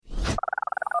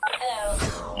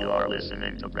You are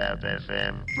listening to Rap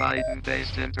FM.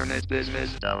 Brighton-based internet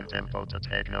business. Down-tempo to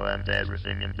techno and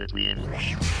everything in between.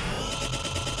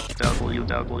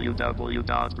 www.rap.fm.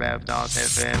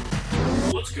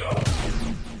 Let's go.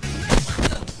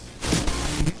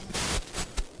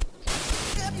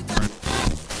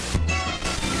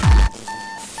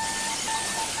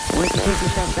 Once you take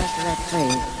yourself back to that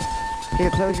place, you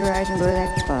close your eyes and go to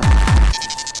that spot.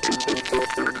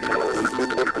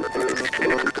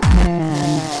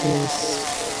 Mantis.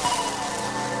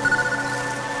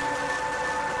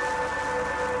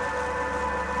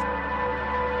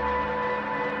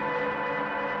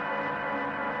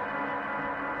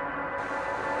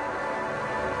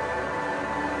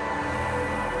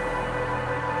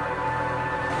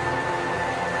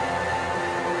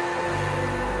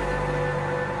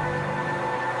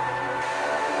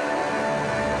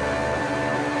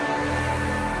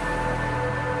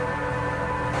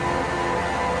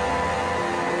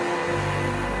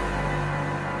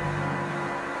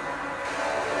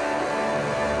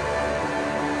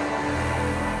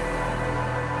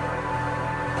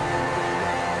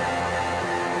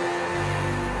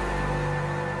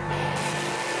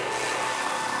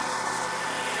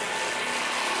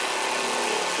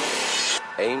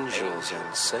 Angels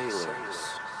and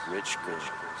sailors, rich girls,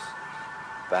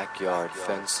 backyard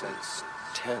fences,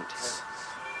 tents,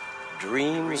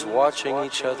 dreams watching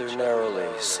each other narrowly,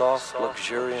 soft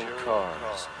luxuriant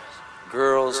cars,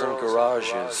 girls in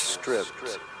garages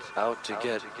stripped, out to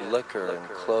get liquor and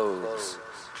clothes,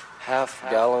 half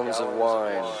gallons of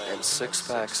wine and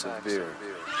 6-packs of beer.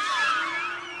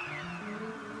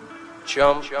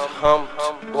 Jumped,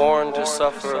 humped, born to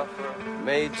suffer,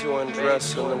 made to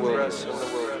undress in the wilderness.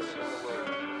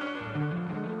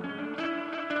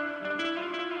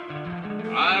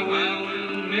 I will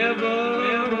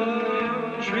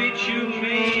never treat you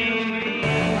mean.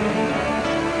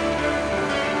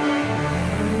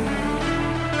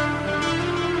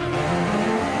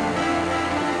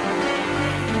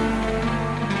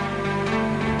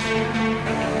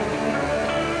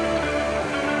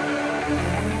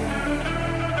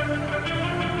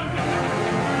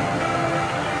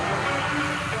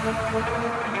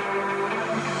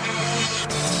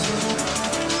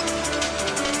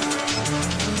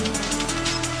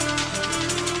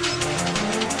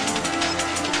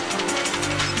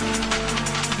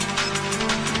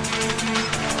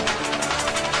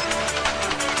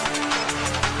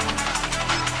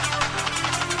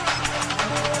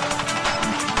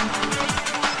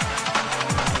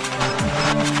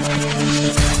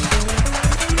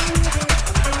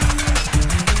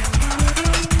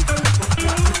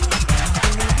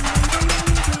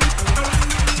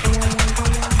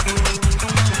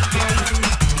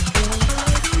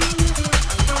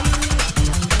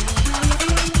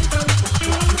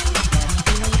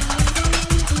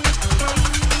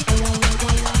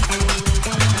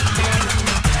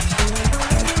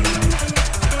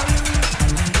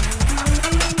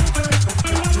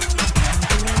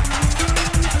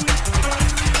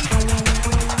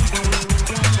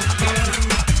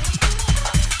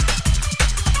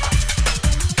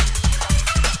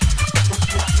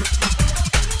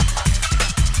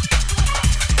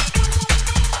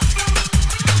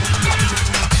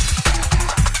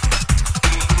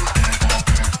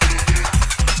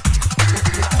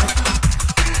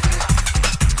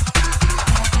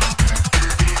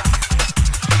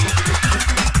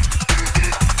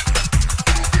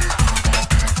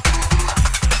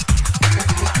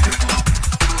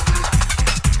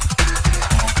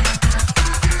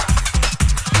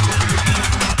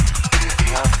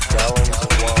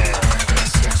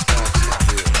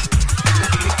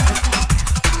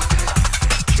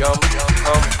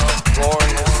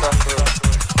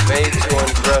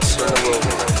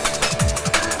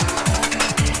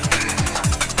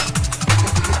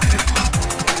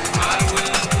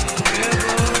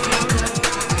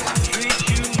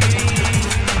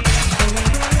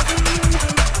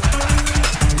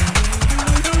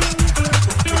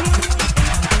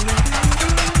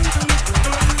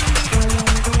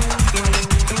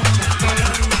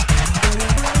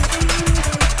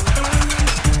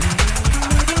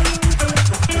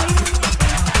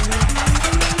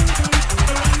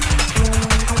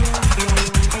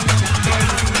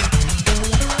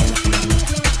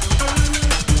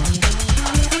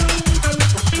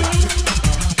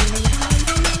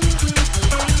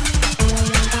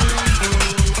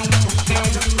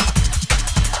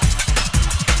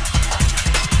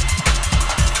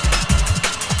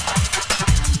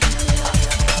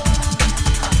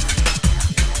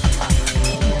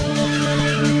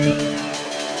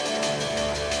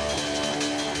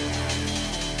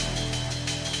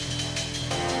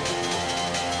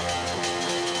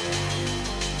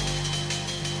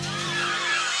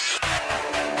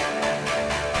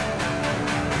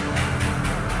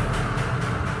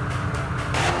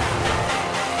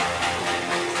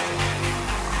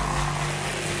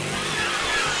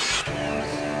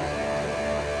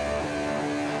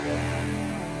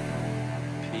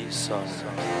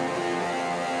 son, will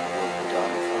you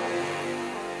die for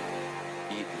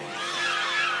me? Eat me,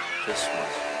 kiss me,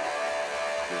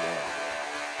 the end.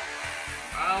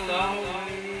 I'll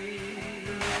always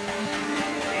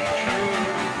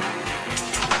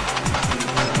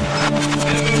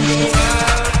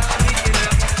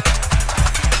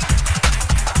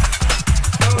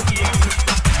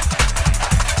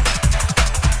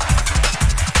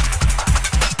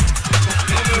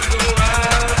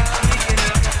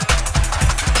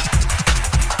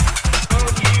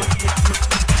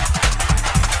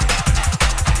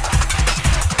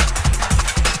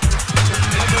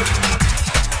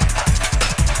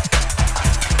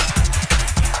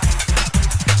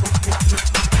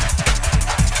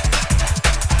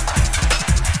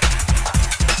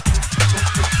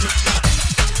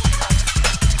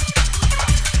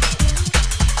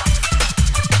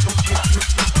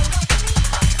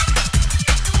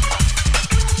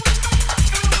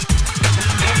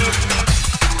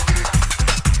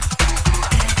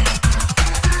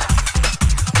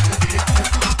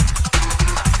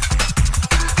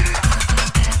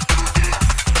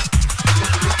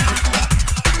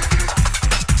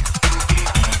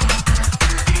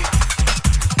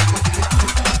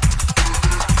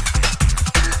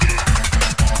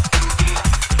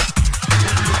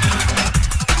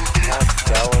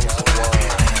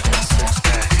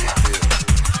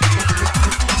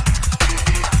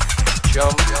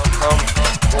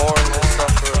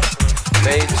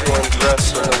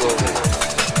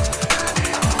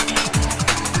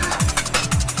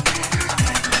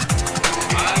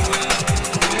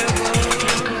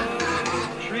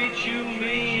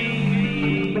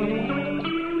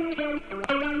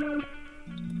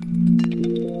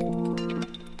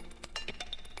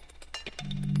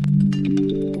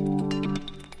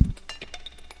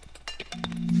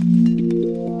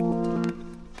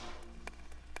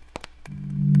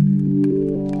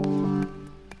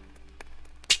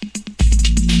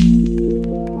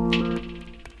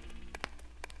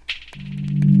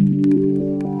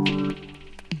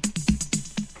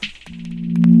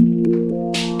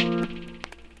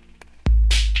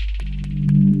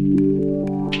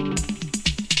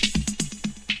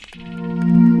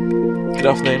Good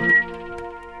afternoon.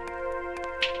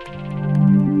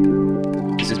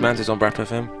 This is Mantis on Brap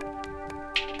FM.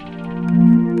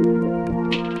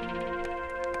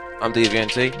 I'm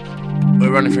DVNT.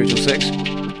 We're running through till 6.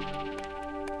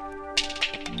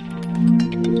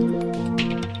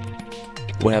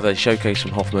 We have a showcase from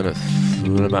H0ffman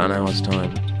in about an hour's time,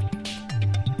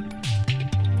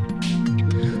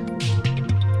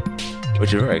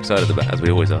 which we're very excited about, as we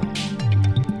always are.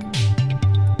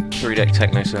 3-deck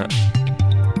techno set,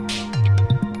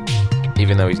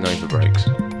 even though he's known for breaks.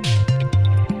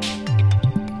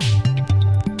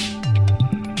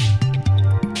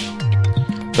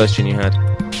 First tune you had,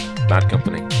 Bad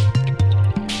Company,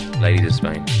 Ladies of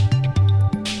Spain.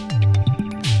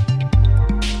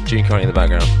 Tune currently in the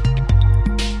background,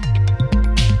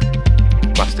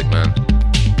 Plastic Man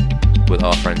with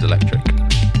Our Friends Electric.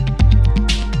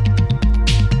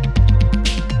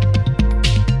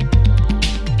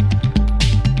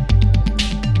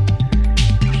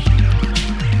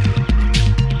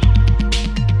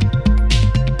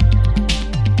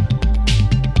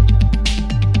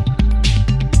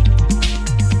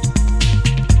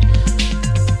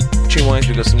 Tune-wise,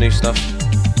 we've got some new stuff.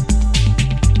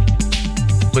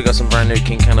 We got some brand new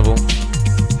King Cannibal,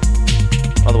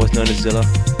 otherwise known as Zilla.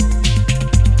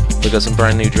 We got some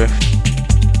brand new Drift.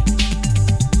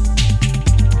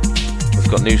 We've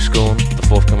got new Scorn, the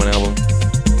forthcoming album.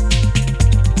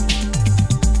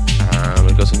 And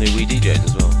we've got some new wee DJs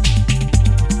as well.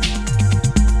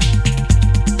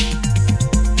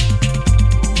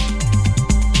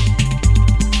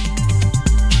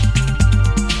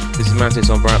 This is Mantis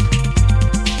on Brap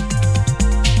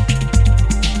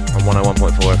on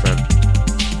 101.4 FM.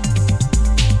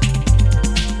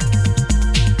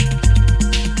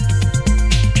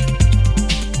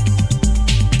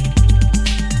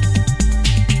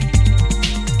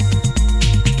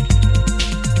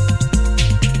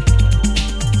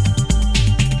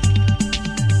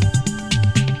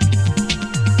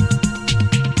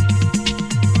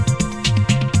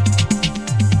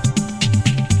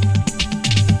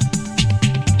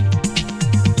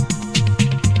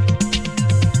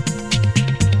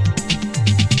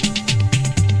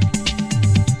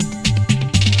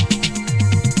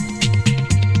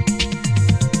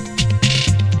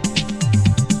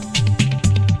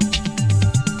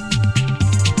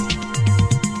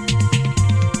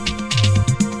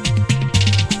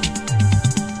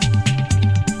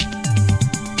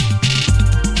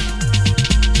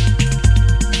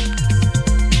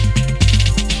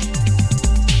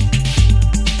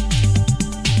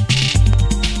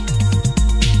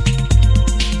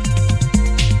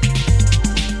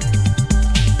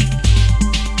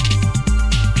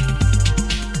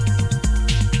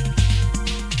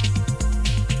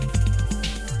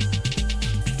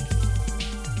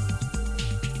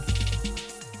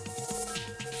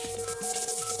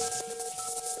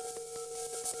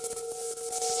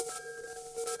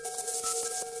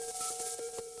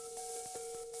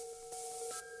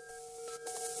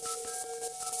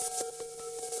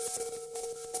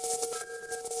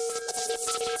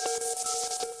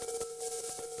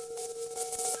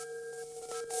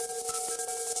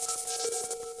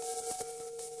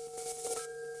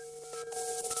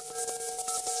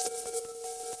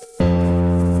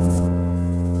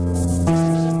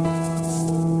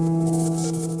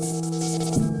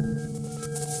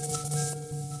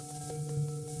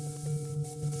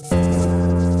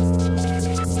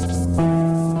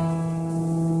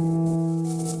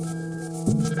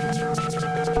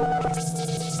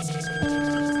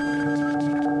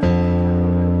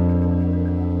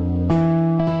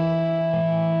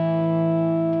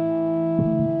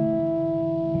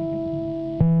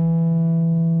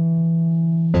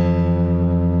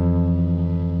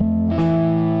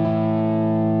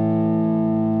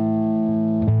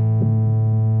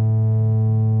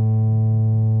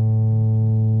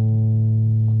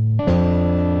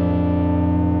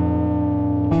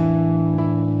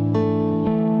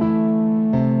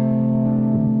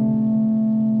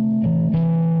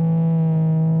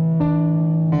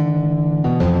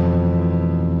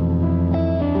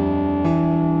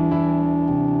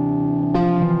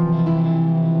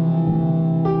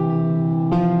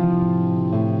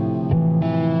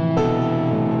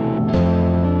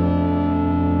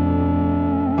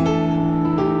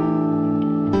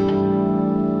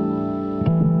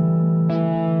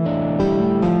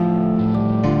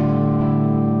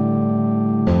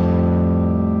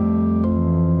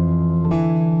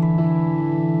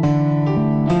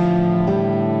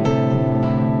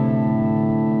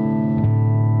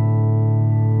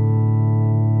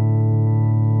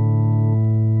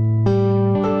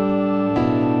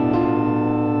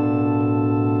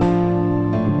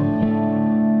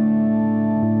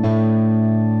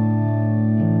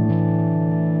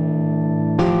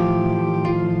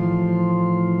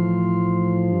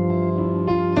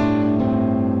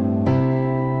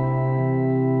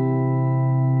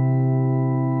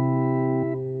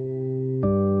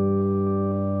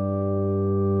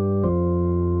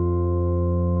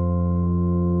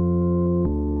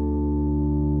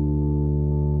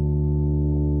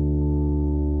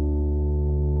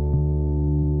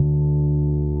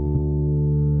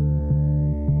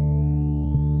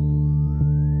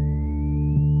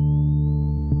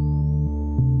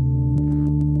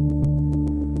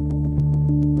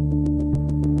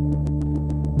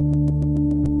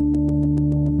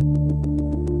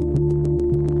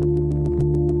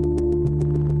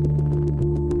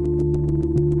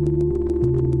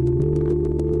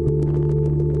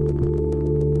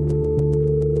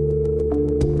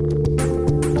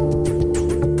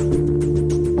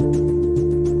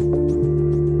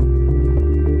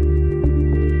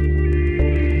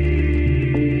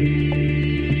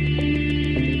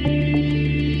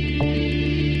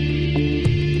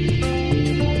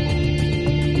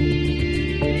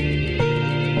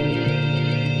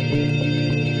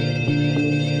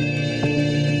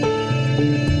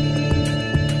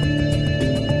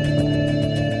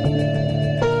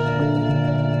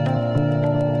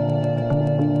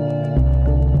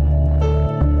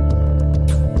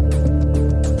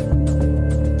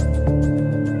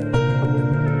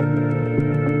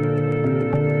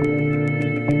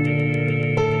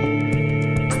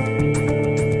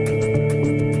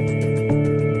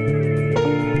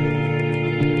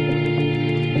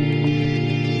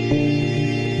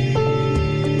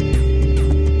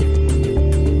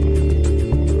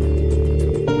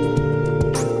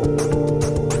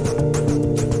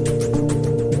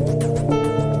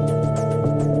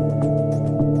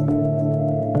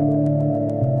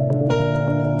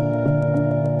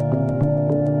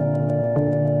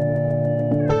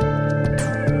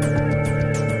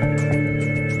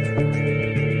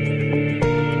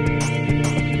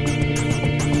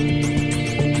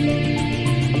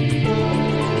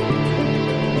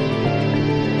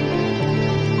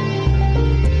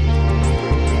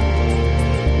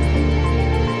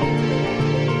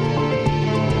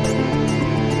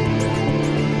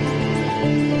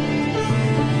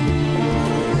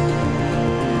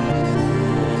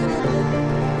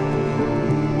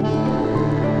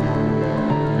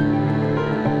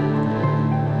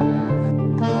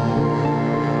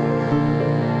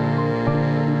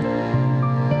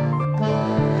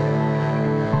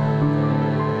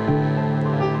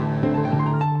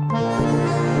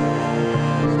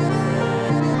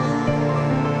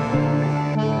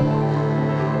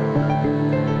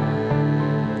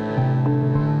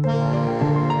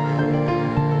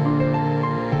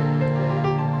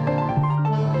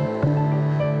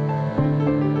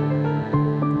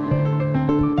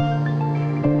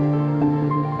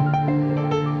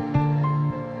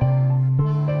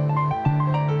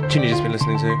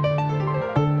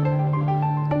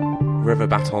 River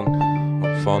Baton,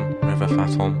 or Fon, River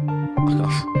Faton.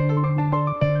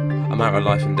 A Matter of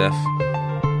Life and Death,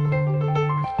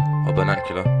 or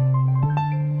Vernacular,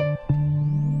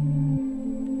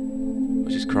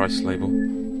 which is Christ's label.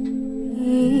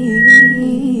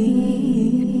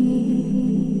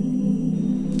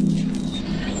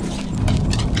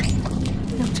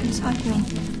 Looked inside me.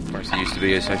 Christ used to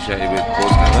be associated with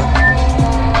Boys Canada.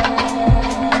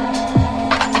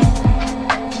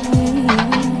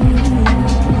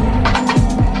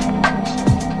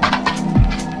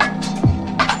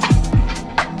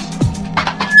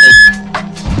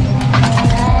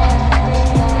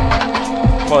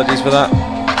 Apologies for that.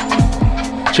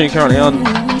 Tune currently on.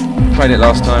 Played it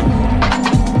last time.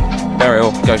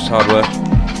 Burial, Ghost Hardware.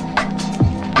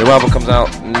 New album comes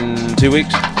out in 2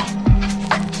 weeks.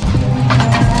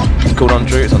 It's called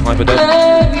Untrue, it's on Hyperdub.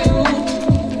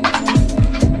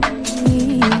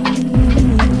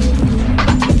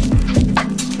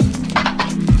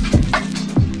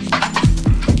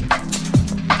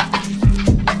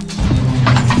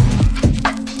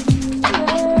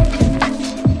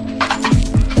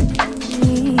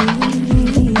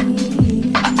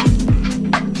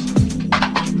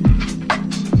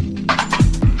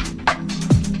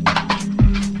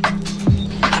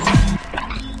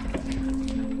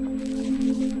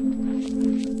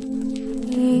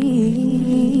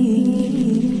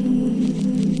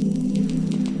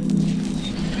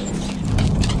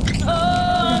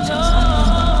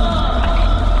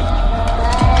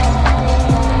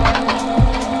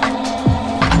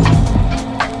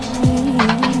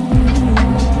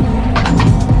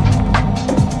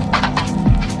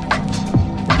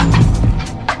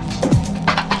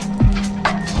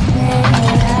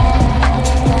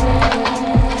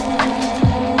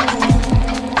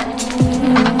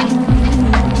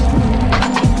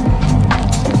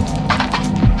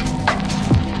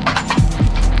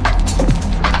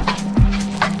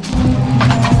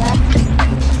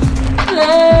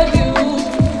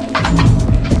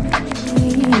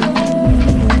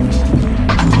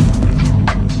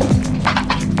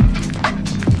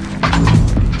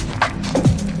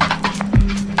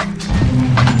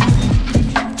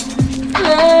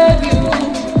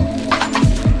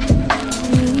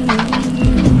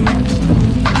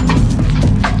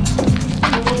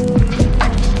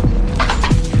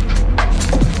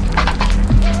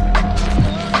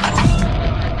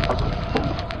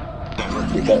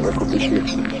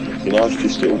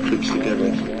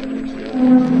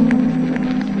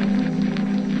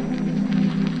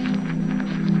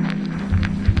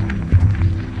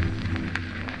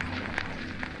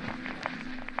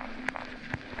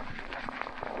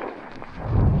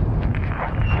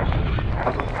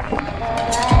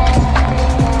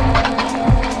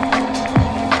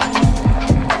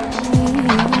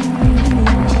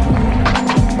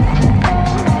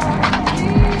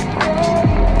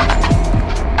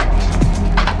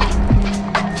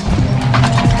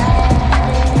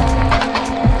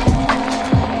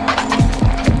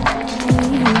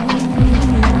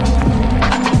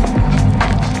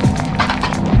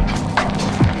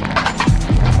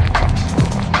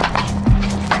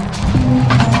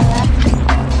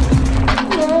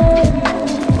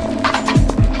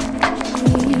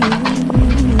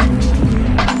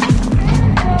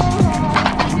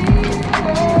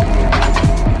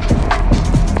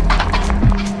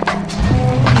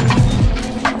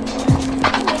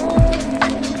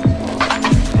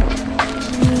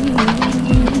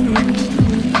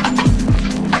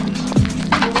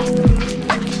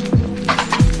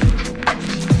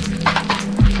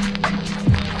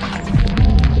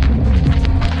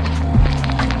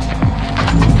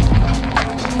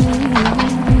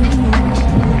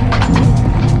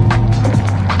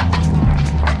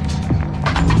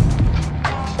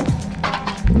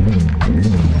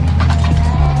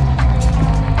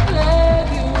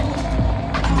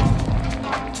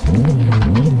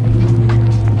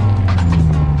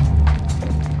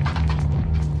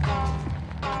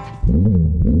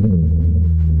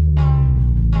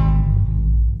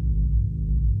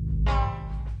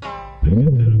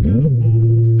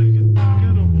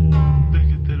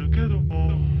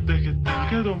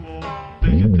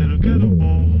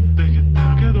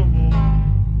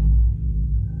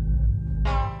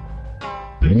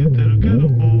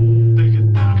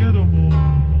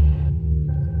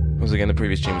 Once again, the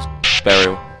previous tune was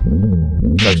Burial,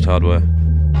 Ghost Hardware.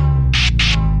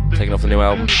 Taking off the new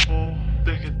album.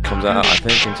 Comes out, I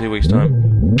think, in 2 weeks' time.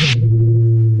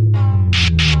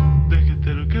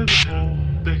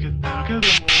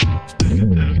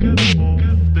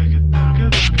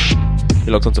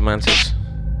 You're logged onto Mantis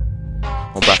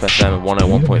on BRAP FM at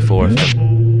 101.4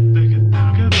 FM.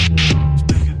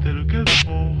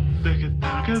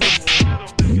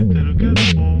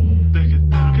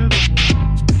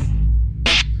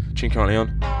 currently on.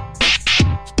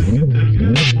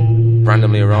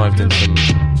 Randomly arrived in some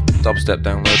dubstep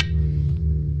download.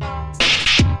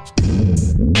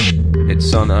 It's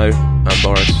Son O and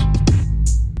Boris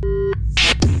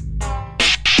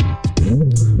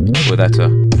with Etta.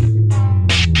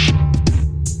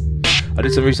 I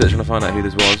did some research trying to find out who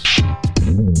this was.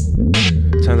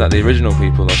 Turns out the original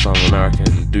people are some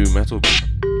American doom metal group.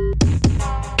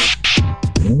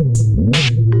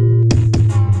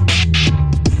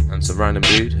 And some random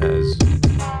dude has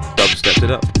dubstepped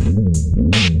it up.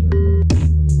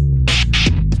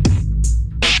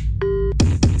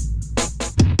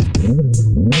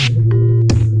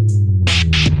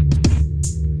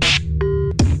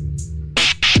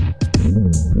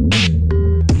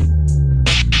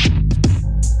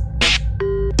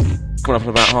 Coming up in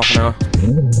about half an hour,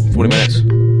 40 minutes,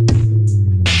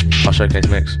 our showcase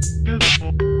mix.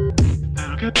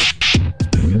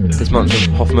 This month's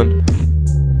from H0ffman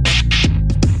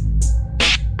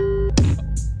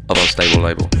of Unstable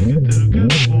label.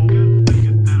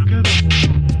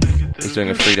 He's doing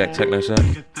a 3-deck techno set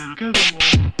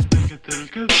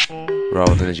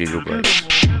rather than his usual breaks.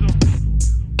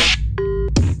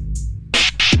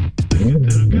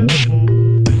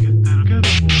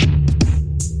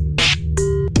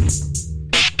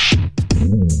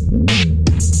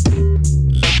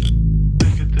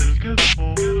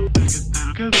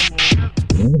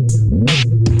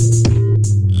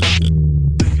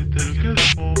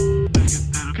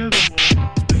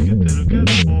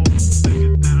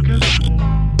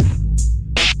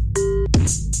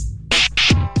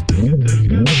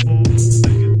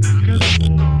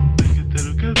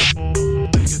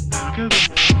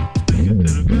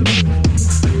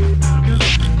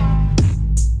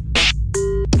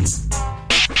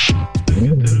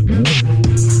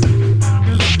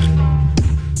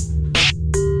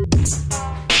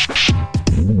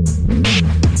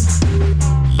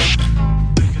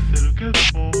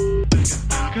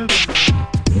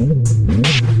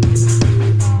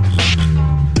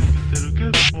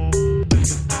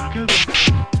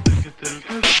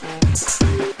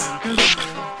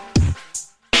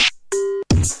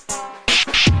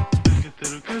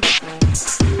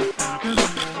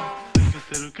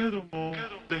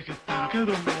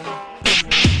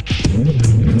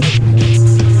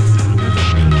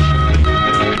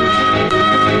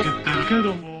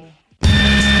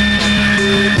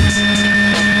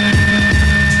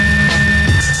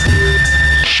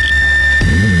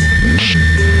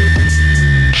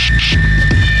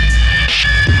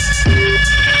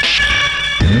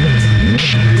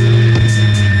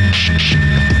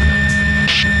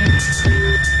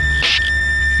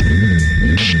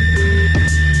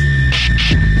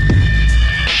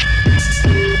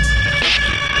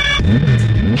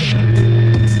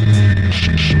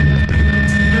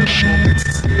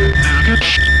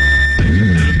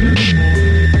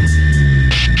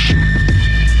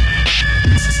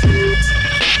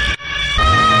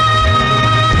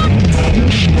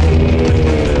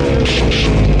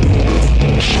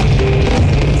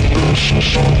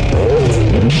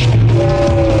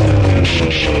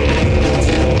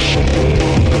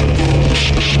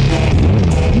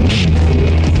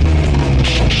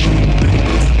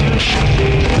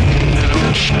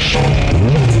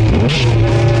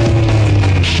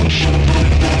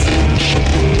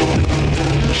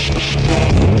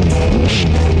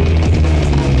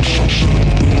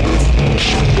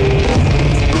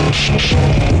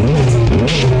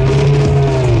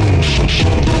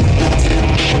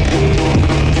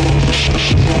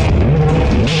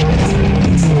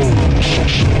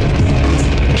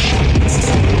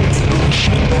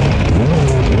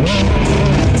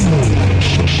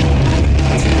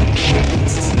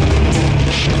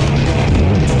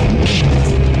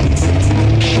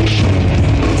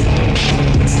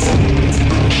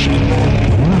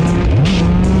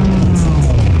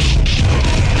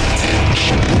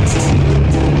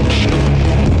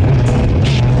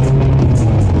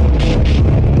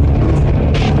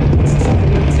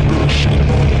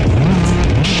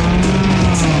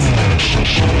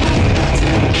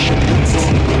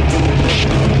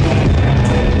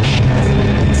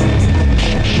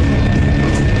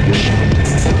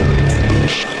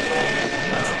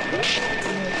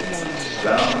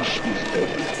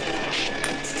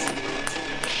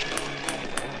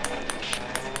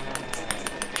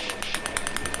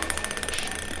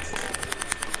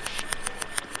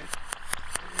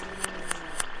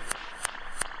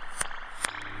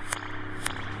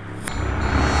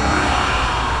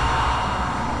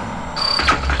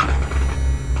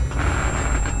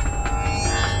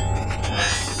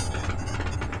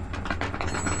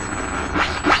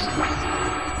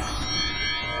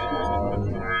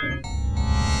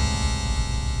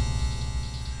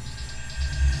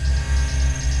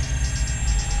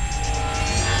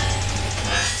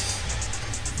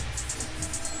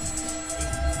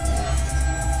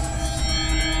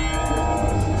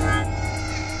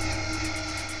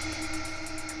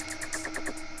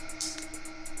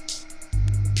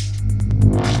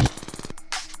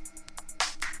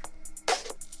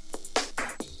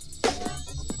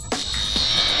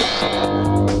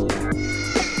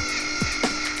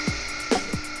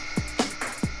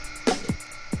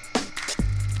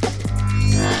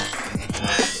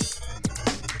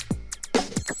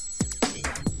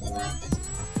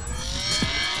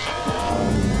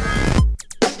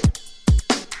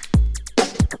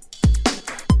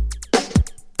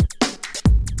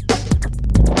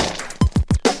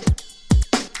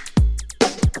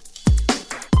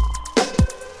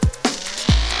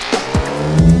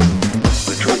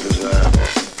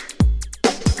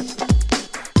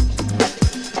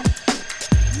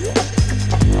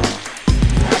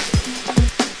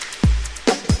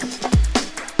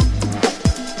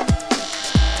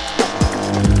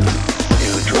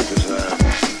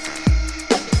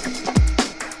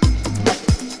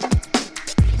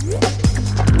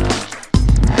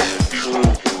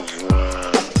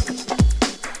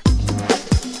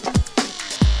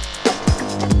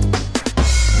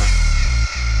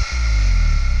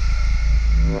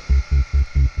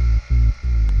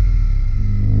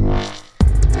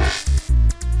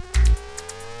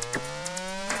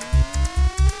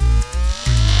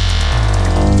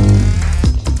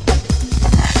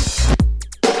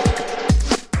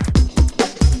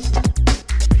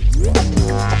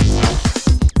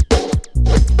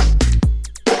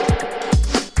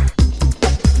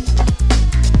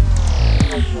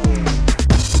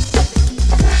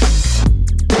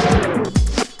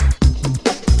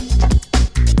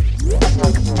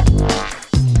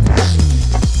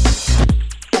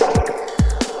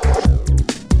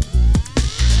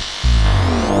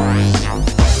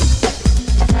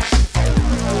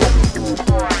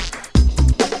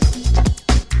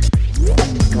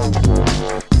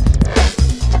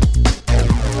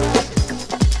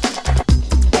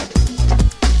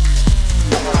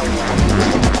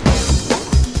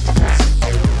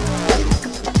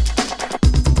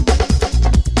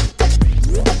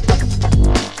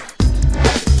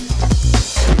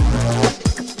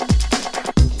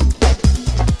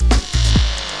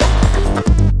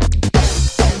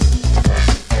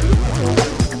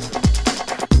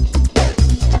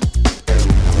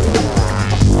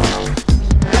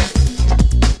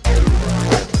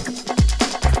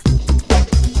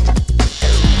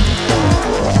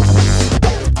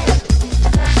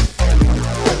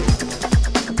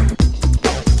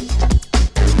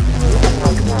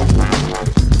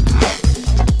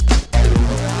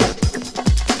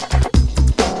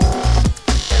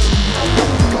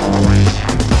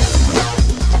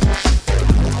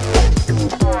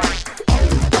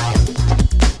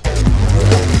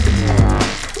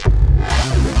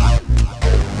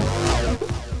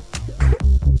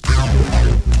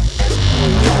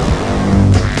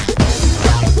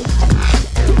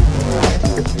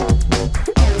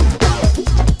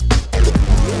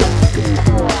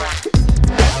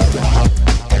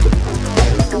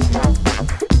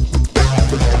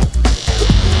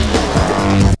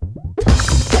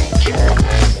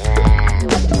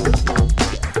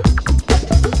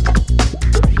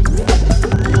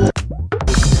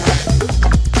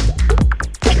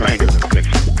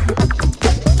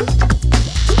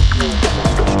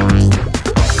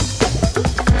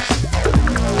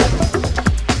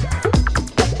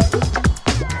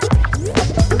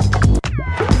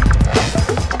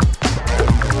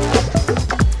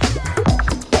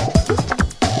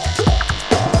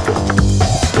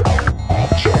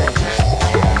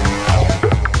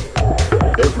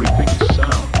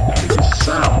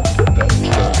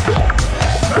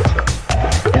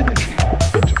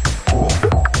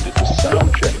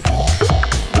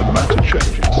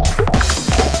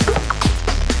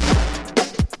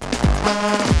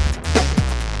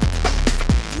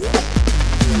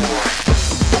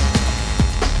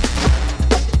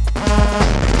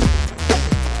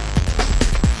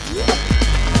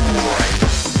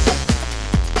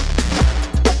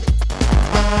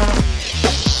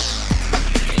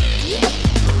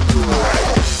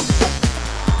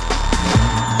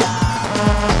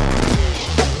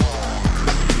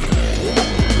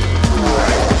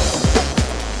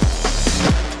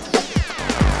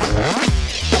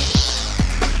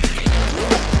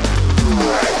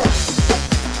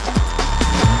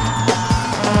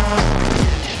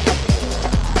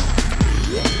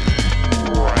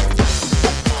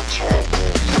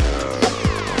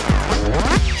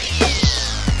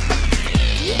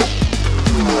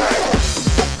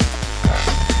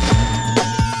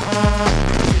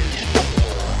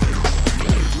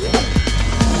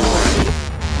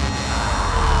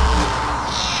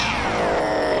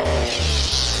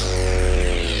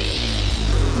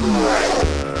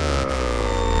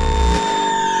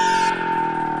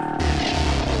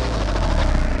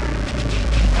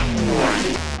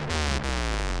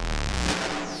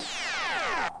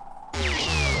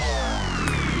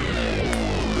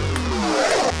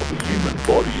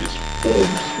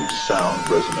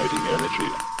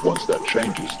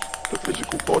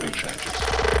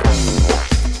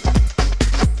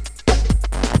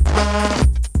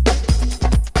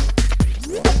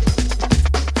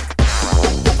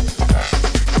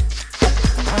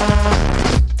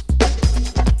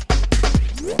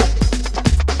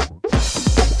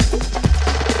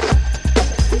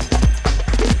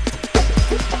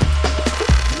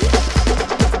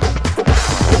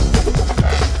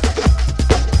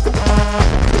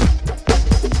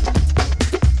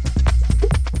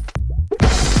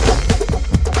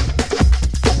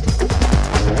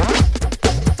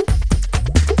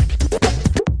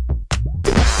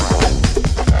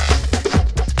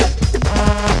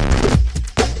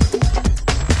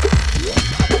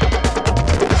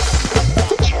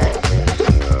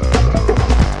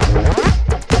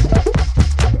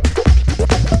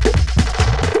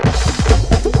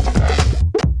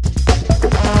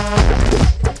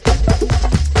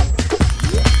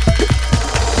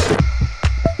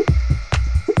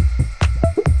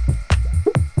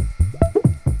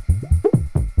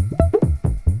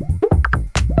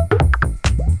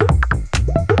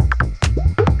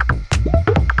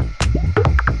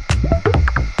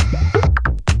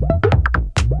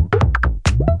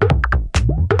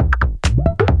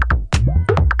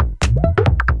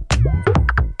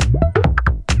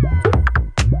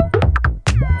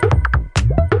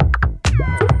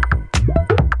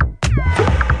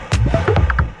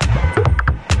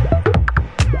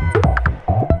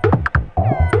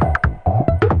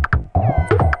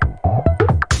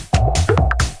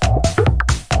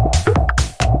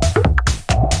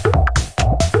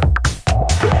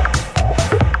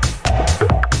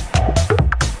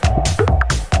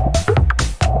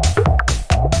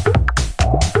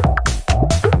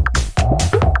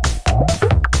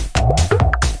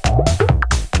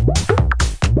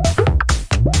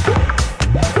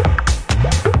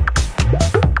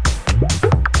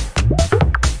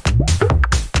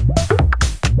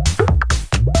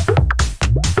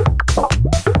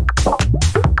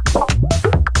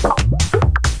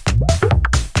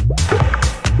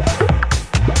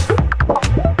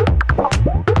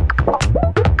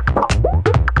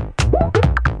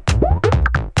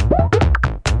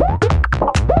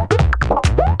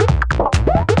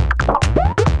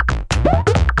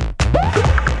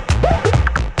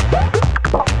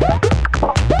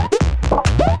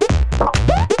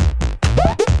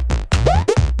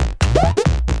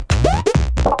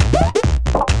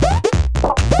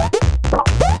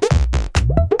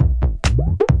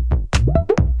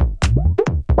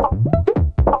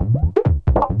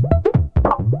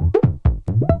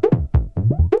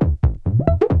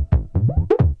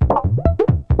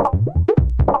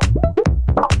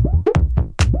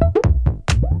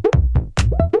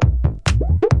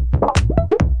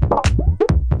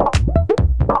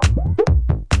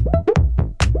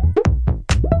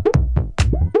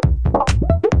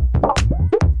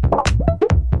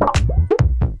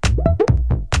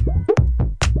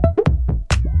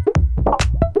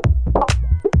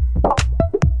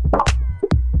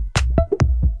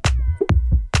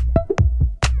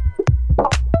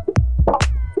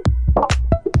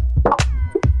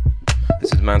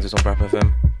 Mantis on Rap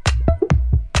FM.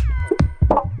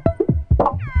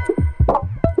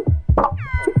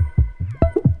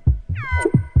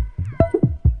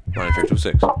 Running through till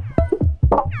 6.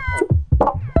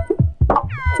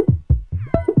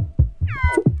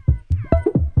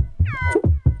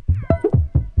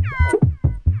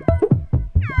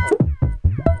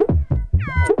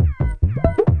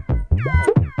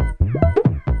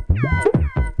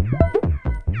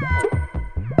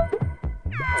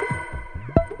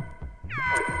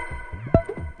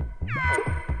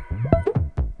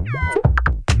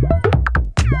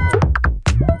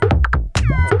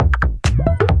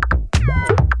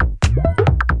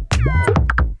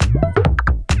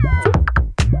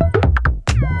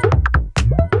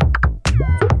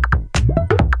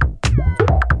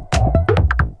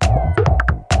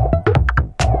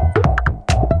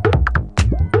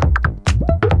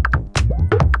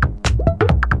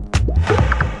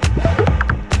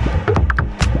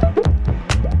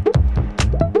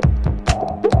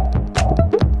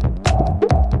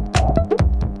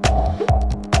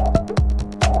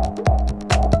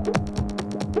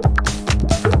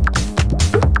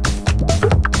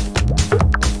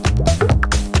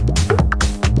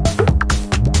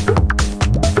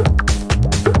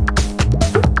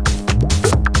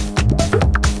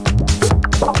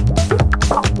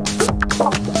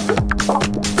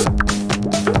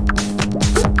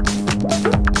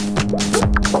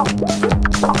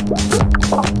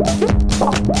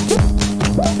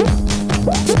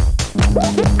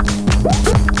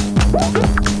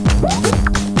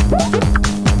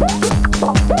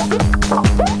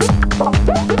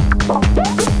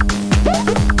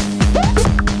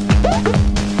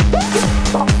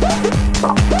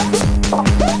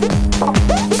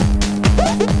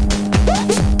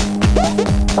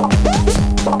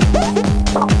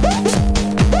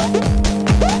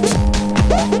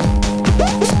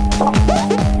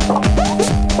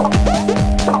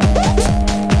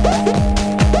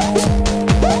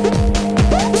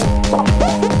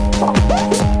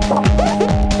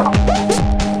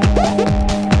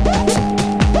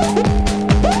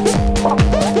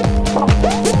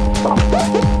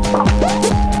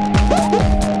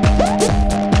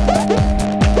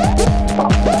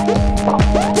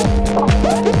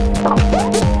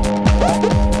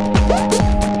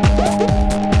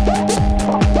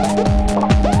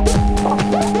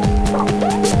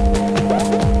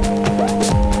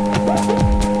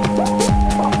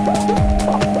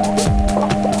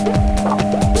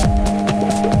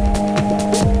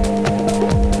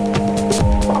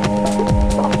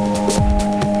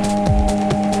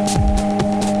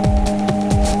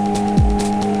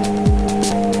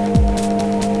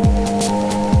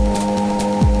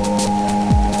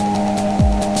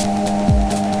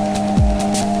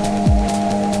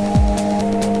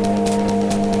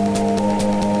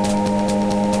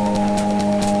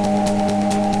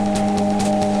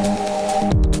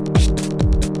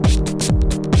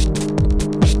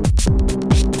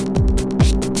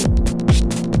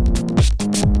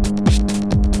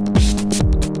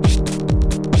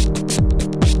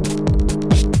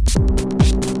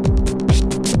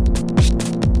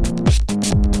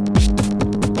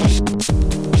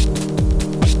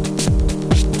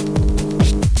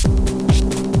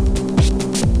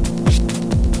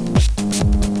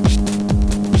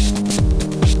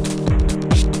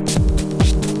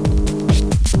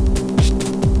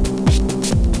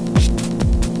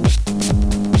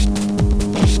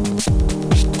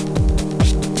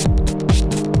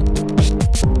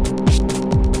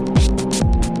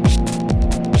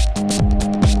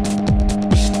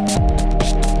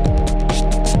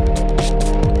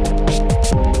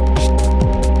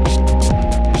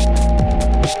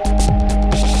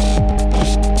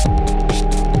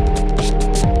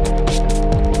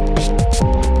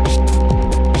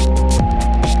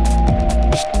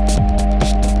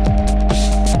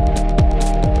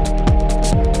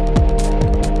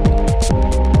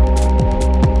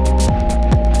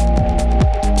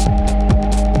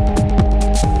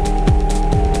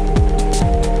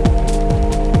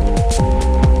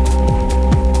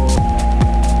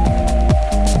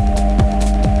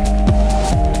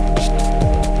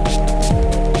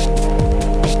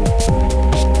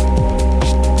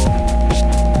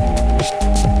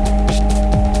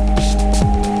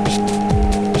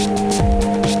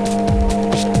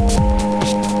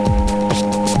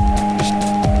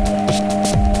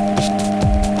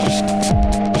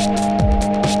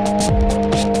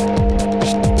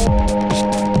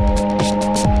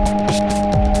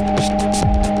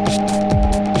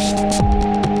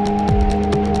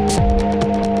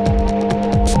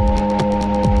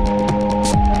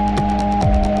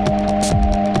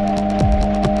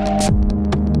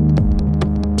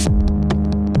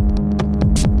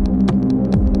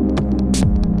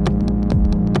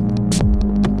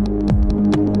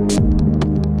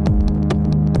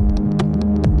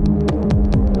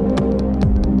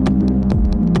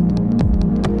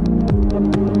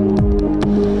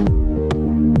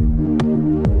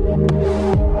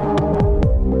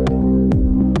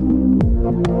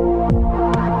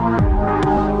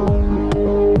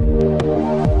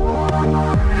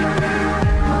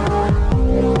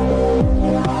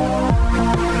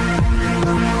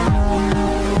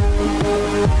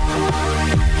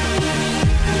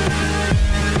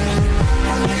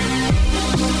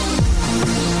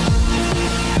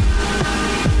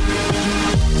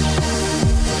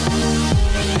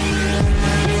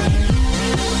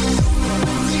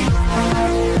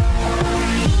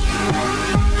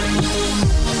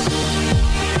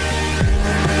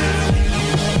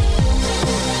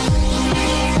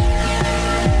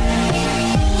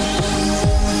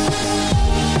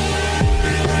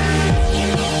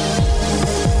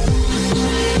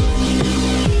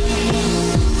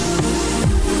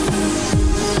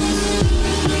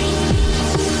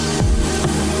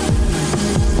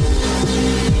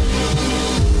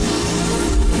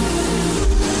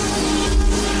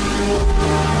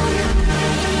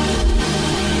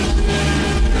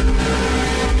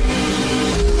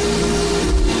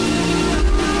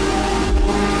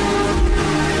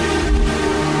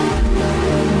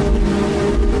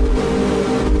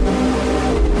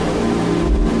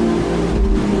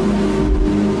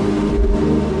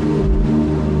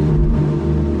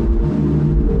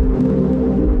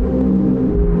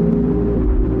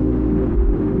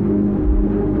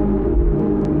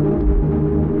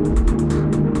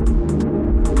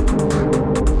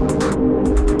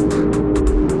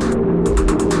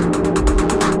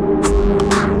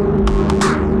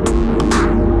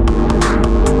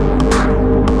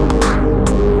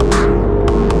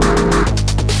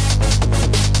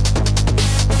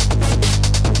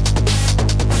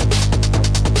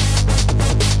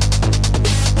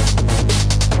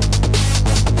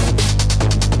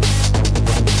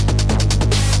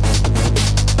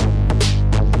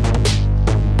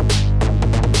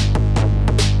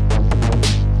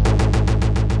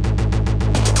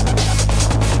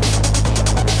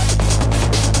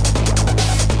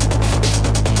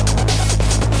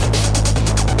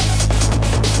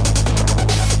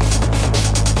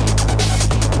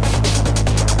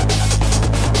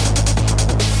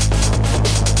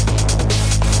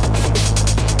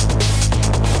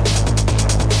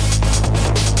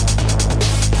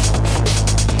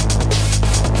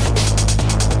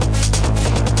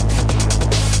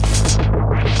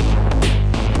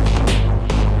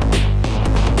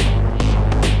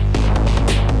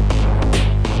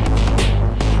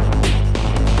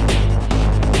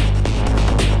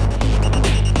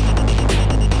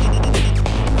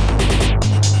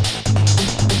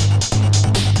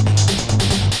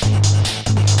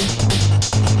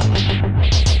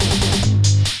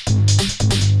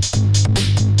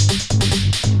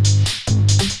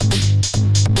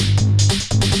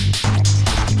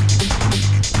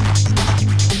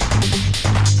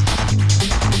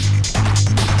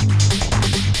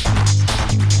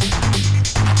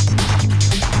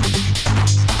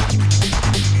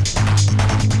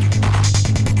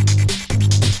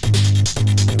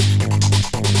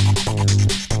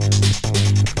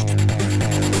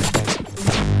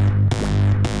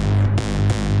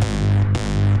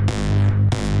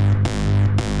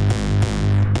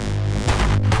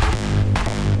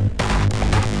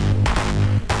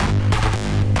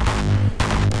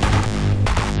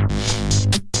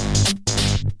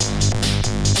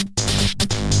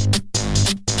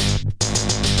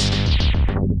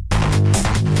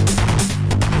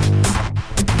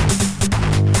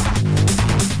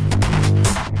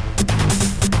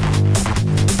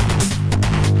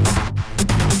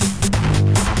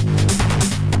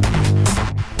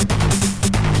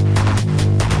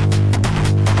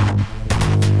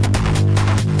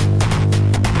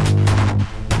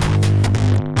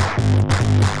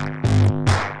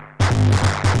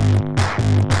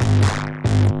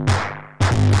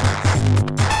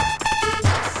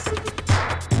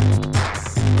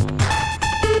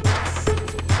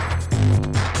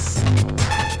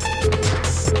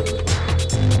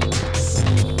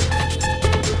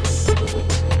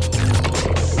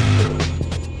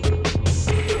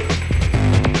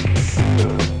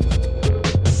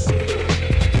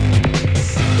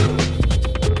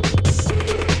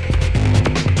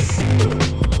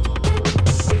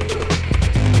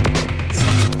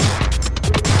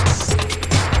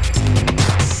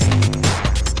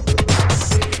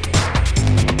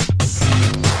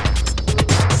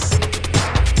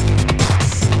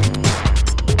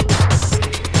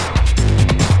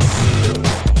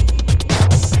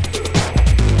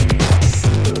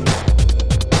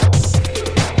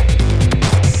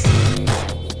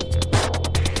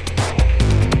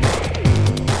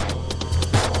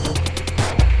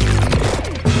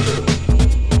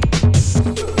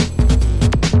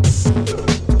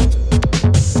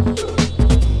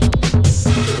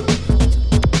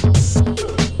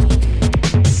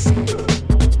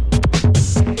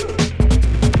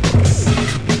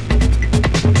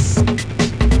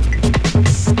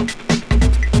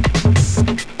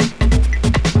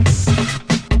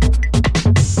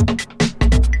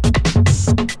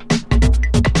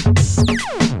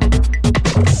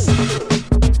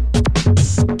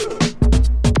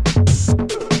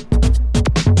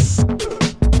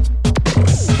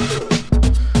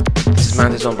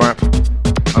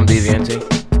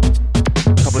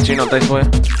 updates for you.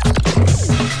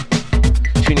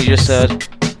 Tune you just heard.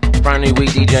 Brand new week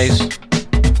DJs.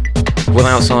 With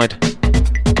Outside.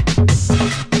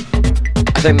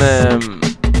 I think the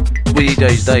week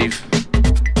DJs Dave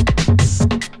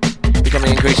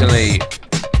becoming increasingly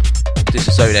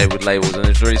disassociated with labels and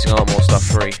is releasing a lot more stuff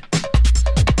free.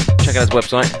 Check out his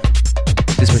website.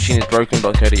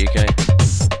 thismachineisbroken.co.uk.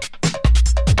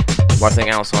 Well, I think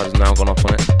Outside has now gone off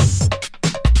on it.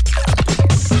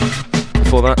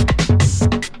 Before that,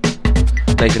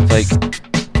 Nathan Fake,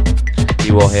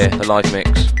 You Are Here, the live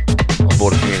mix on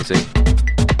Border Community.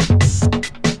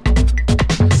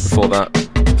 Before that,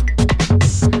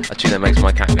 a tune that makes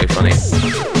my cat go funny.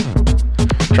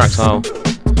 Tracktile,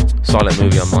 Silent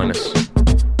Movie on Minus.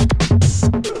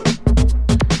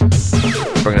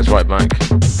 Bringing us right back.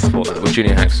 Before that, with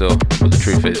Junior Hacksaw, with The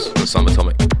Truth Is, on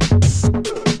Subatomic.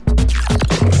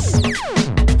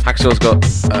 Hacksaw's got,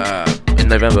 in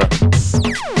November,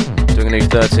 doing a new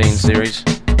 13 series.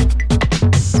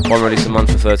 One release a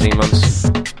month for 13 months.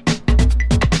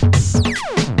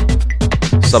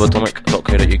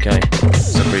 Subatomic.co.uk.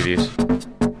 Some previews.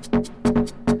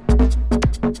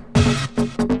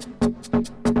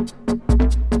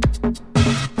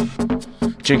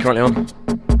 Tune currently on.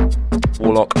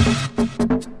 Warlock.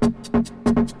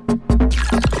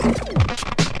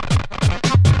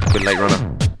 Good Late Runner.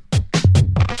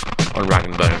 On Rag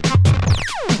and Bone.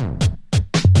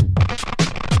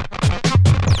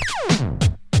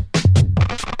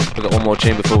 We've got one more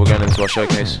tune before we're going into our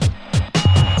showcase,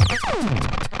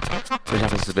 which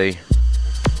happens to be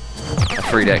a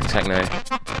 3-deck techno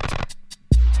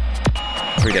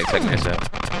set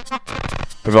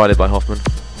provided by H0ffman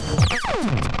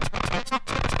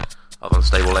of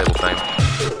Unstable Label fame.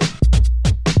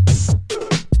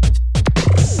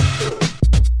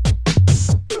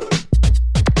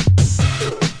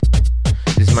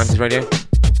 This is Mantis Radio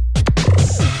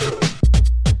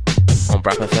on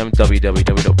Brap FM,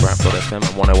 www.brap.fm and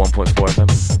 101.4 FM.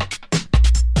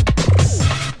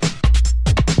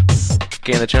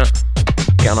 Get in the chat,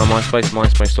 get on our MySpace,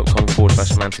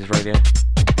 myspace.com/Mantis Radio.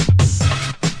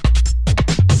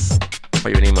 Or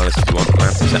you can email us if you want,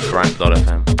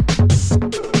 mantis@brap.fm.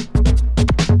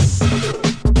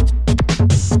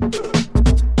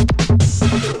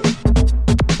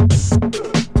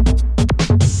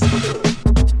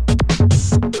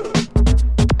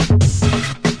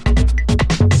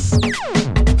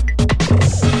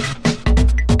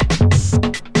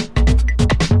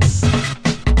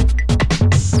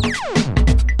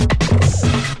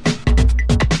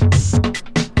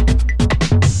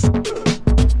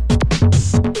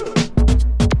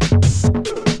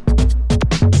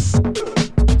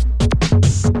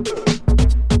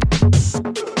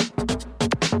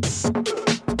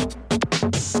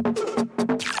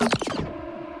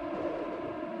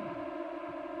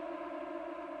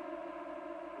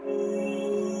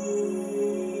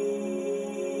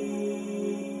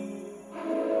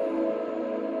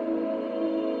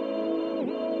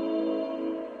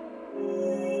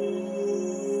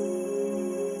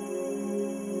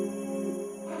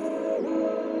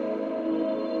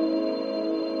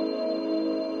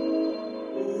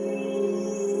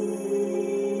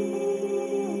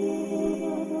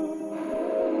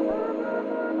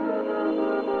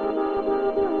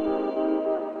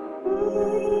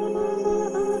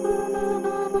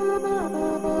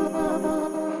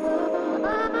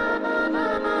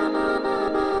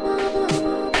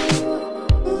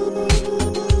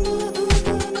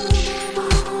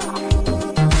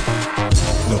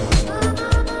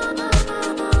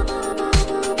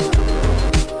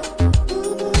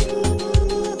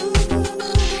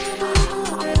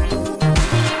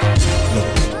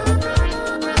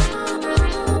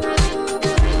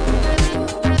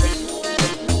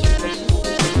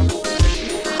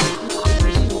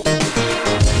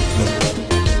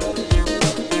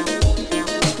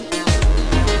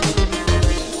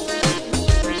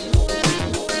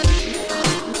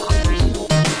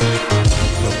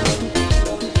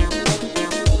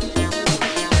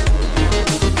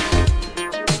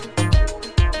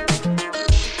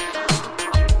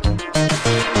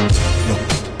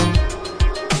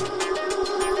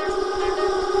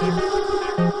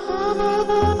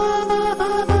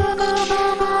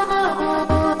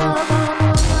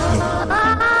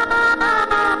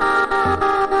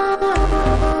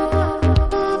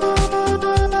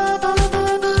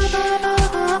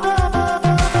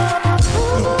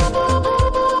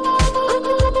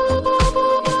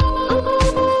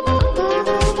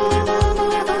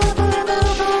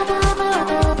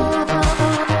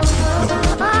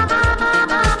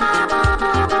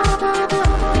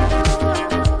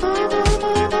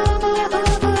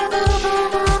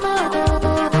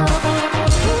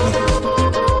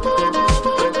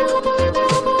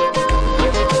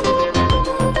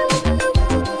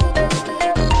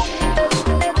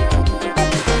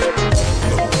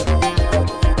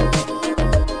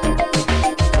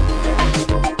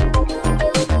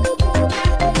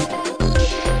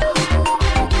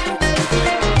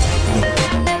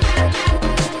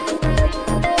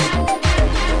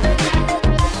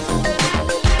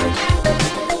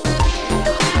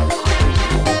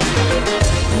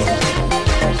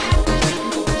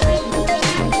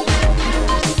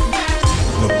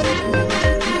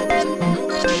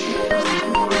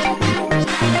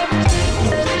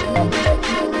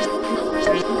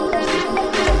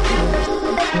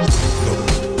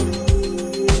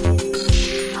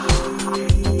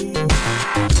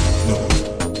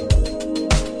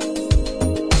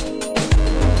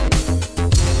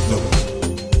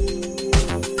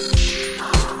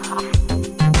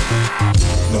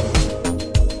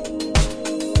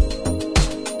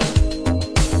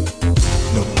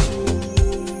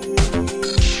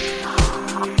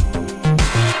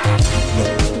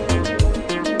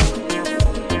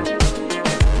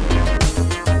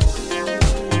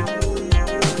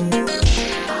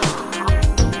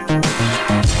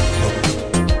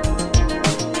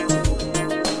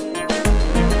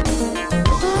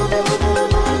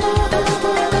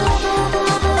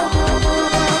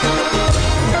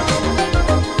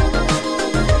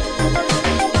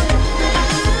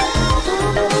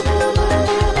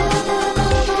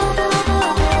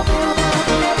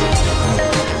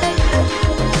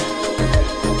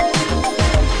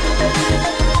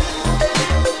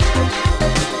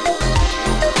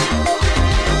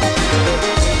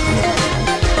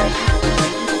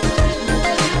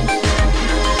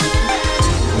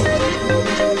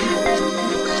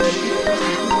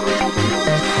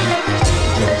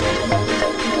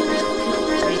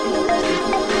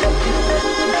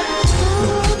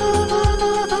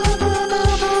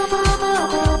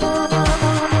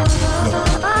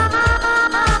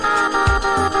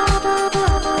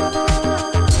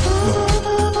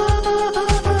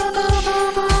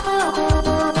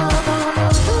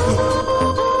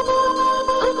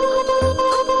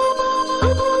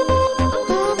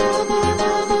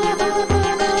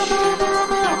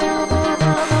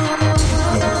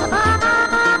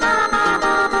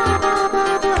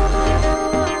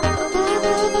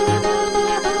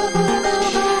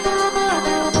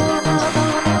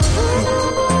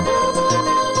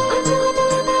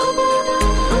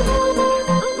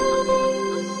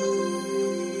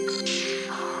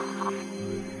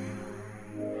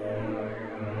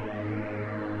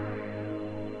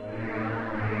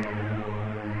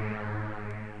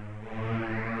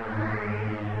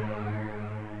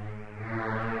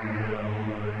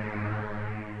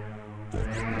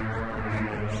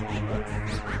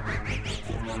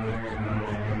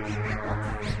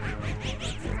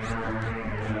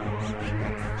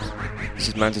 This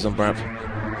is Mantis on Brap.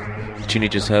 The tune you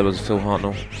just heard was Phil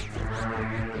Hartnell.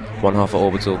 One half of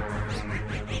Orbital.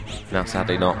 Now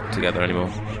sadly not together anymore.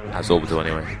 As Orbital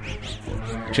anyway.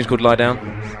 The tune's called Lie Down.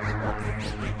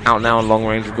 Out now on long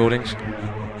range recordings.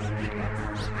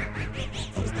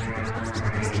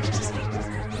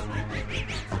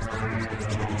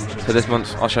 So this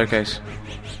month our showcase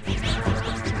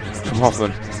from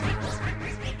Hoffman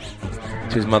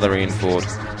to his mother Ian Ford.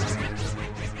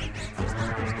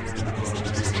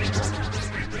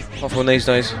 Hoffman these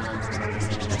days,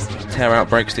 tear out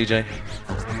breaks DJ.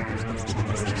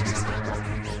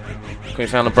 Can be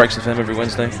found on Breaks FM every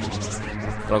Wednesday,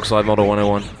 alongside Model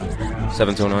 101,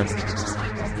 7 till 9.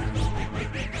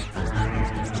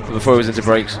 But before he was into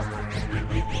breaks,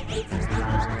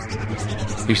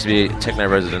 he used to be a techno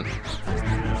resident.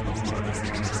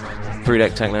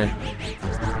 Pre-deck techno.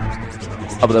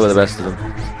 Up there with the best of them.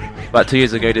 About 2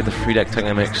 years ago he did the pre-deck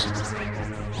techno mix.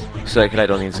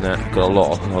 Circulated on the internet, got a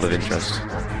lot of interest.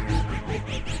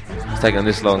 It's taken them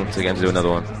this long to get him to do another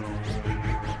one.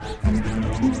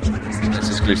 It's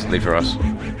exclusively for us.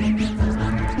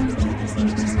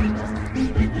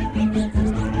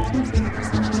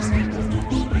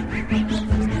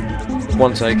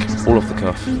 One take, all off the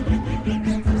cuff.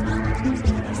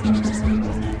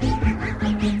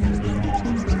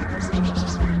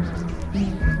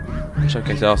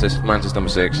 Showcase artist, Mantis number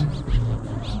 6.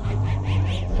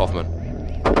 Hoffman.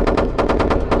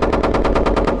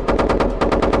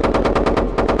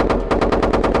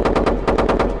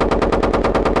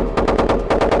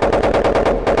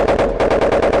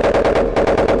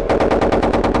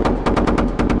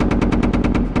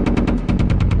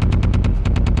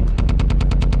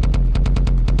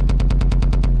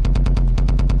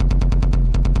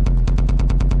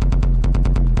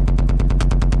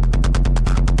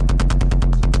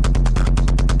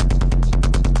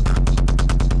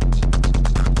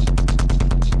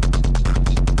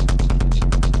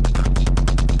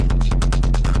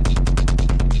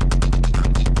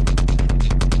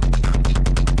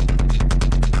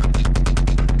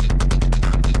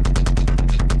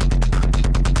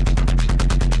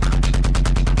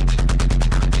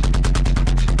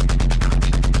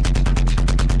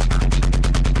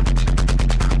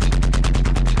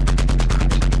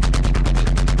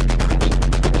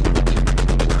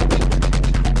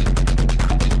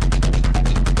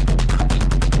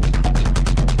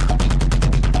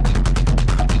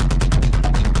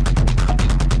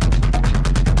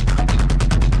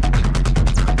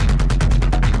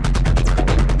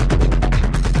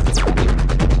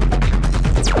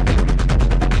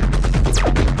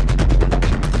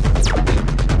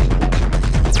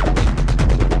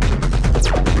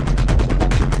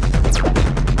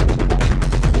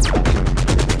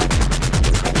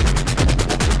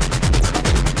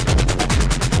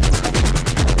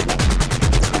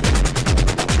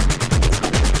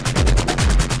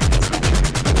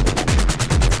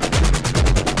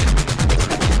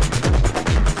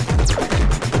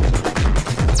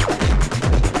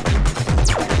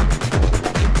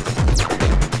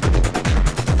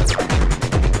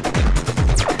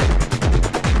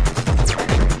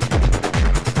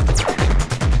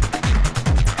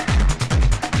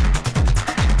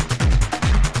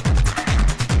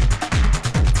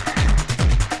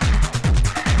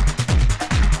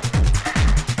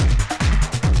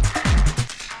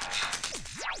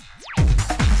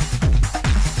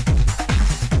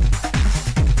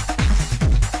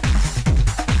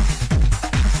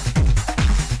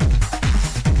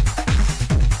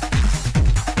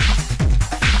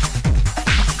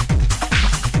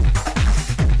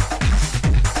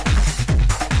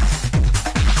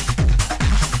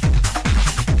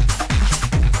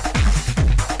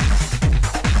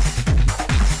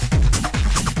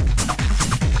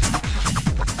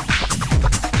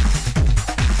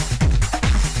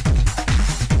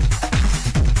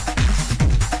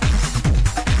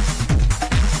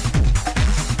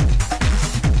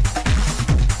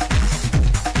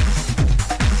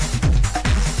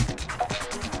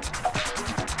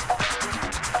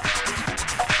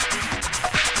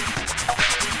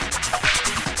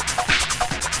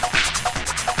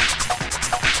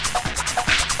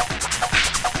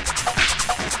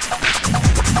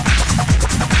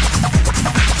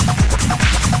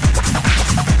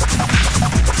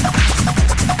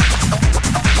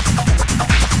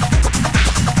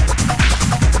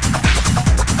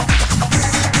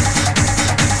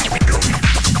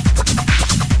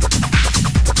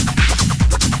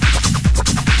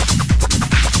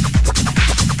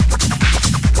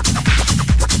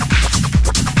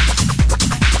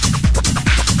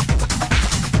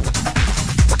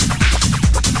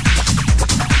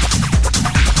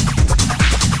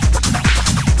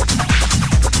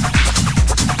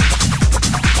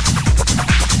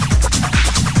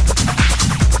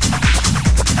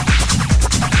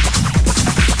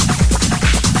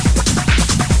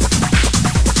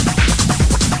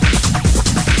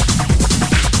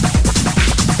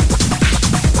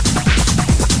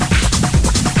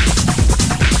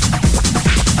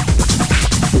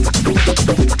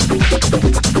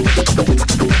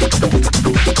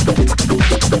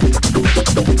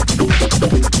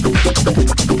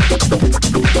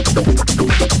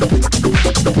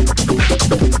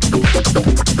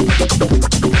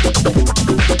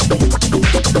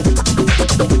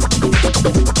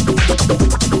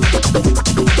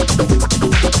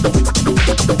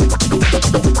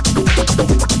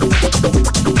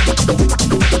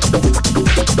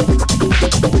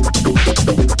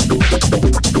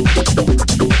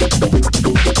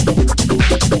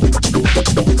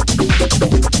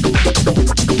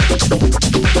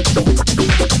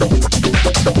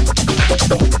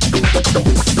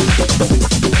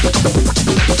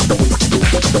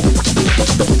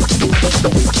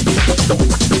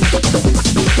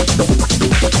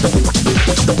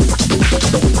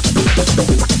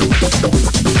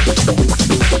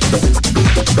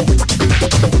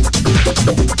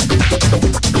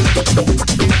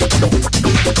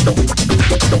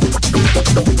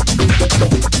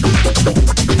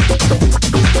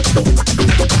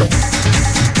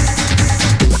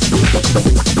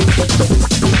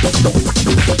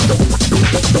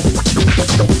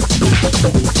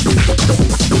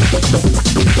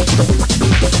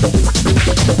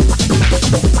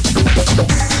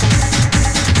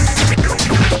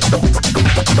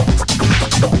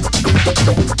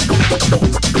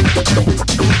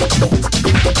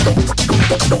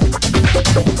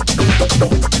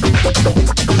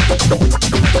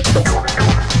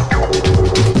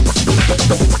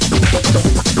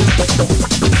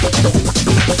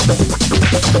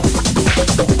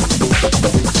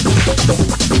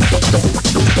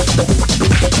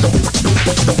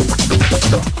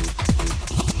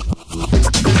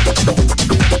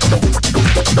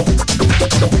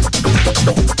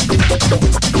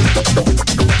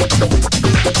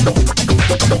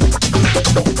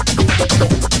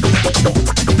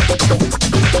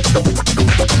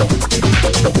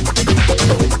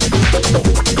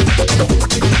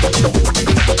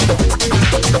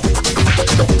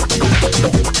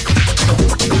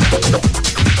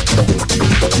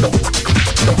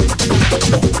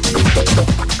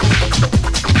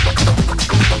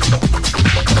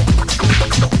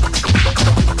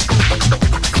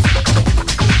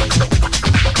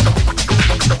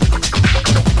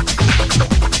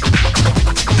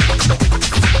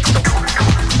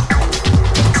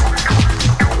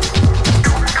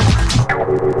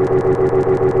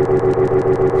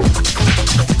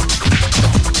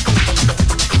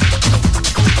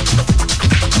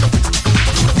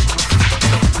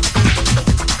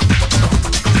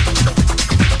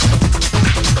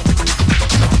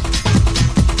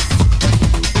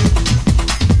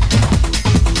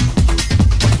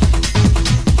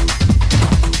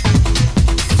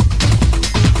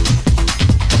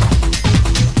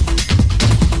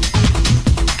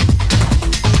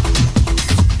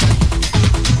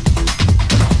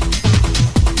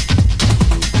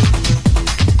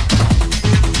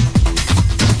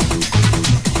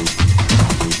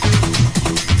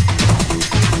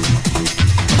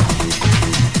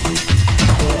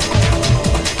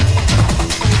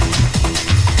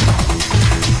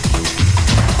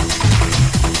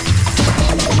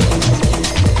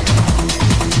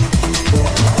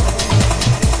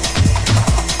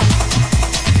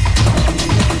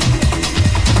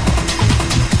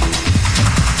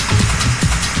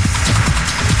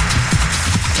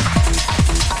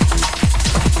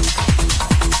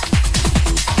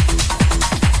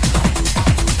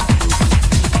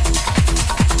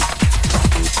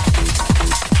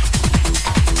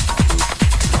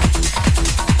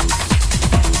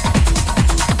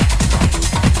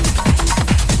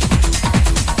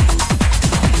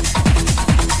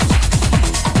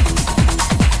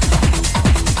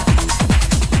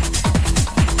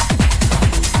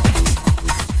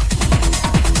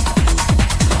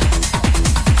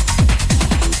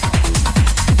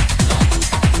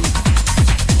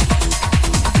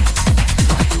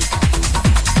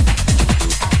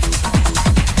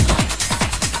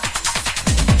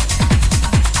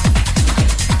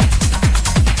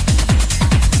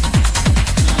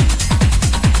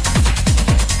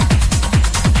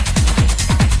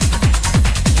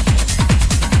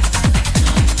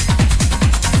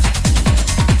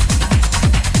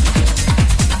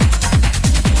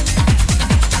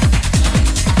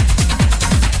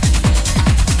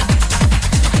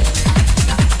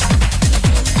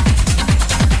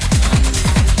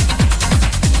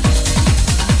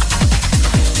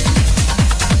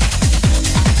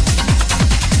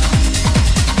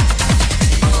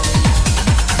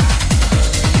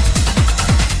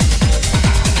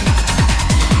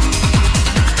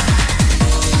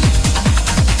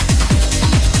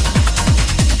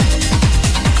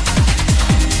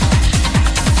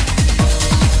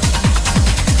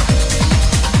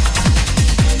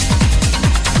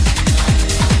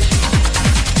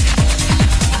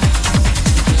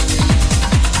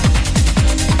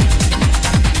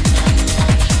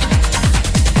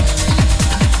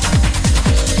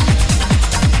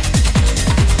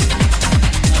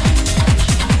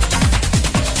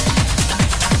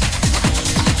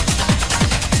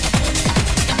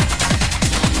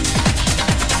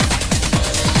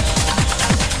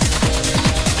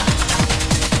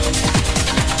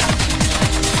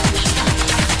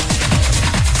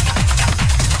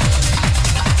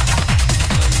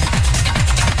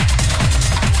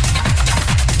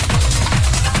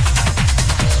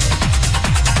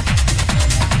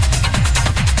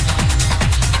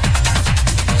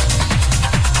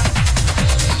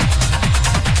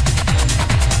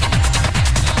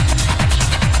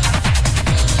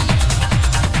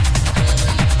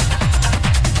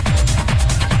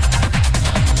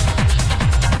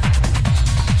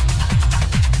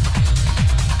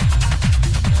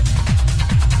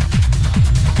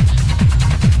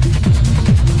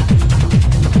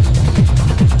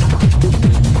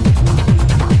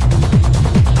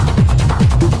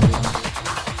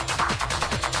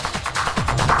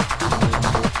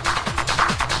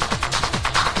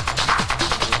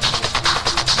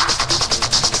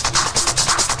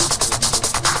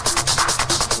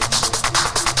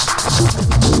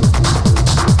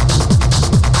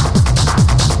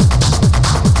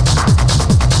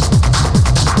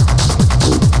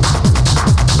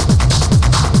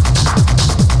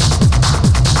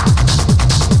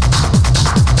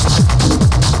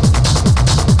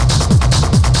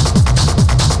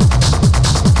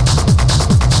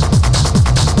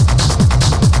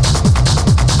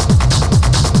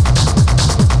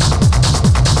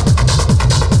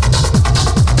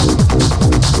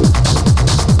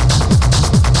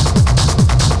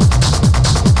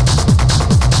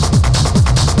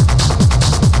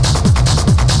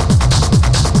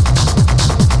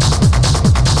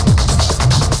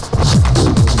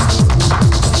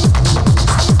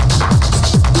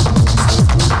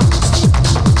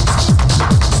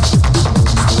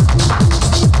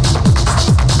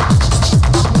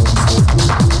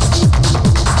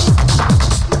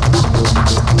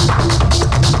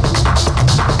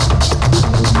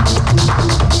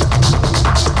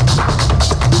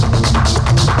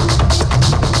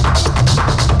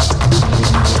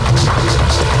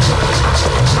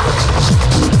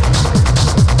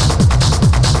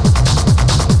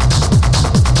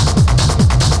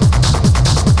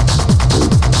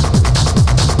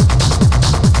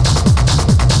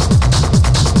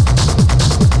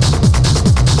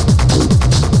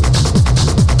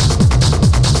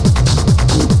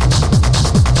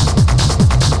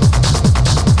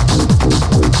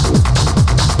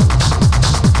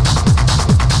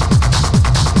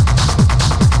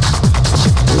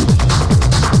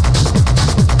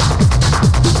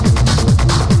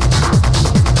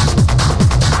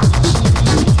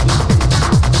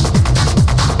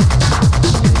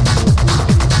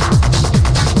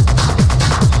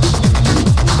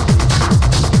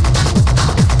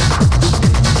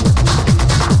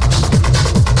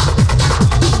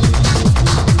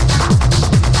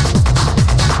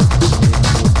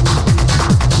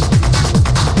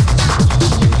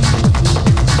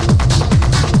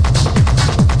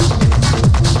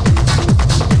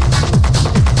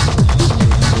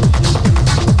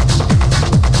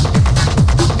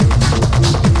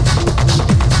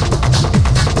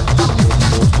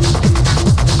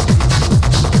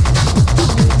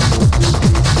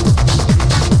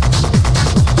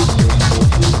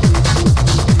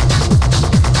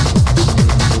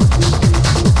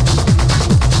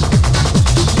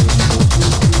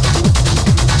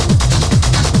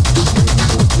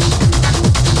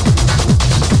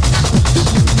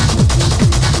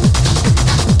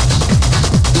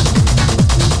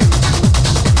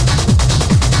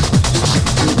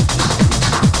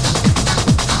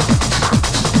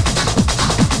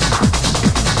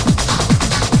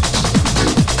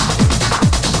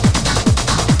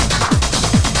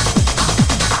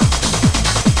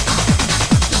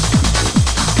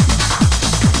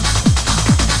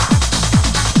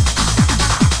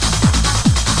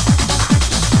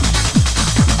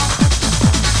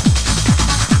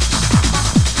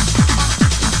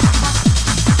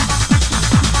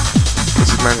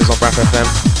 Mantis on Brap FM.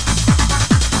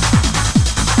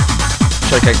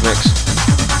 Showcase mix.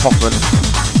 H0ffman.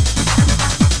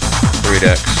 3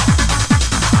 decks.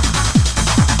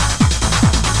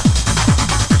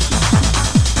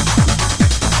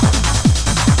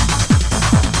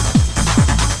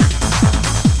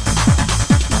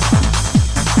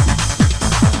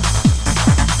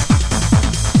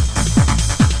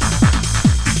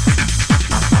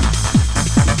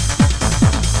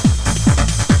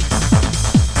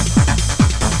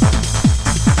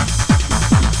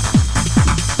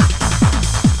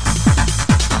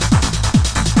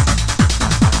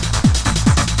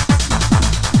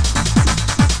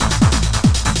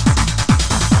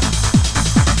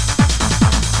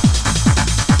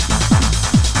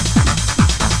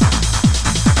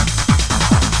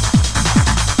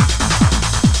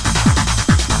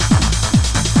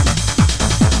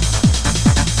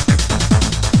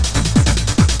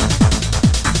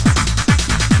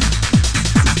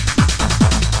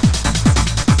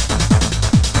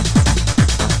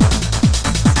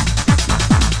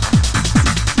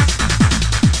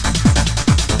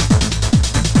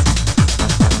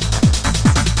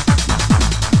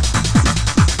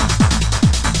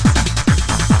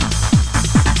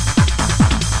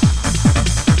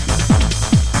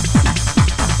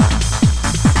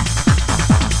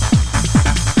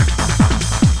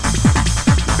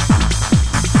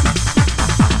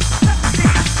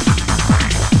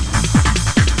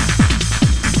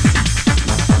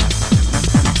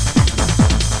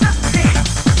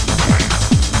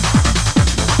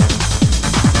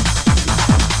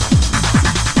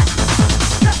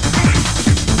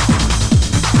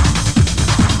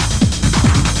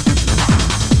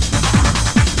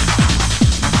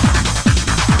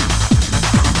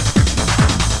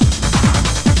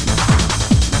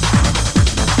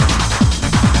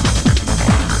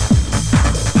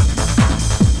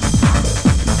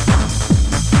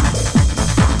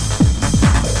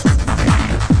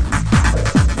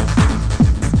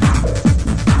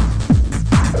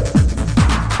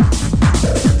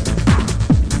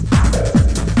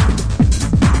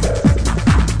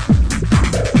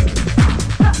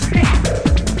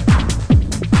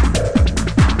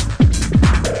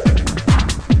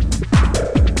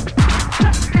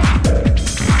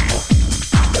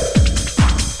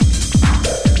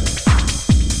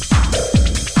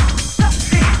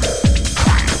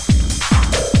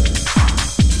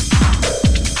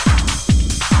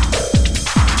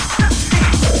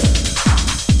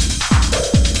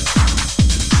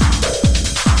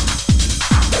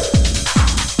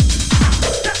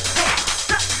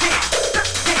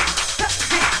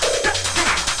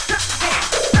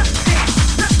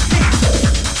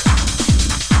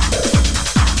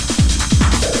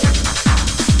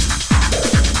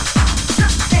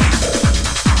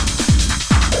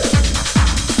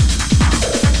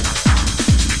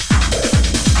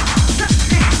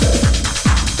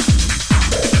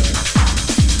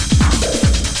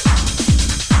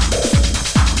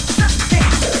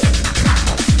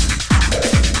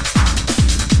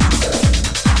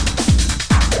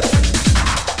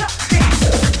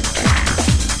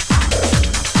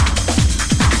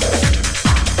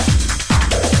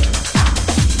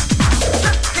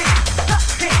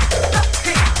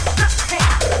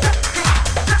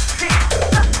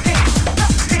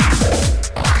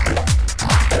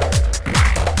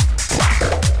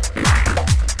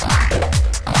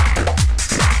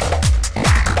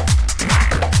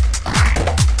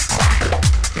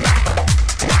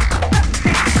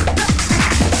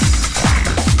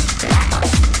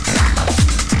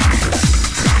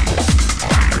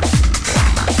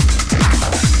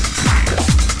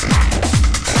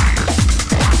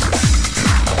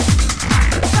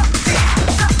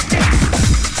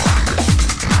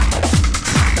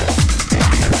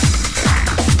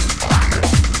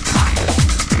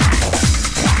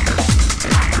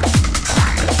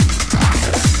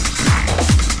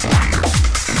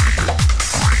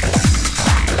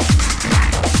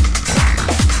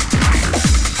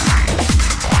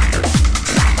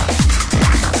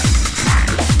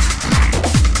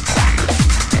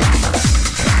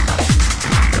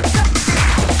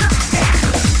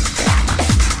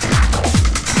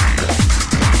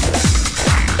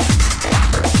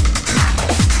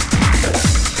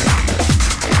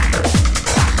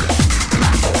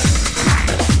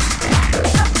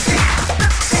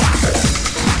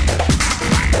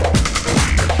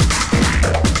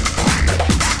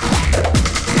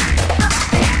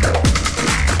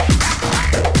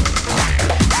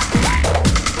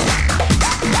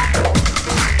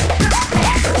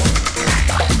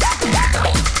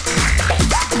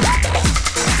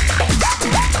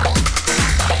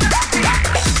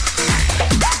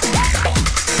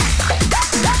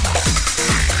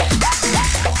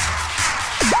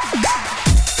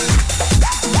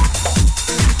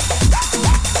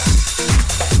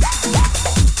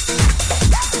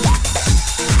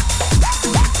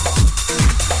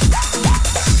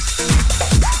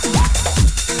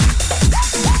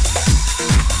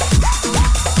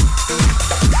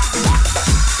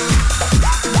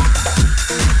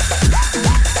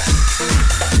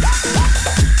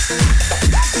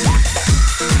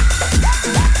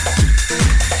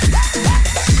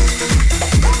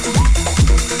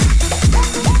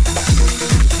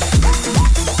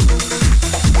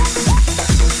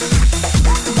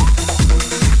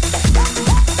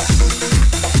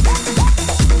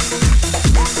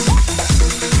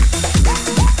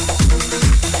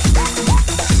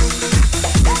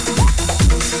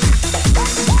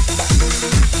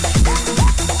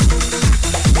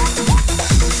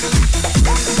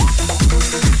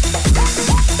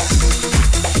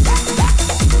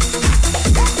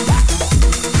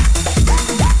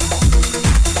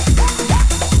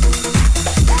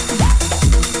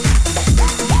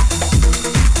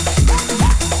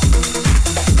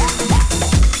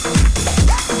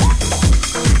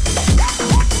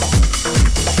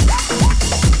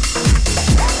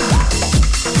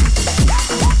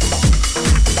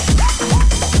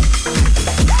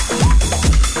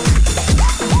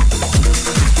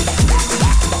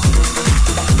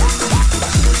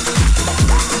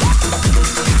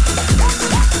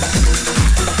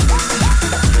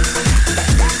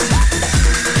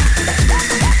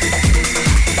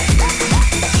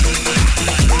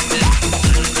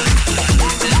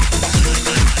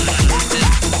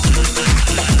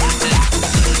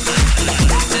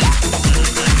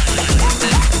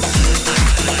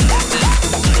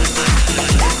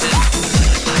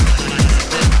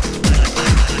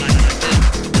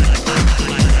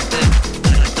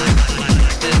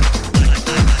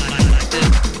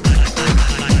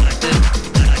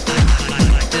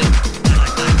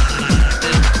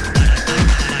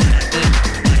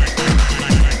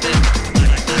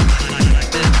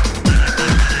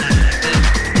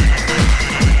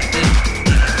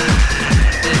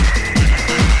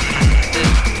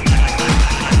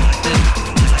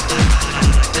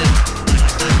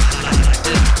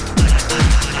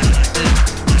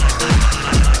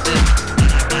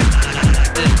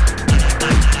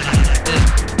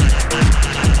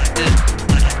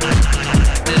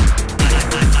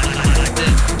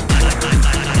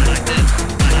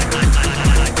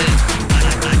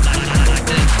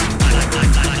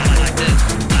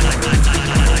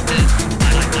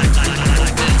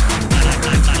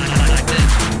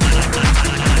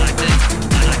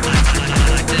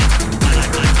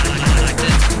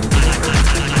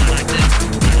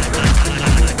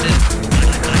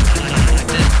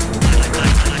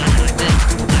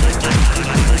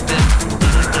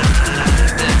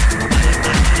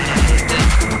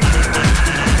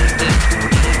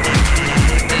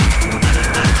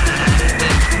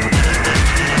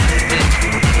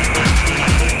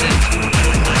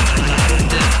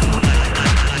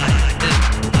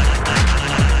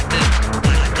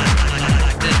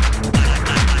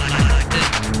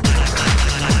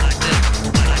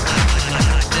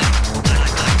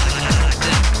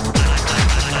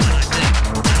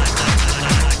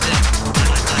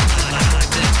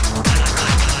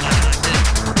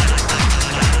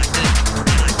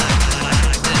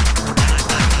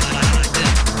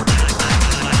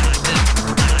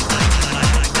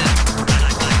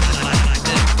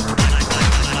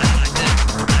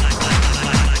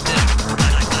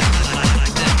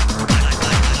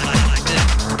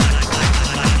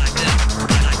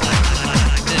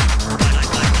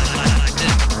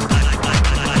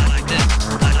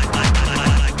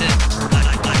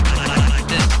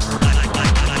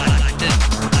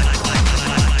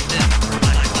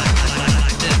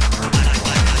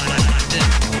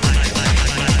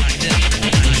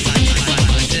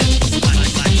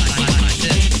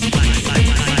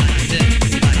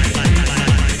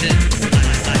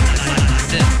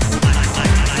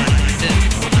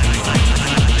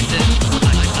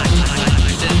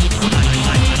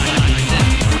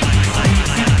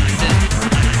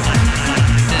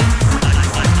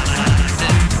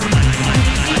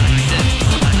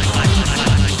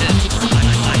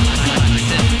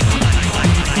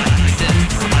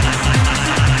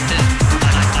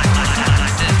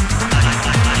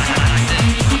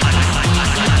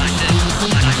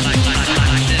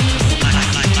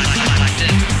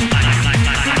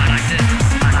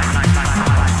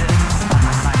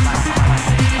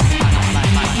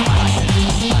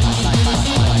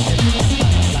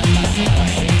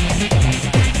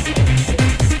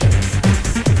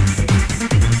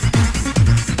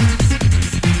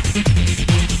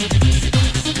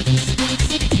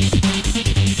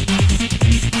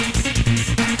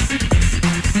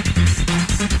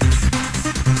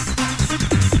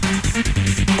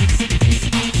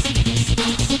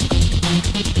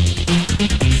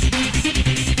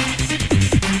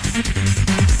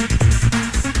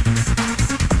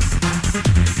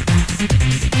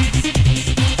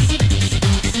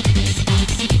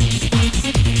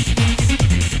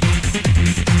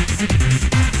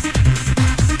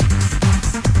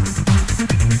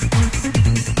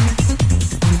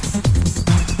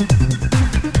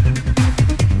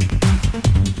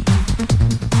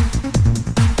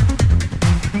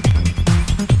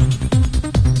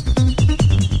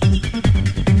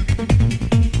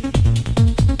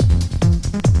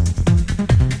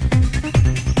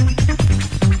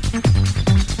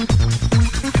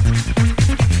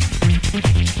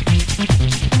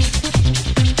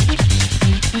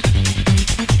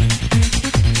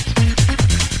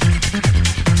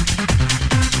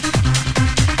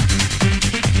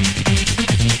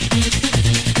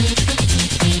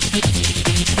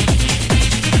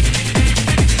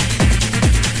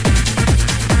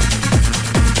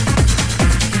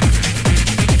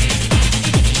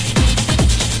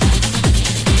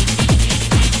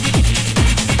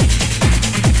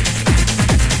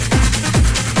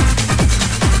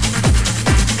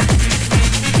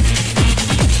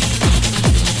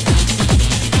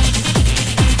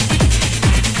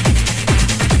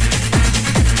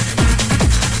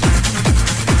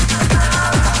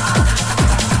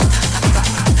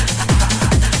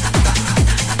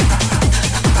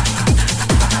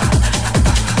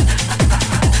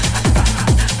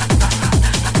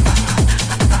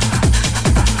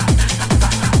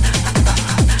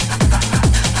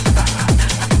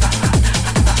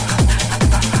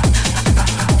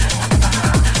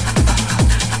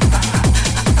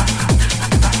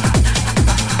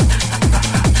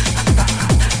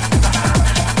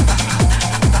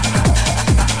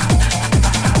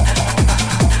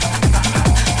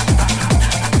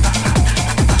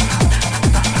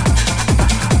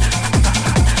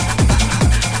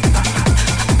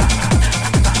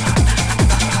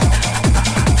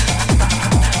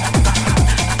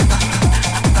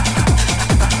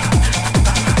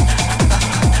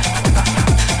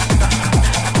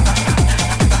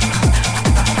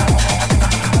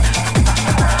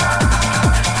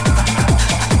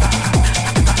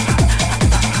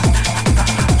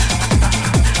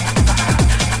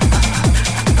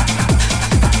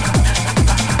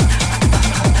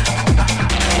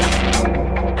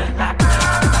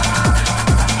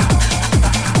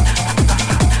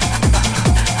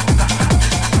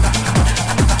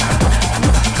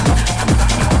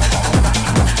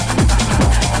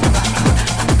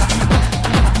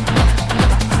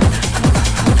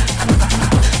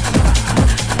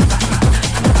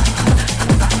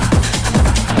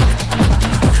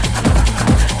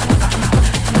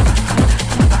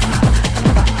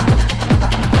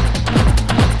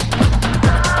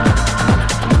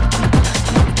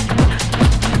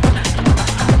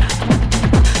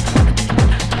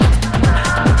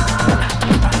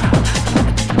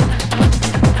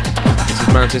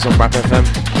 Mantis on Rap FM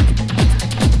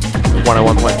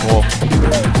 101.4.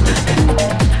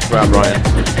 Grab Ryan.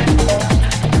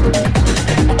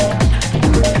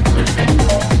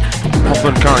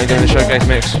 H0ffman currently doing the showcase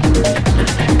mix.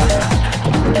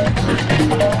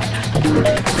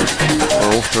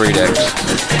 On all 3 decks.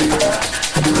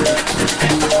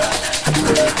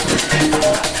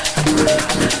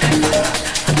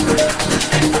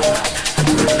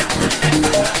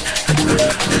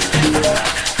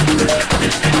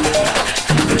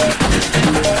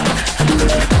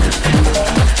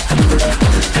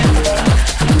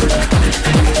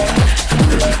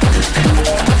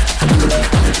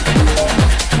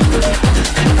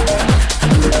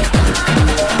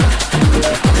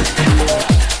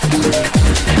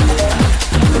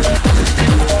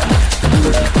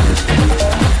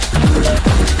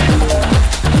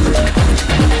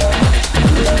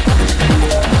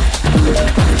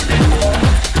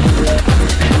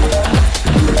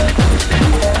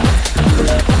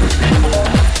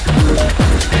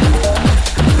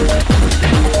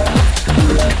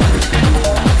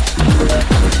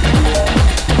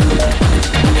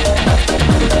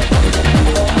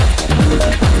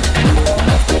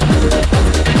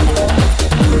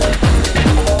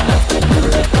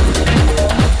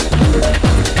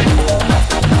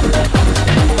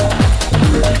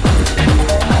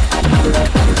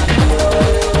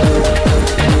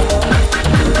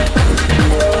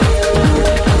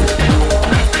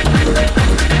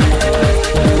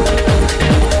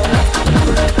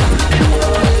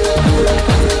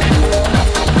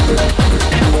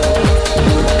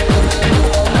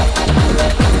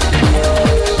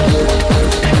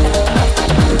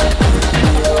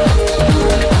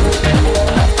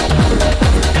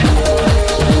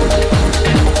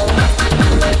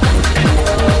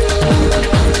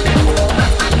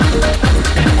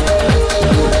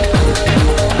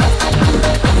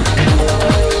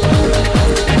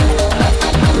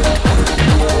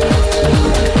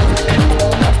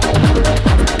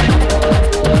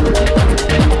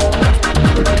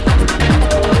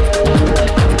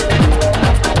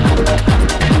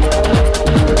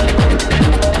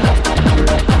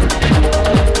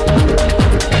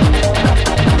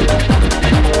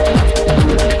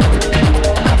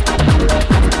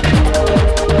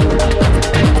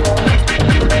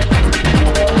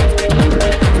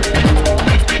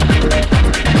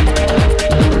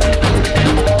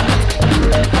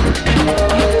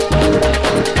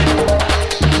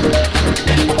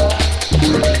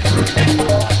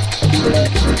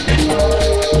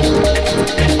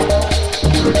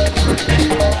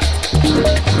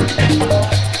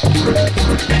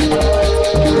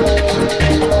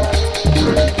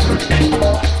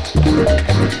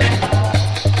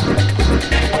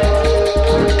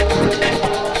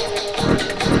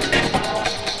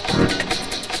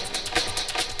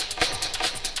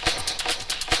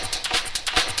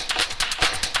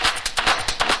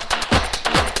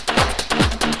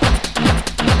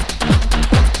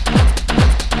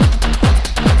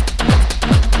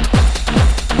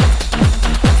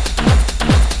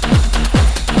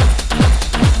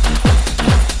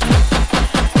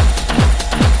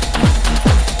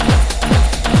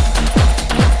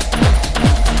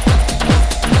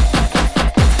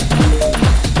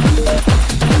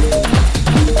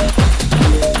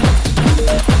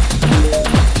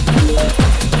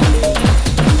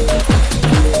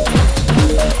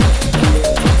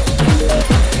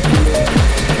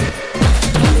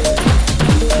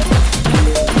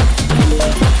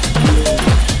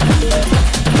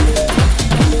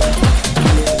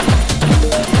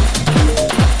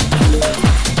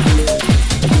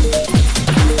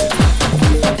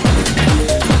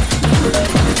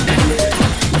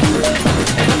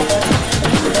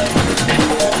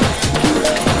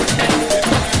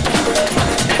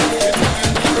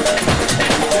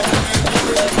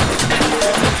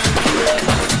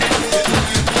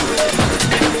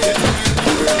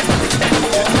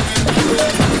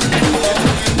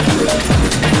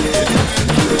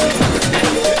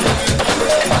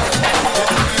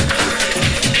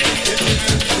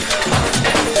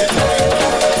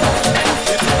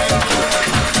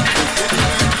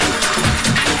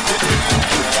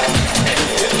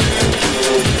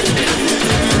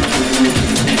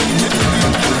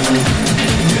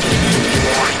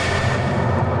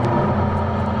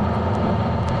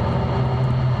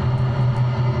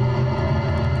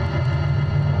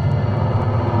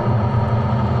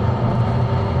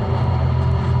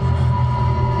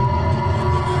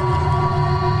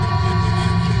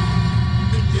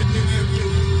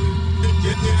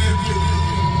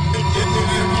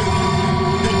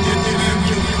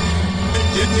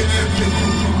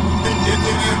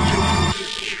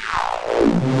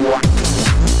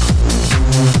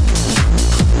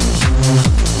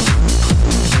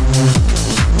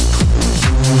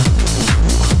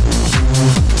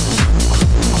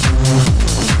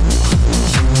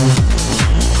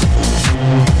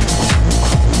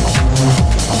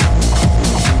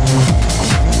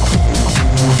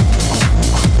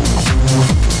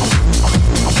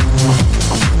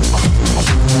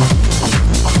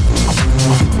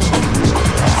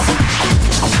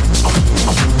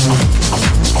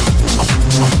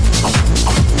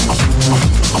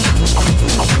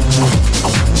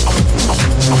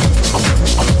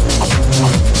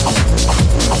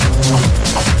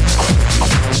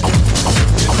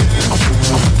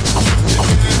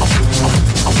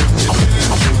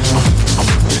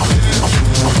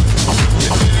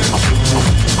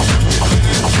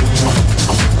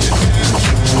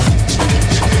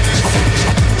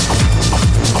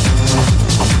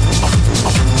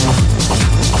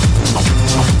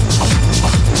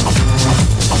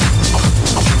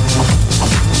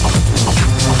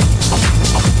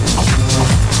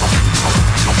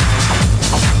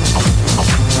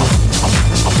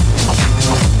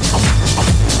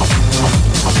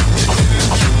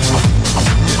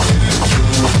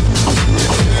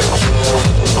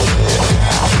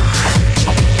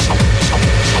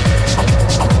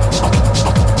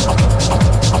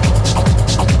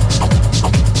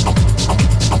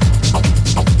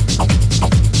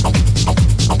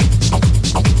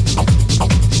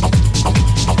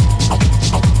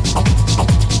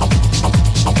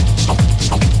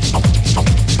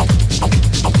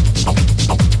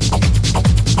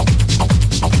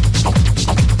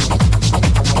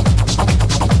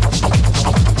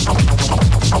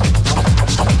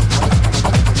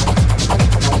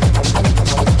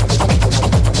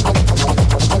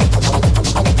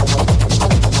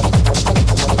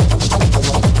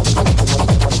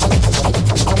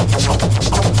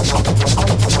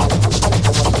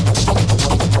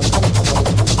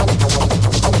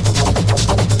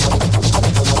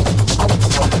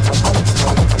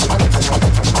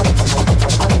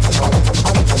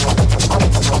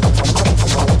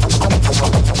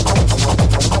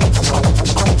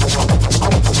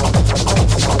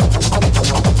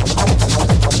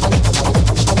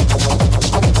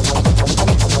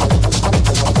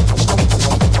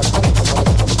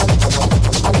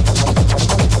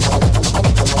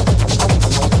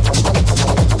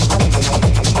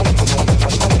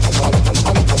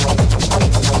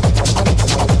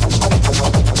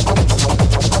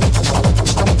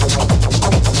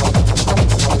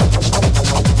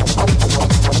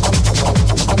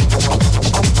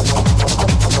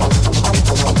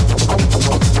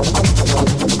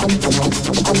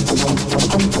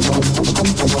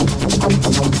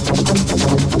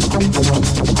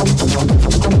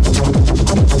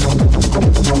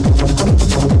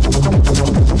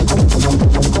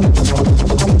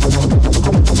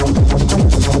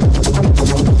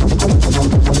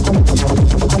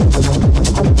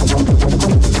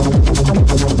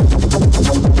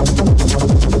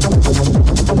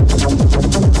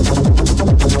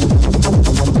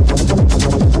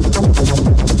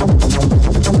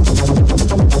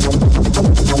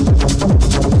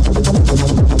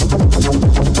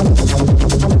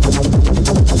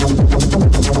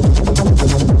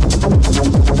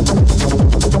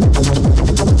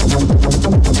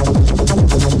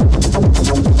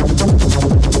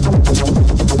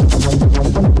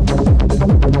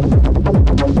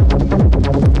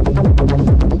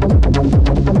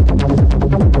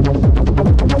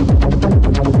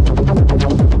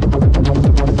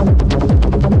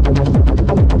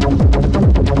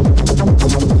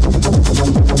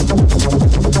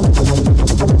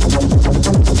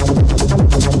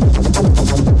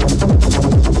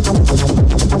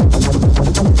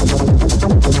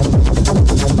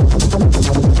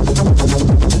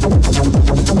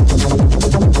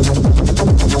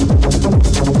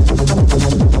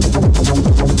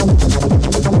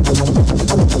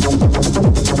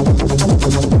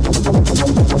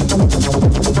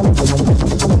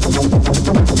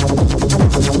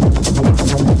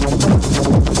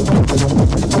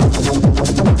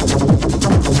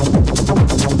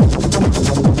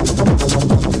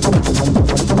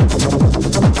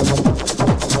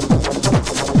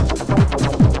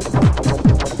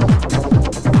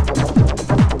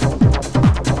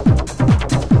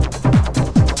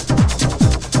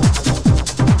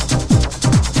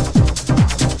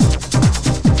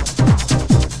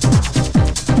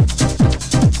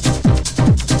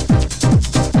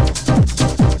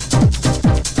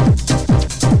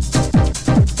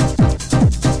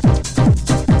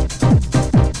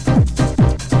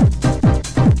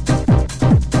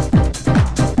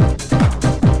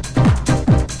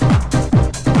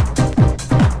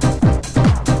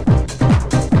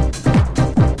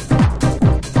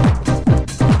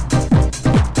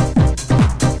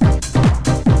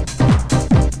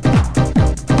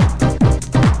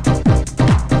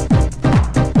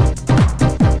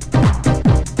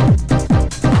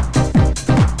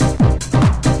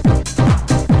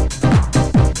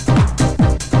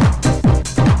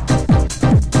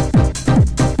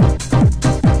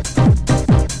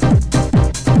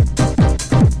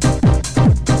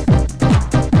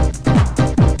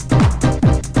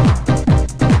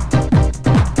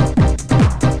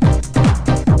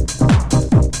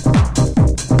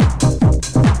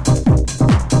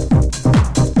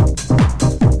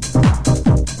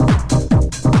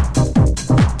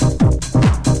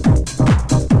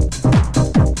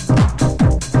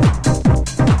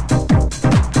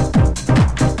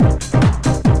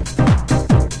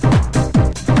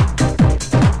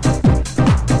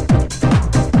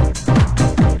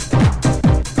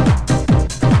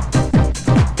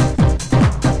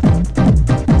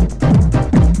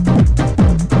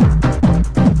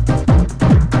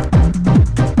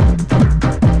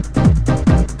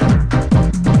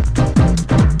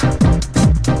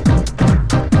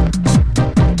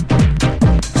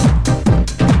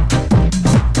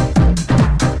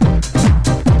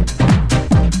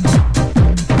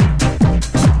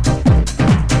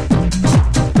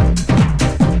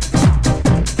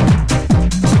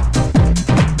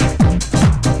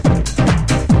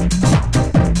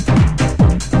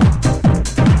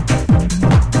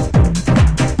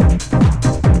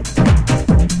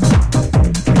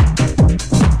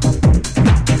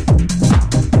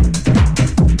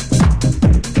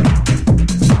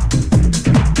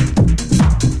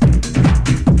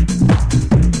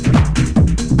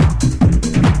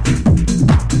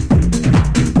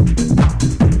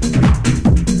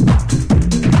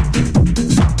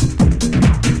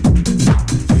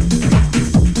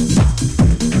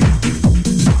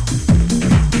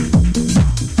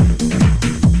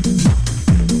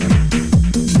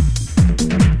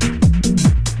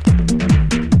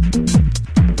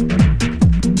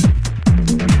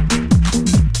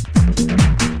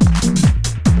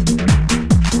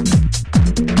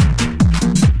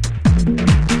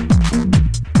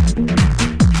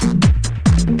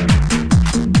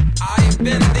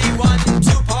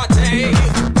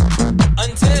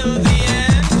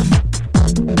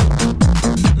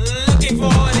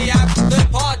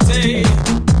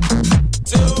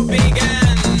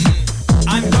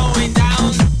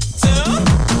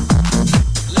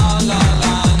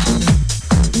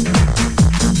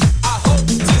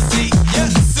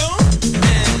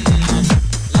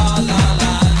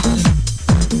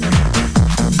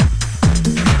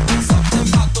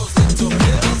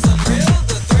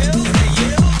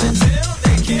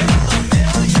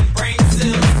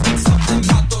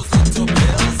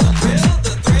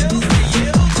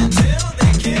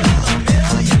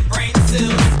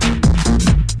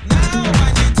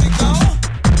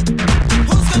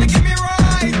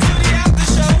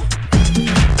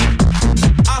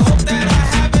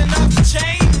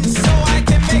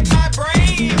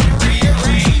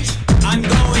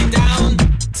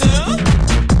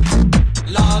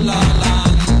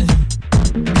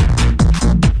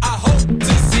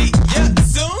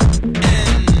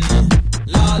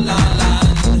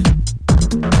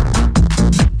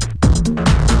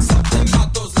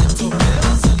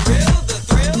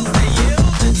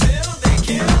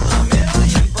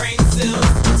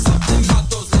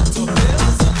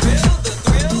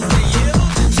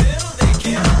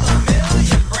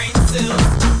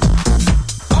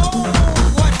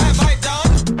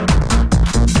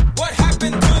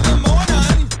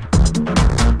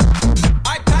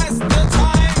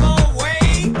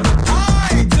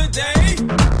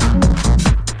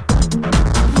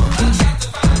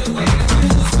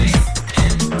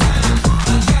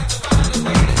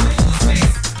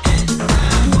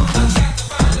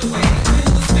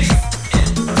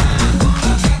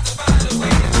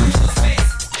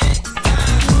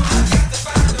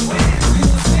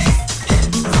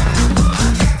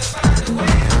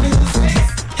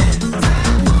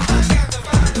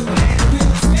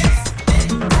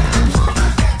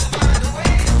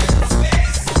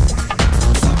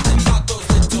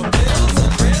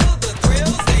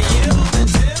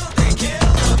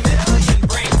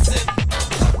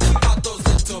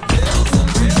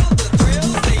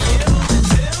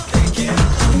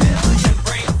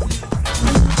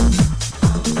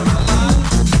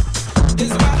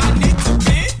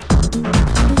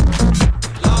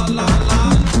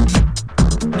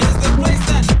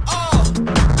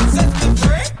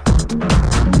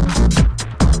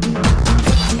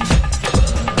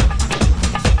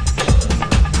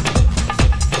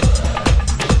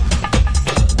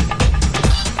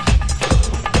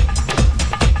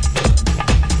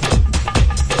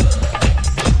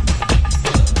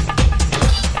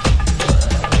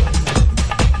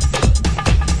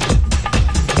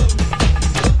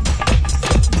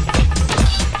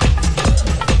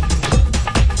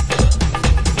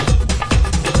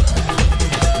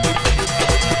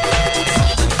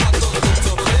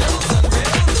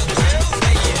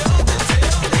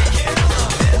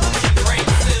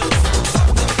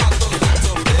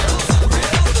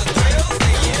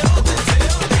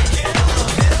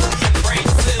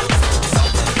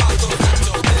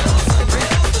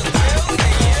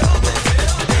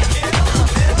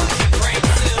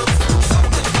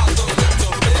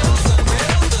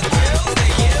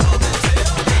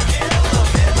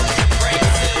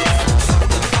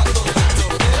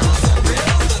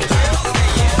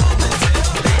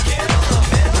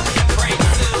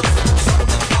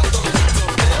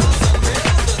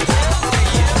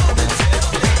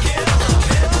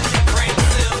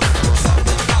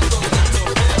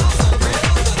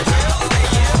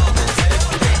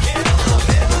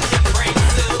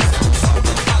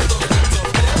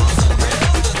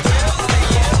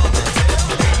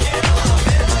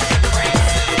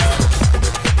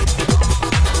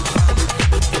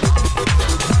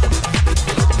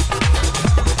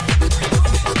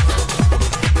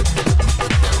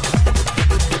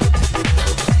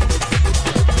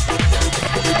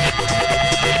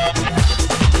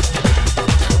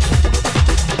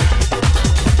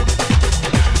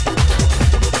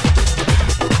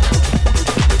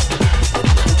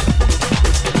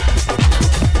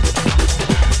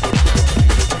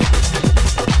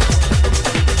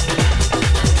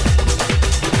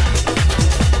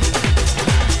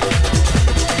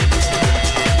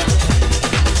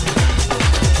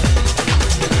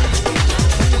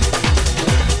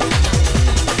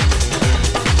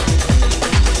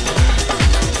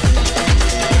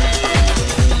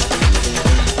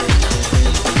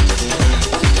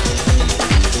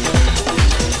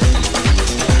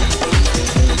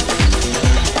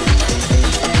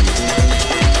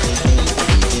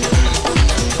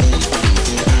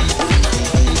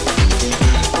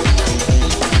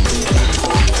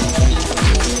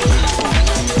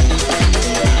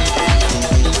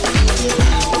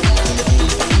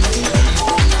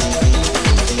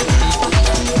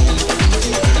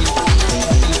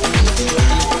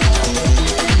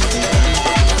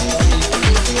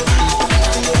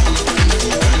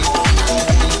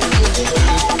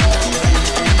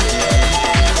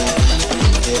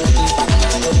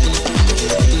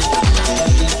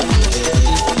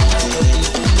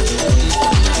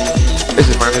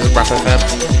 This is Braff FM.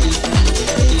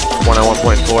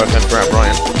 101.4 FM throughout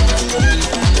Brighton.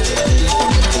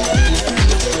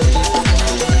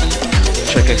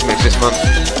 Showcase mix this month.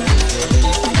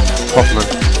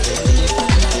 H0ffman.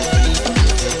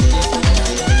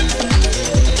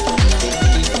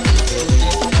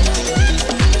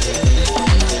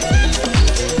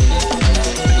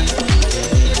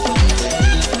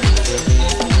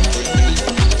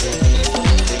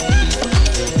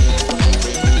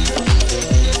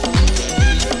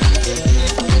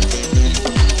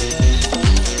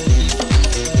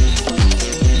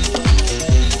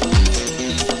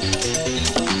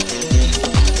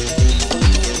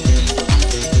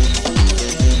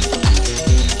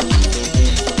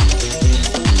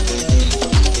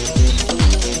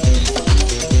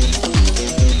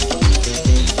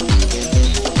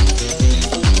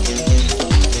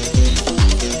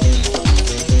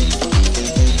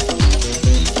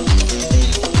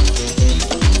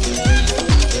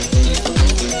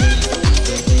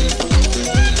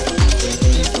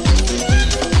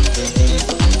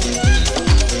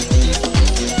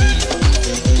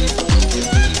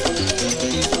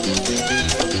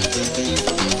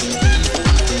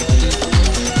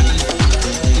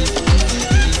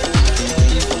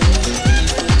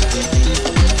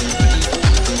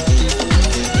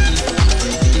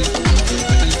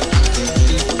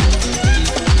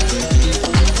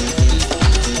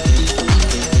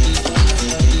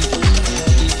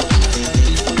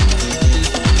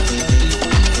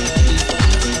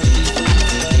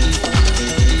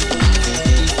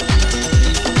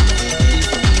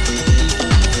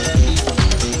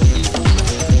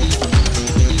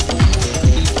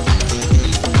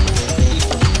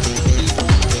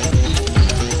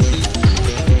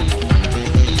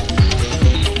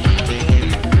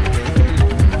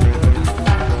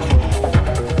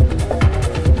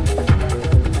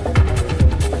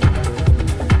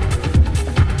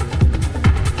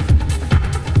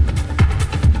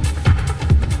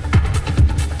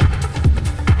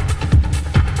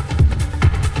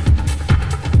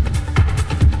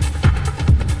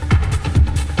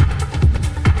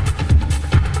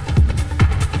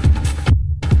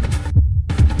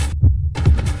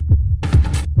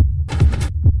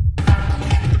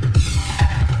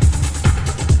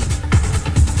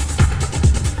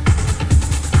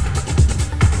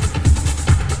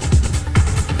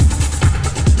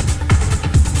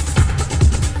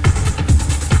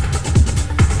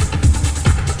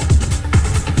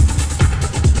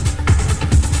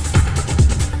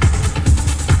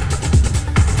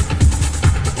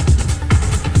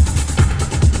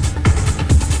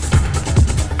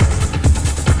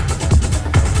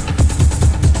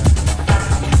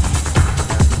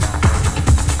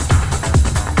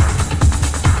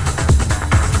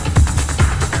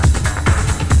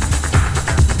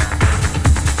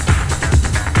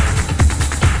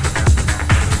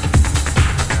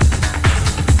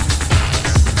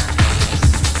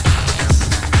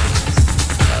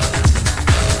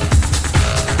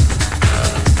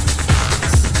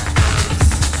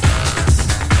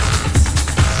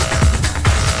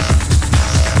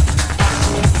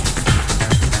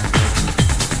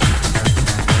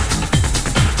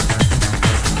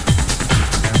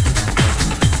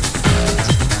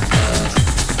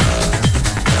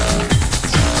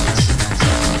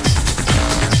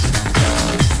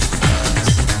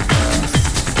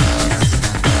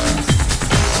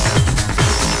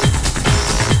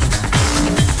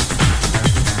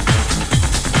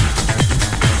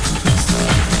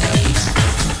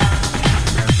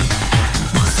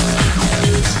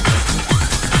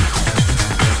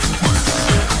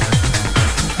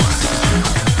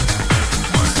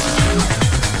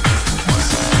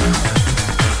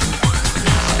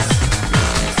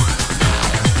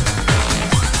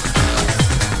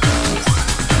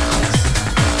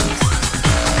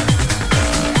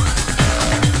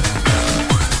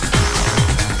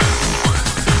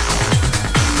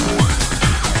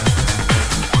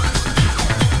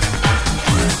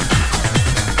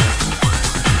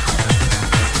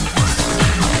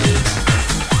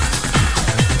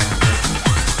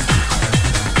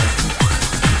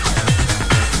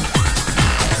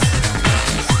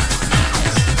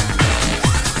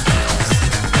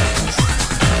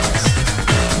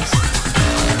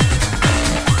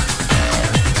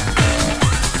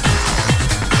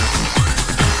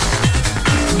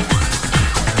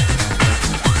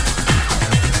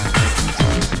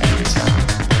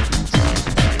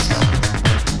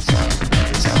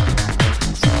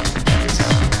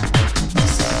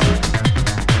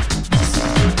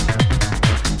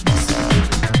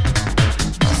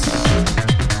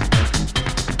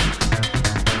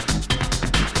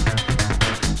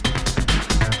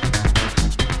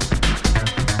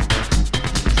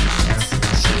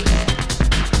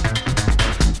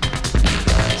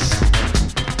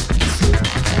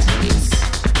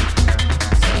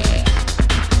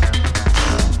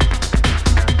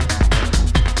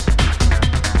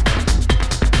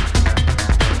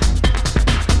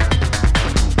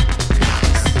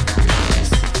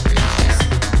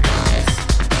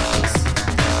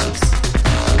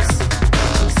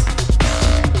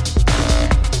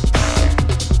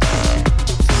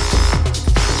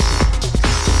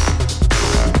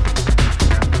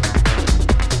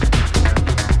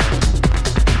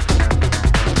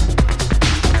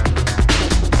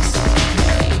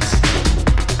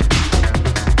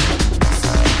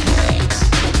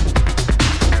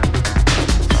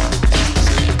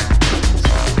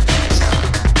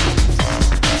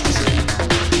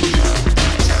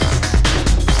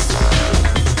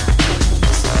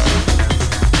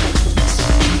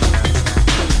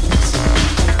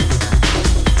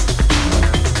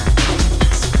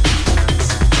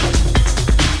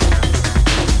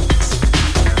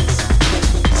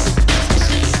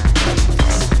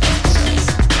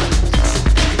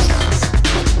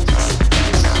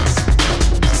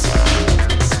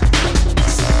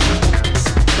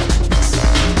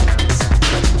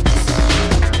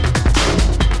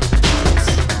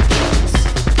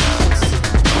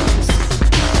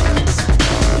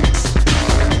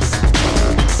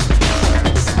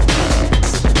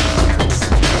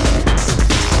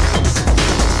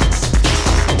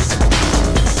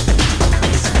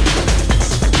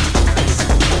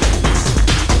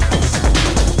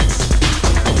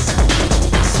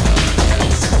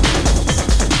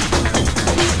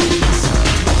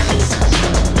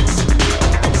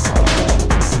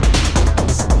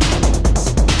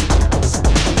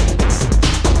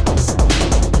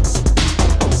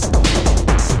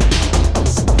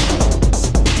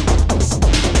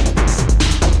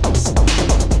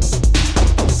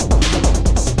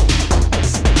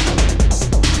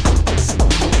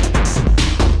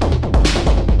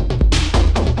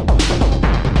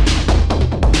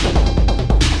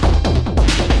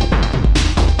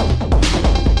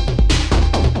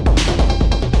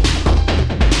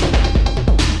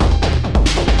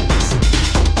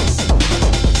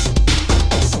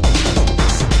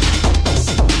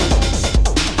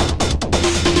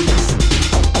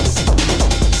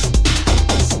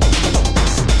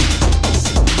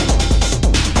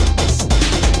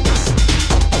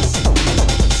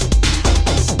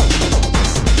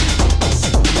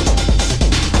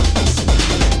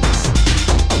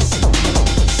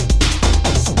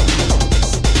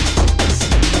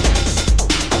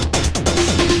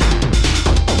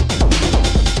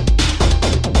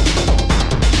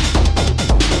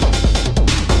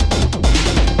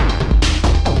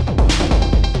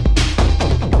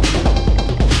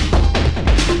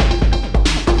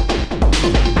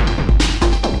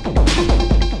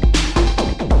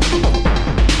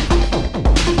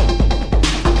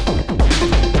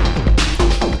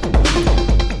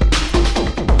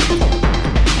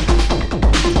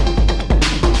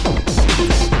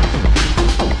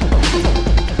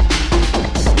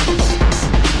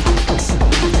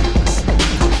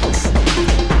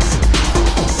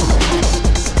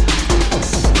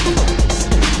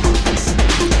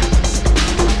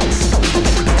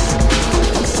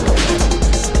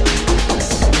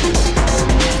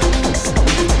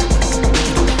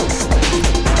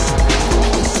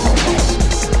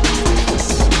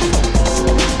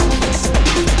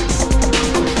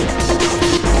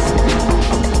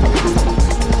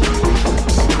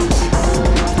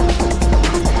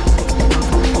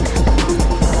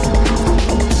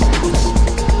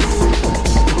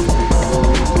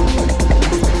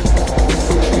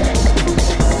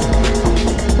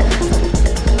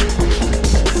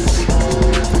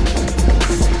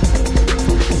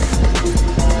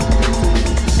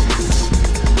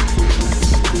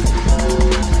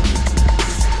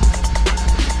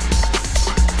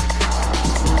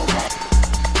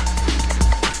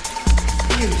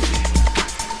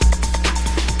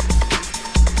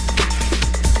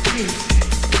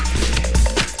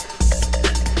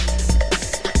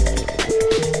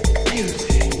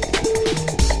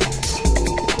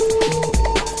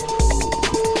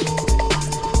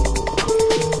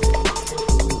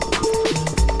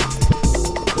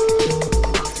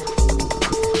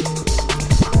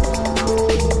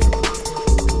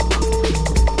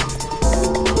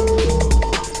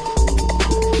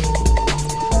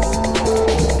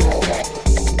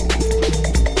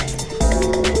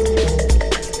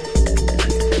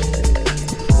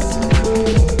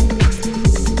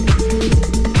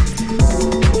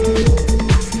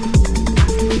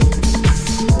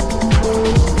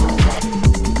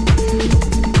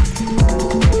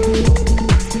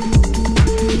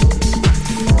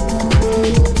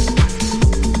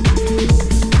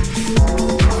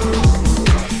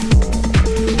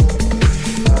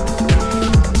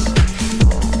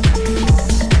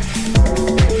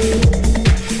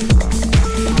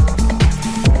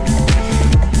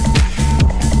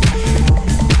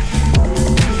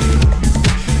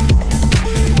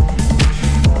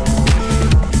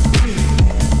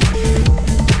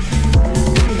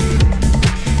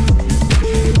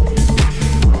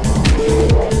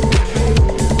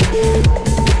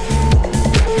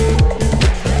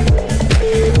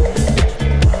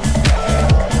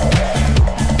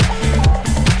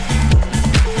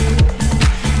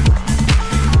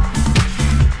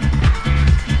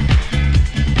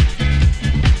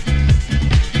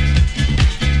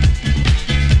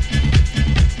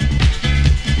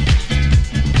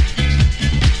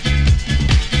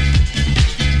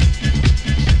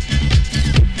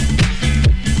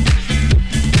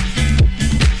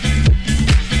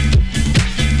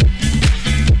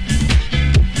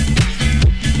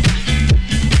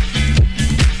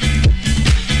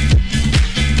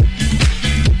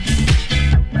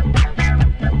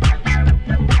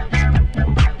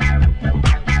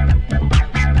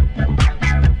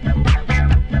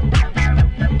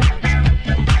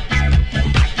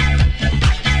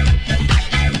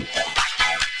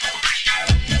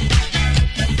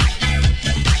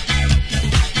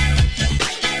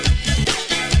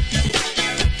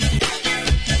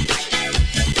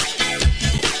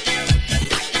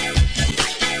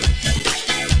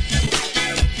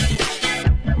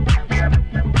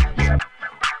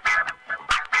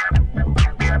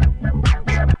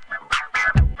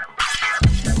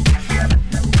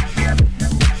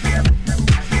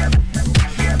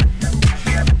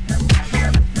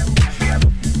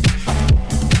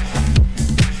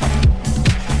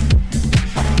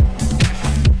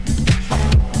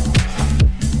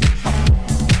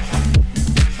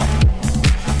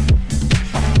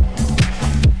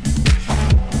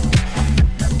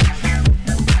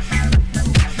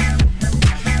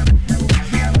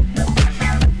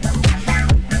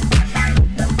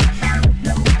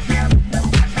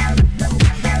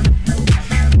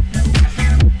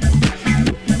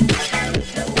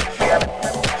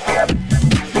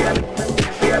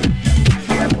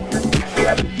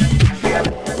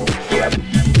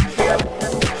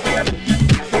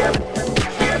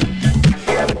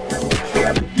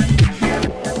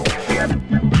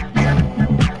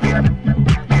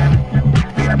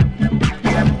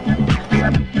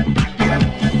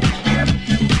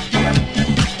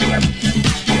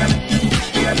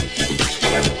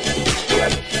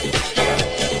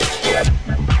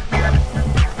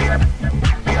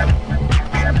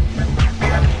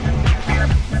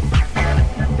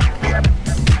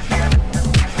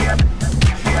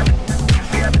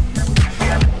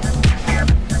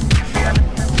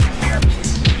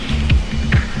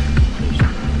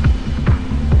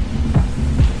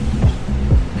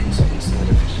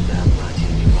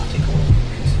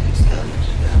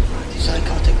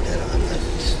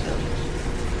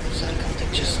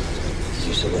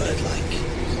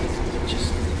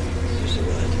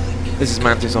 This is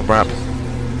Mantis on Brap.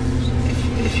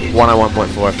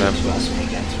 101.4 FM.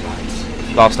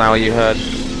 Last hour you heard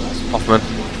H0ffman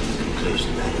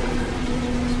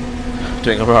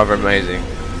doing a rather amazing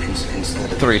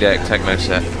 3-deck techno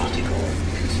set.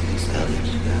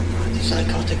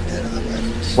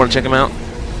 Want to check him out?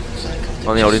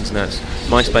 On the old internet,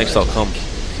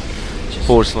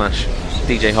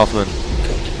 myspace.com/DJ H0ffman.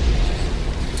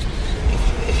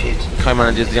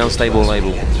 Co-manages the Unstable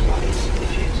label.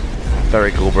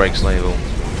 Very cool breaks label.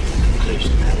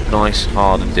 Nice,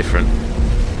 hard and different.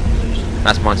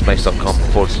 That's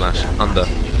myspace.com/under.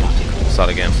 Start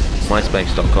again.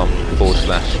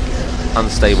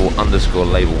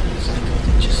 myspace.com/unstable_label.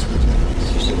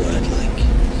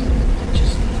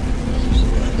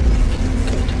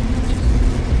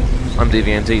 I'm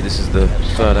DVNT, this is the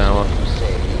third hour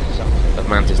of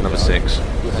Mantis number 6.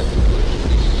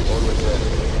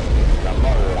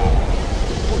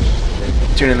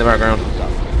 Tune in the background.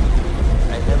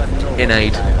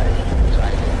 Inade.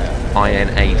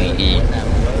 INADE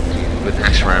with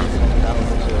Ashram.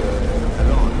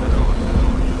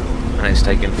 And it's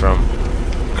taken from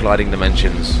Colliding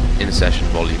Dimensions in Session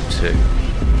Volume 2.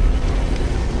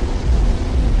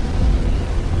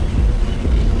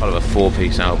 Part of a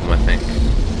 4-piece album, I think.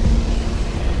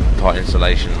 Part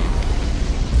installation,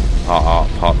 part art,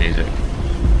 part music.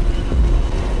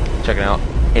 Check it out.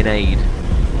 Inade.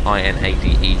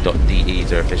 INADE.de is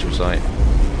their official site. I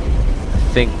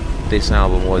think this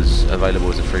album was available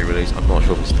as a free release. I'm not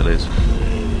sure if it still is.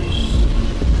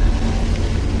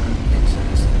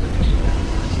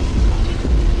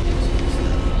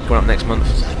 Coming up next month,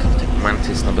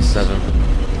 Mantis number 7.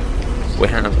 We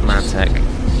have Mantech.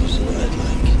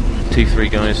 2-3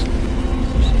 guys.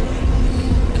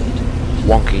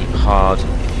 Wonky, hard,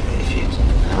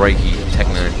 breaky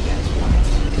techno.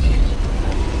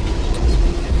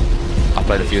 I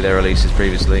played a few of their releases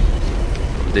previously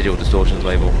on the Digital Distortions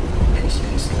label.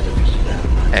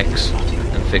 X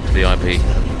and Fixed VIP in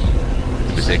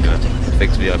particular.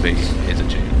 Fixed VIP is a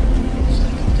tune.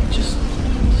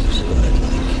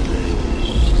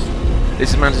 This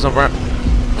is Mantis on Brap.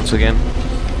 Once again,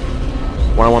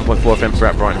 101.4 FM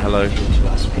Brap Brighton. Hello.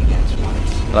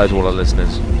 Hello to all our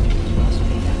listeners.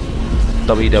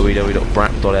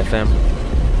 www.brap.fm.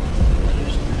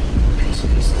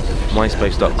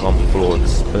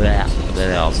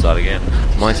 I'll start again.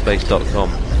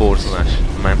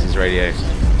 myspace.com/Mantis Radio.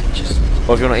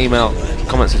 Or if you want to email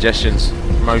comment suggestions,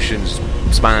 promotions,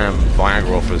 spam,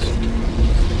 Viagra offers,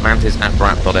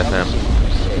 mantis@brap.fm.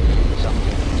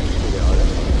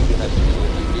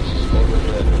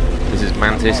 This is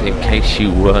Mantis in case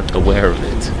you weren't aware of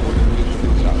it.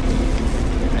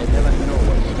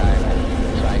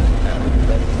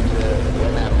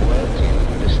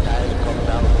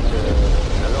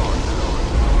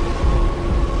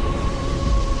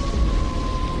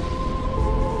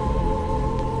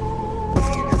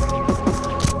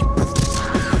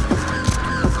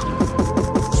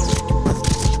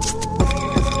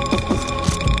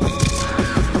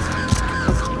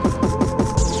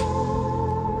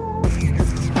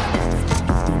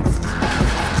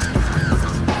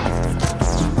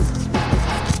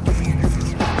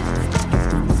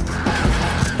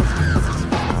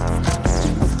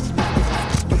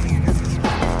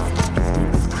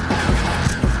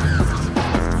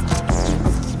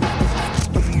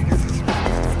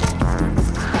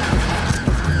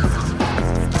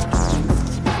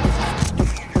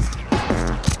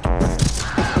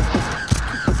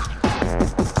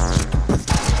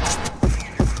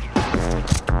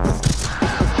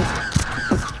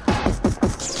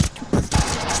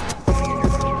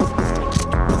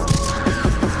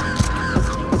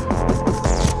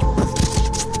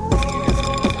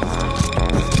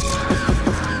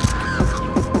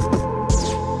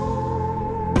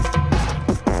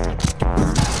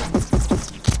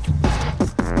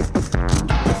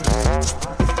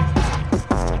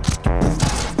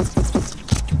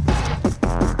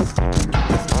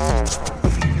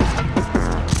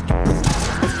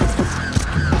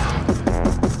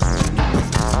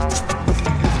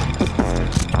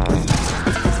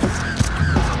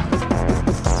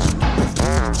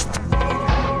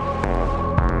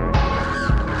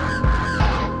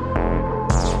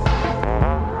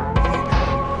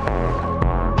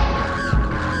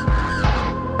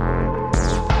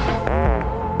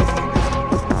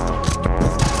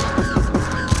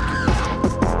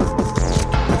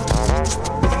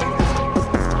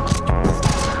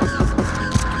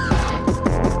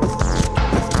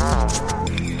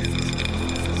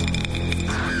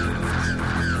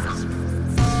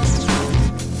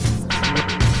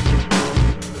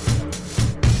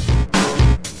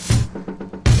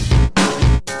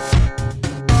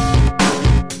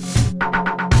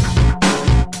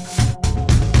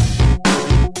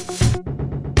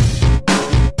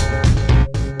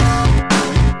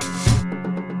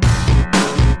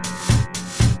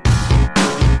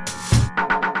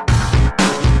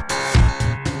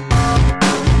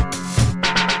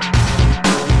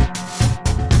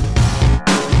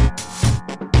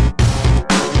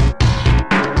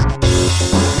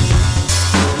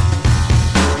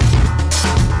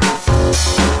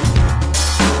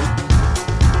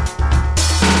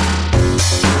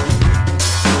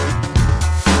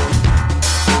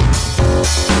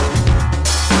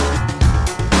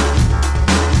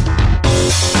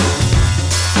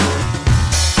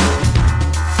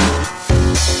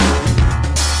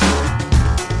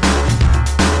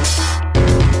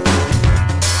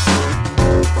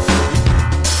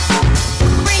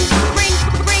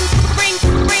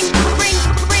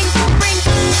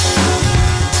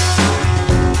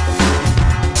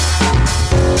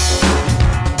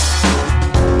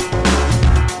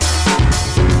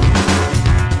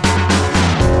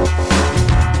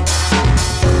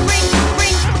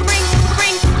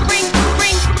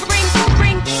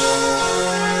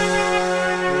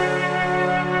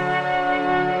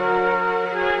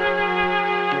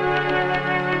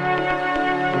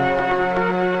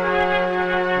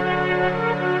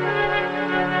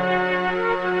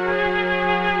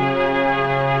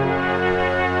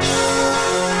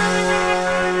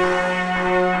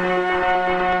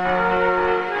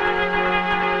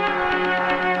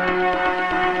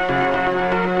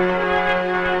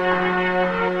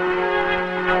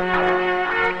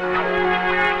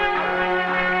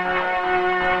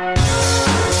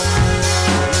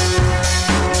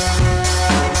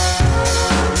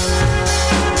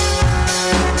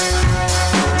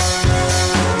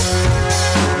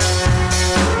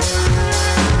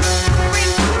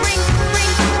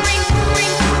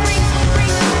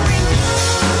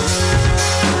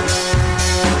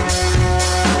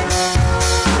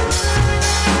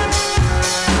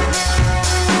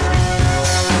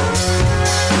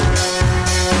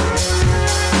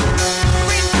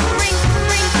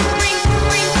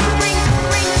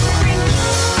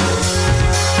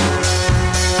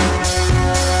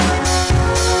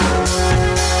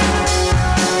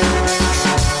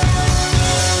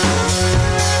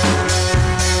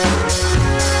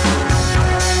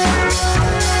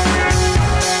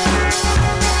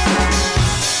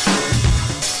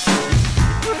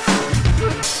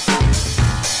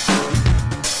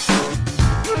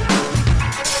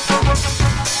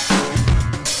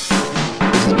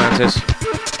 Mantis.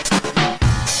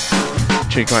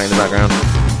 Tune crank in the background.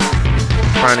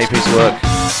 Brand new piece of work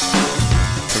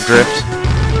from Drift.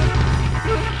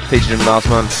 Featured him last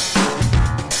month.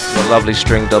 A lovely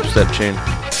string dubstep tune. I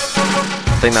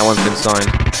think that one's been signed.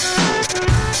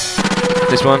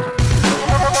 This one,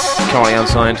 currently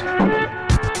unsigned.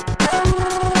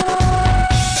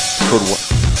 It's called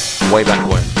Way Back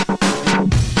Way.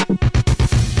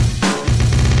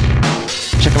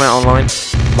 Check them out online,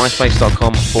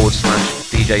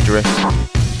 myspace.com/DJ Drift.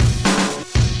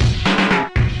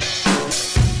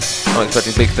 I'm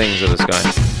expecting big things of this guy.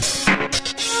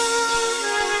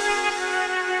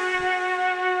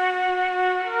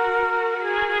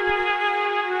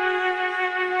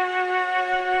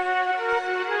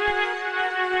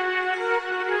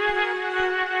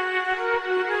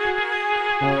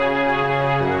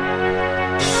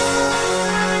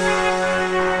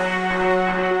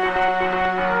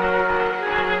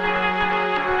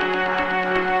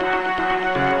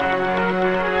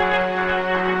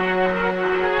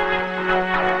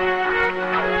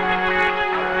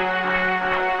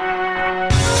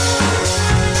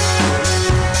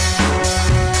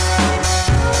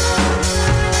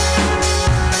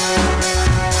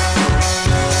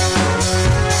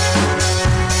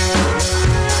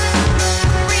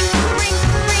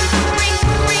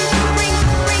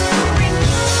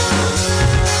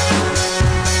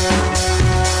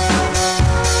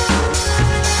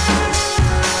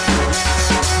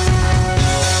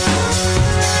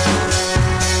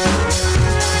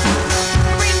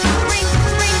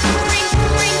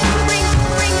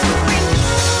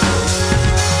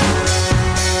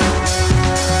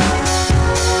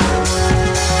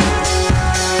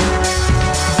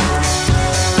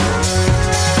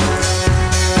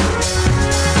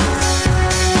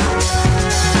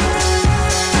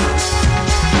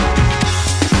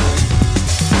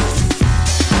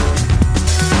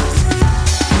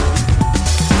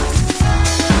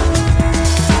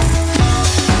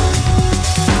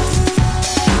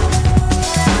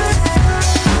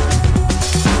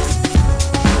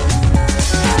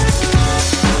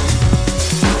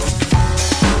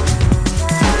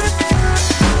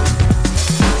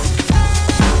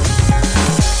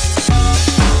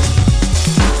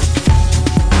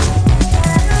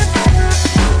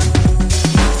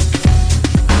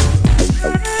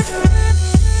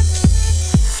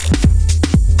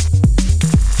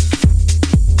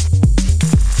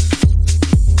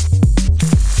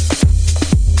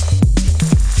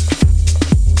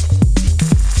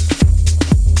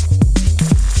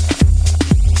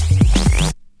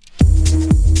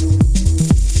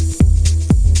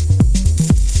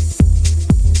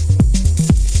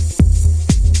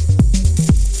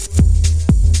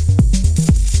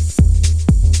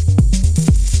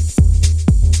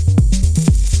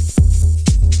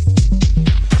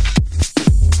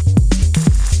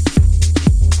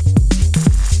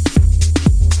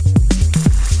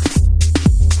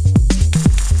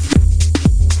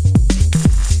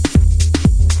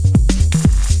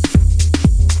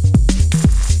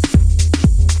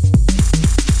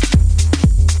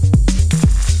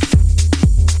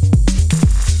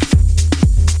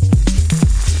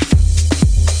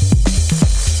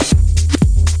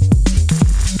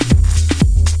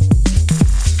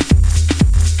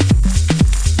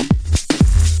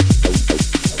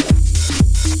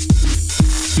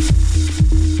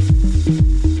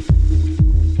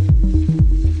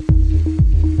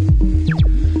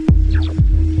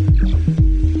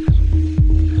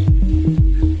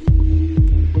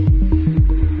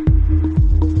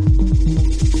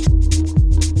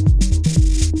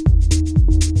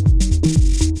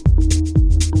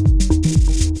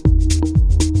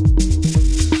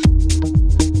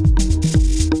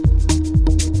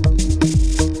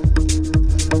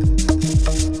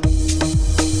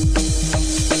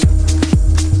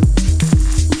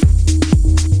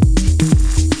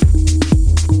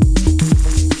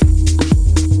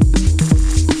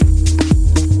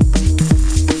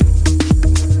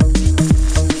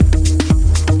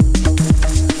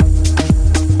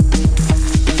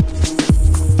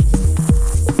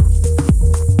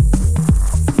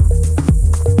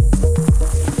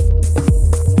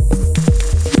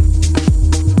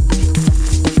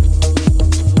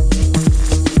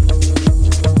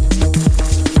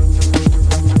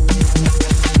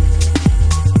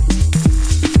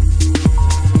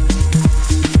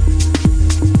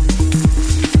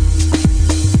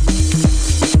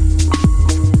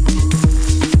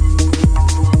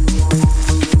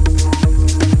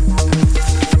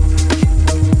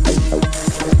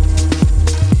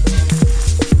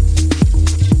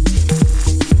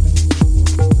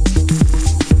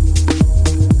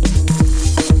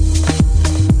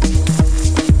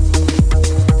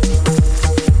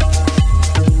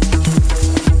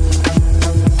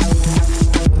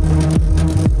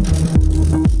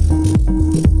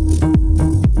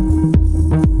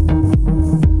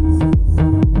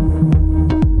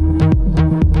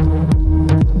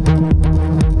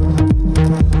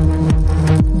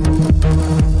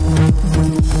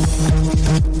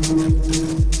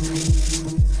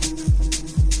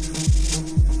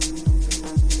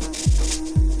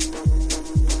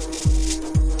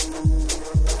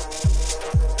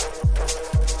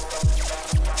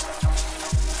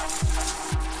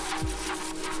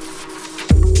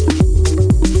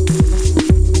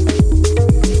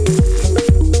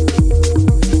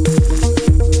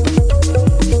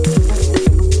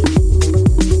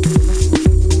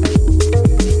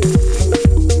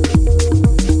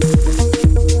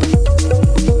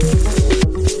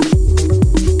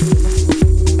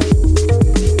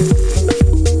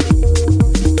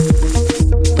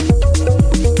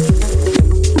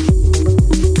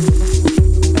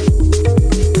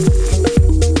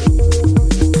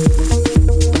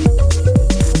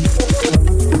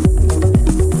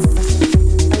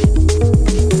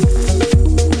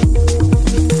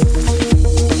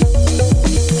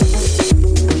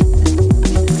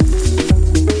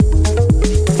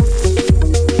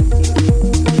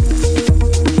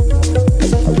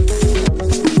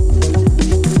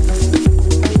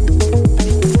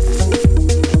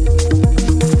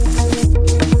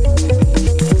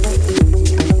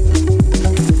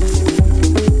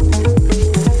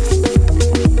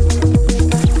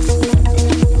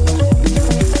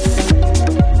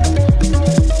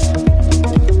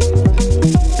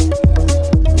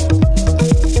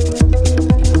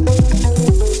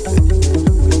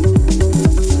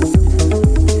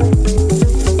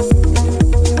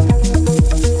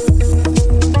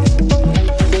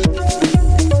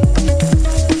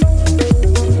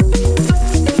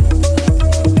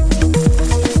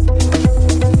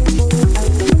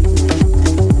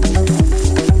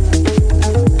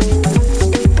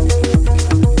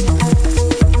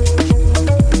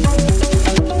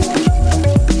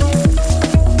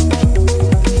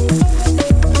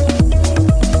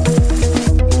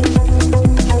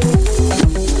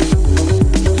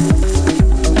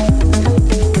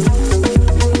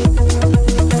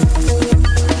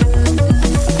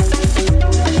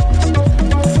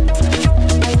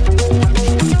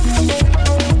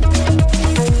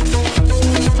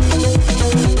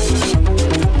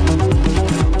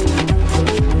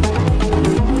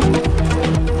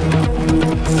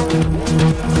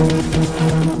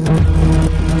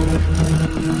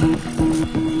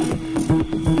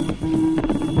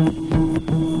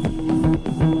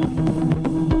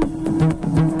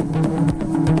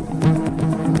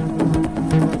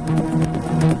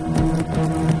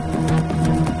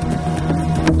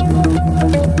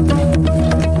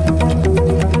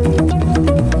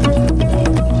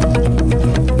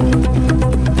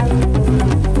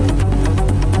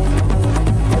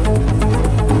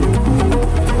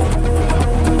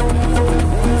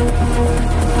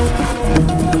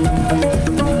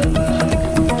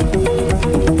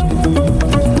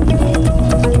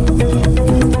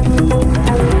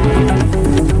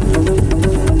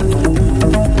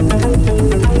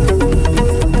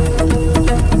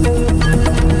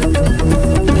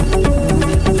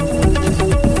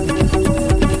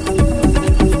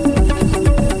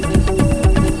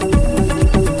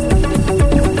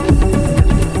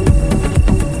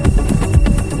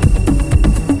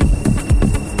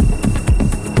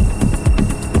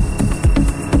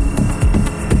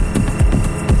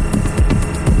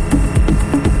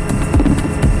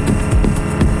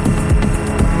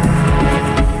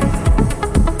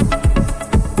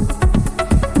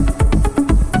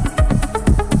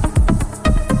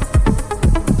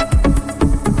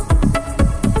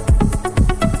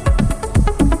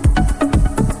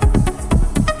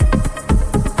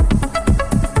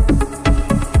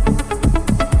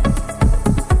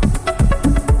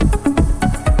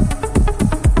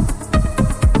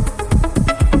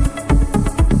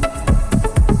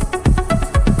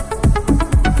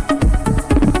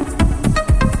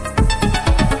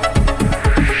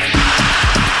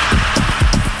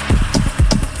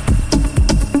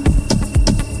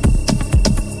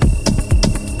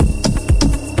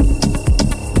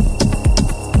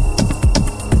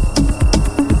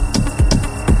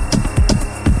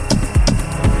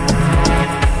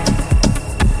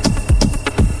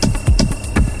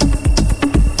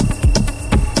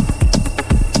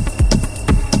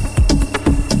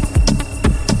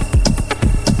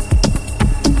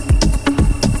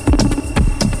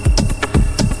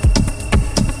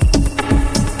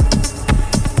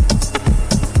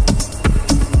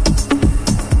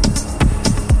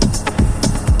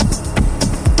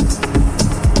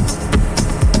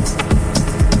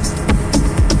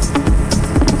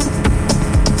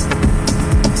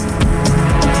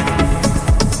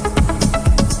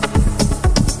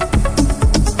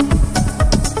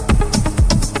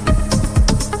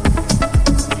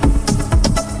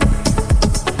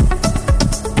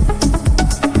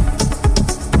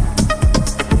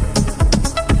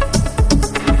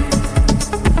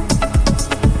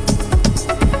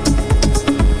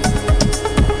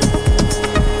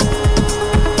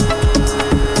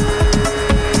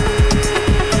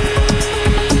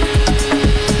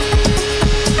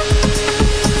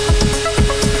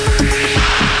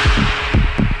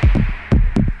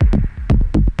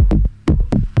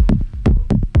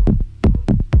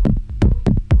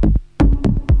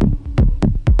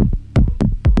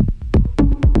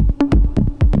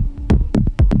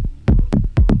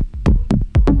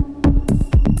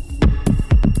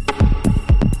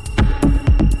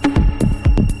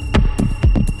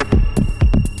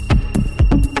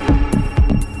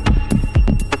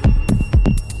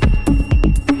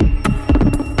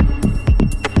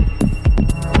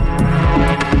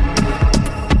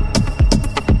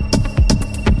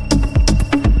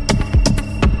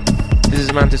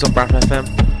 Mantis on Bath FM,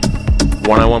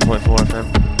 101.4 FM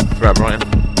throughout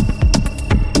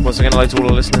Brighton. Once again, hello to all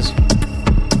our listeners.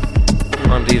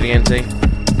 I'm DVNT.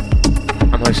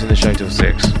 I'm hosting the show till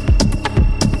 6.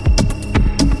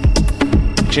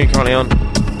 Tune currently on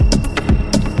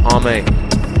Army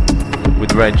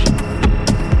with Reg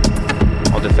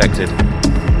on Defected.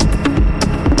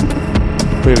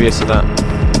 Previous to that,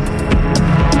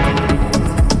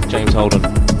 James Holden,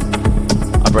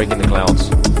 I Break in the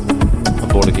Clouds on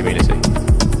Border Community.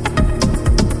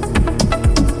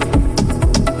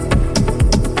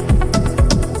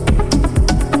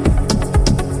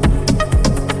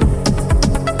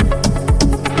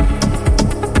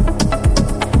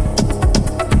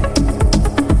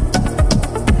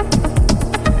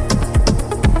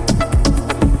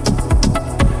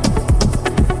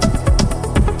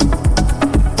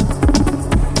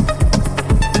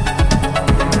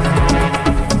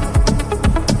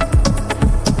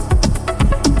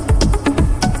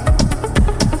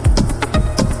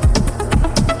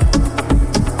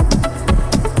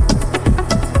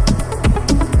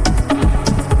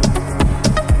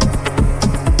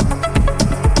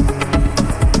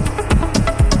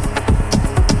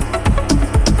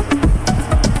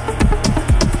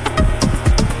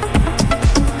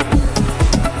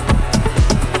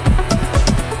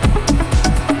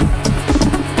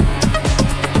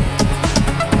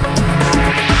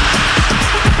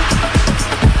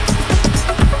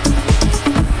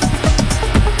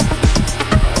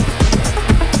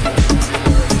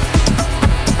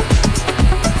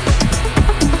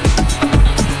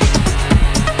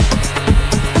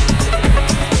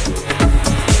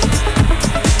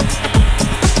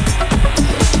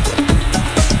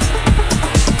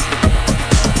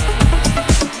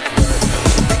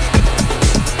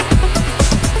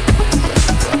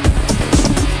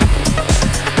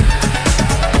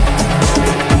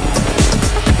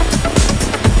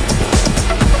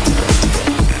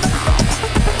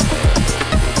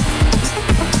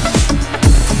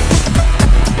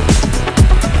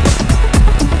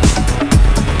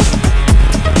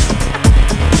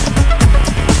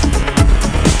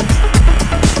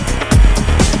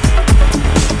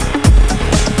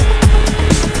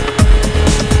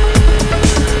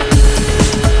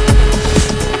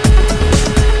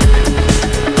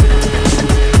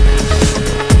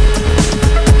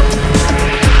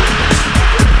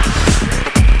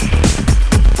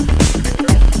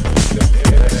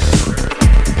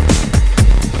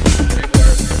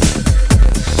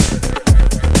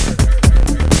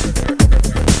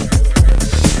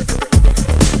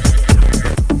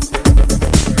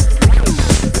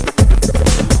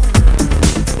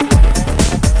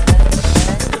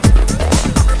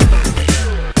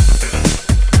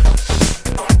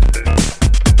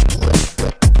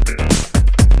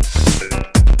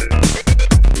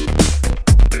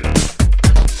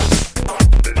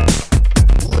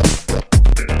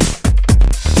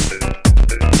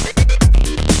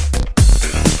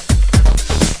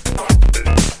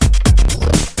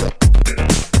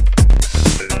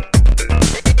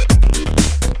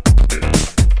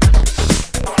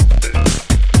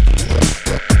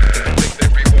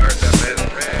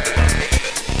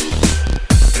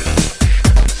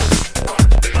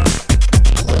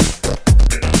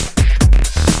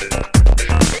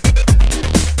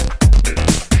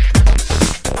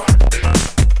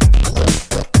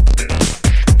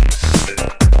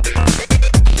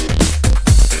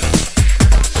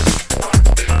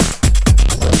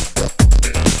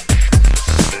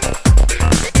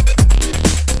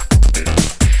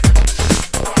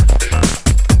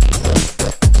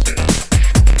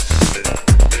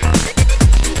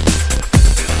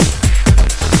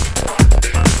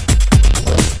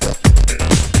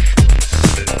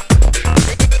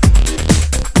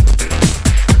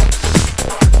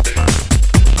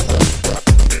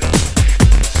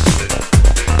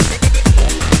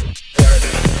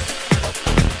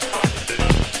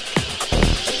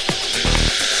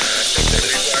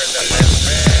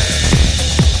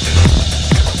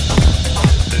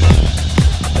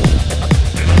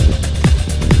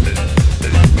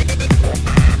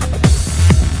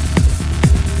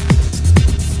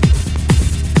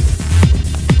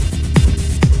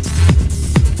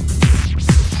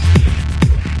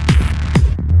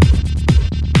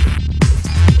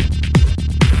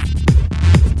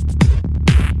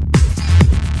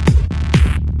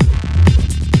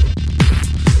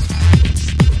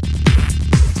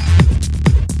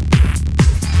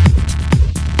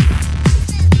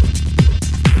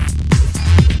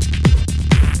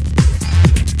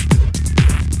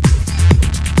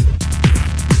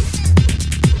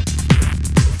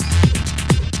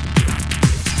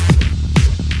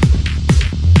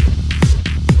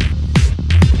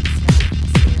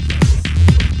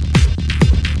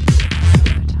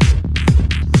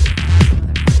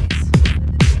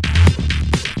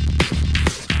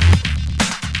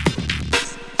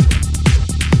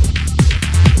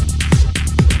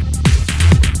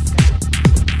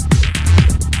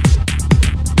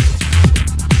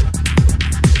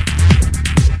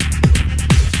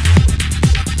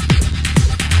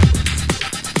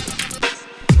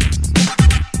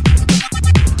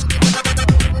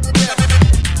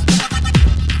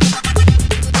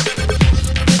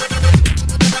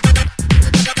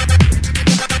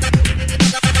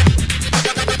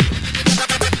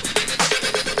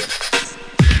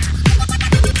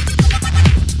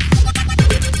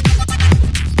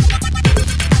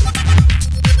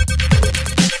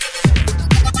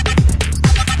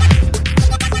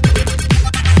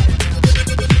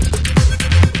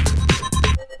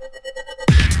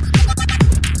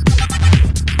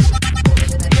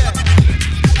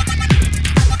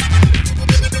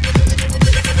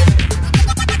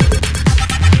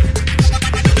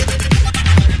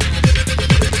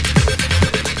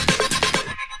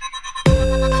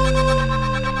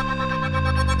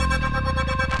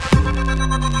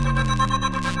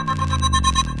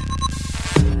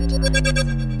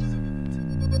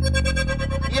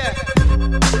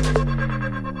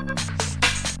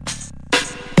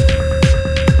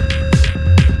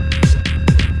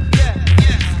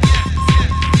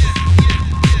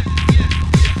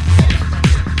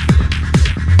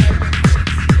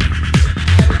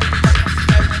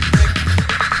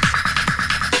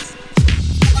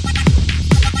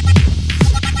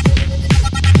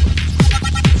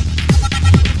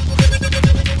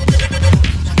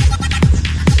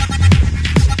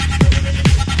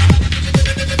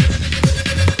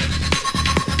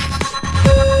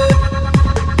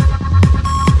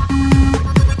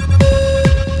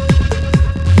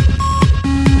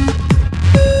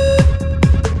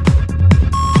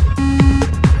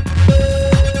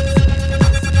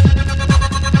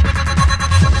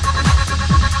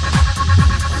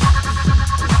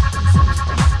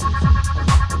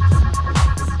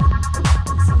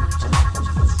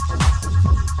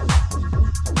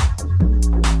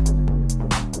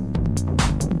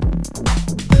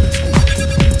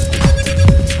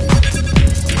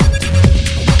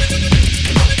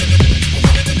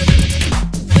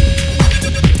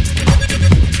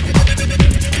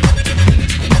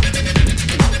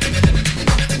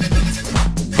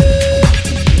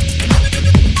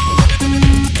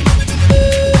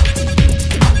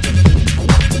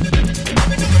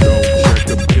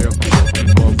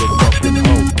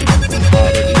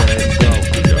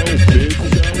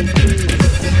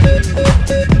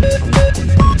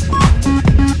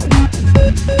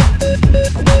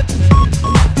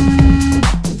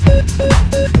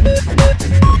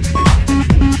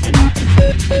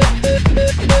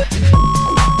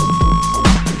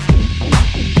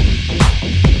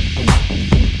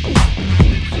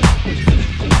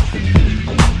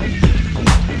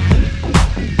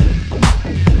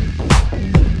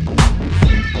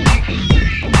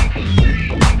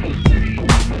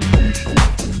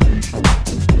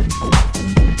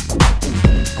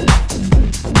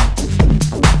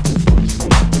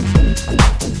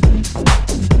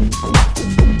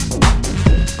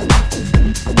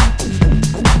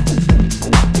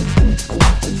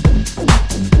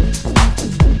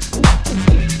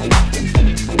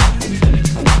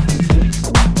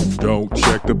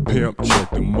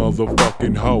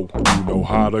 motherfucking hoe. You know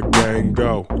how the gang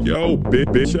go. Yo,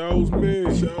 bitch, shows me.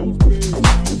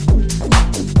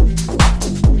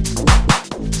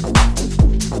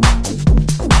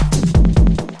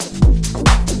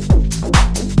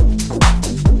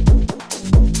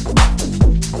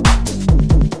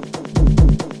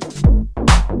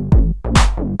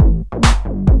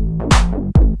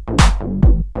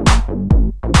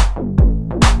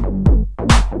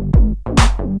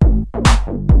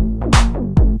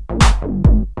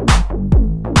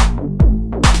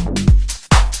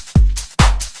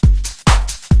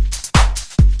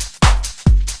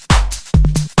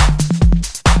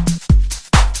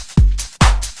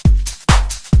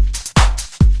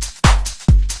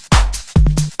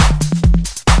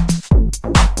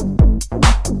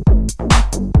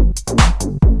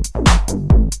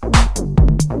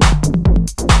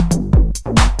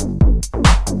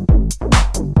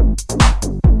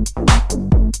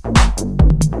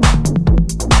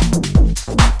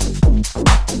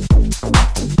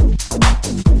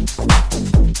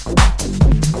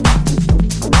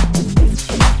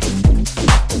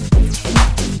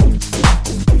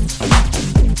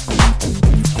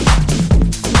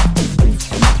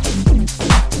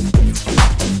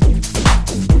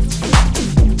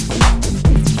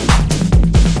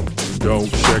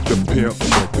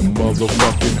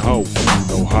 Motherfucking hoe, you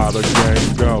know how the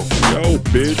game go. Yo,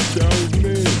 bitch, show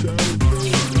me.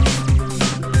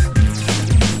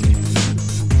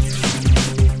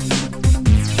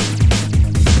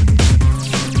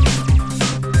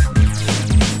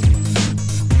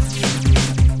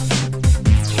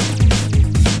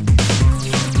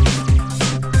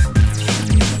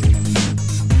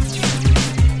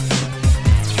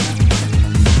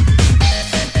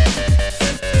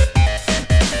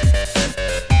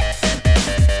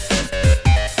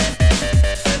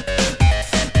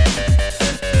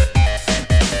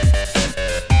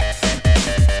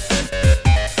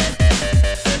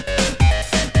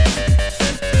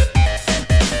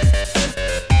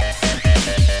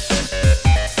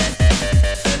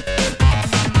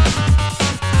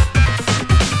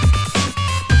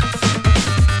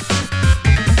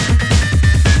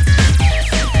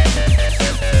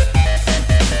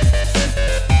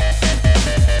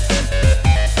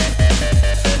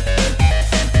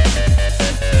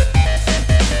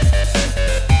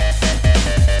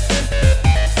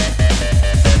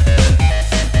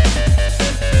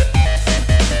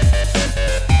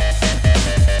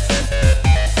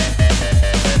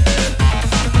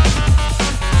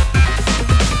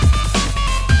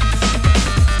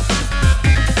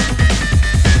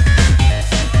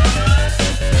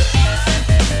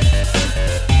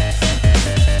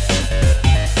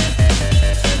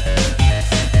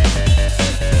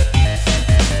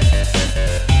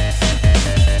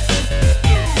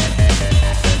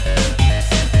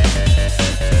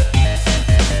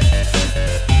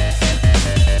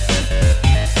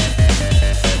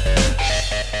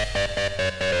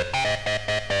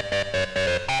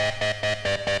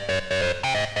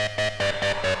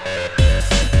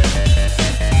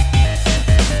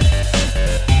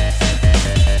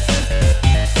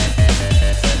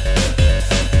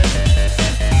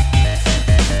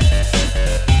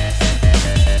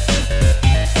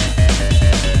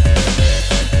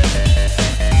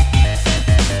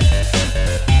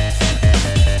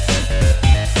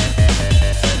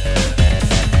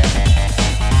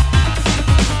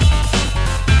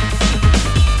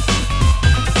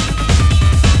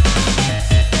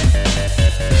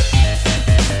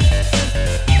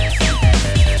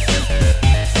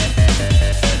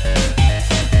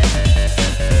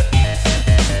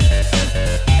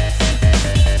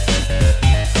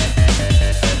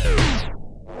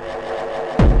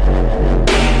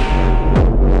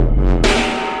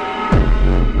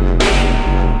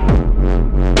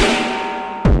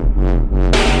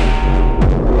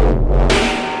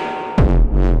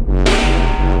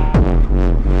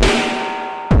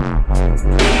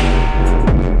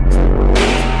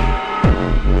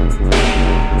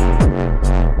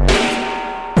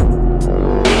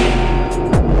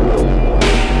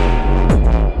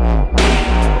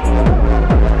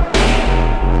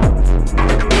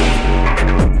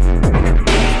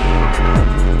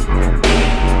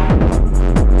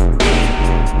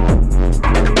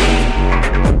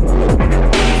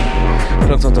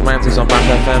 Mantis on Back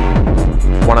FM,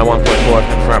 101.4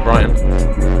 FM throughout Brighton.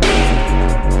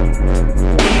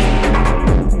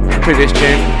 Previous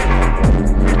tune,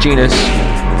 Genus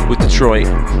with Detroit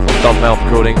on Dumb Mouth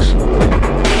Recordings.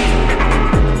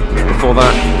 Before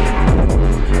that,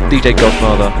 DJ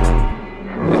Godfather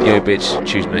with Yo Bitch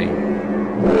Choose Me.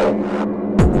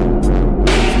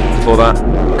 Before before that,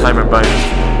 Coma and Bones.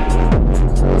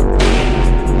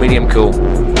 Medium Cool.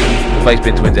 The Bass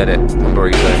Bin Twins edit on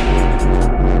Burrito.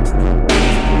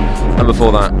 And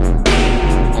before that,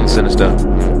 on Sinister,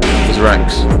 was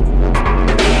Rex.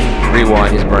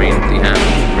 Rewire His Brain, the Hand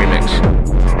remix.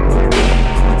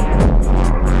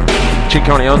 Tune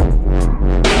currently on.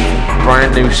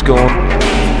 Brand new Scorn.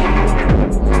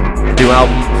 New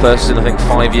album, first in I think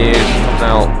 5 years, comes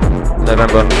out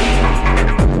November.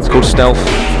 It's called Stealth.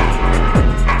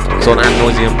 It's on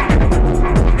Amnoisium.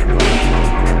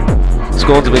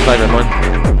 Scorn's a big favourite of mine.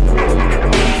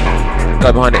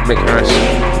 Guy behind it, Mick Harris.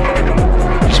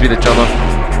 Used to be the drummer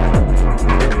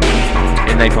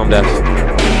in Napalm Death.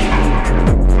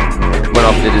 Went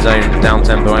off and did his own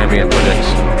down-tempo ambient projects.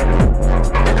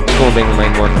 Scorn being the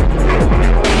main one.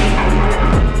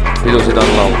 He's also done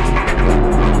LOL,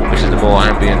 which is the more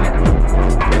ambient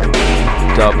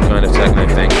dub kind of techno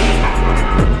thing.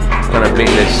 Kind of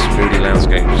beatless, moody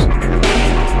landscapes.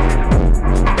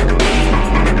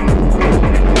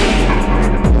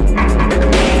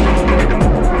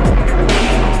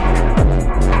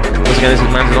 Once again, this is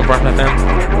Mantis on Brap FM.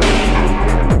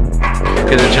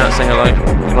 Get in the chat, say hello.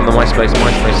 Click on the MySpace,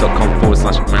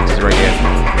 myspace.com/MantisRadio.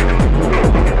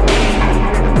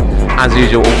 As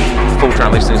usual, full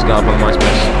track listings go up on the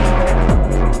MySpace.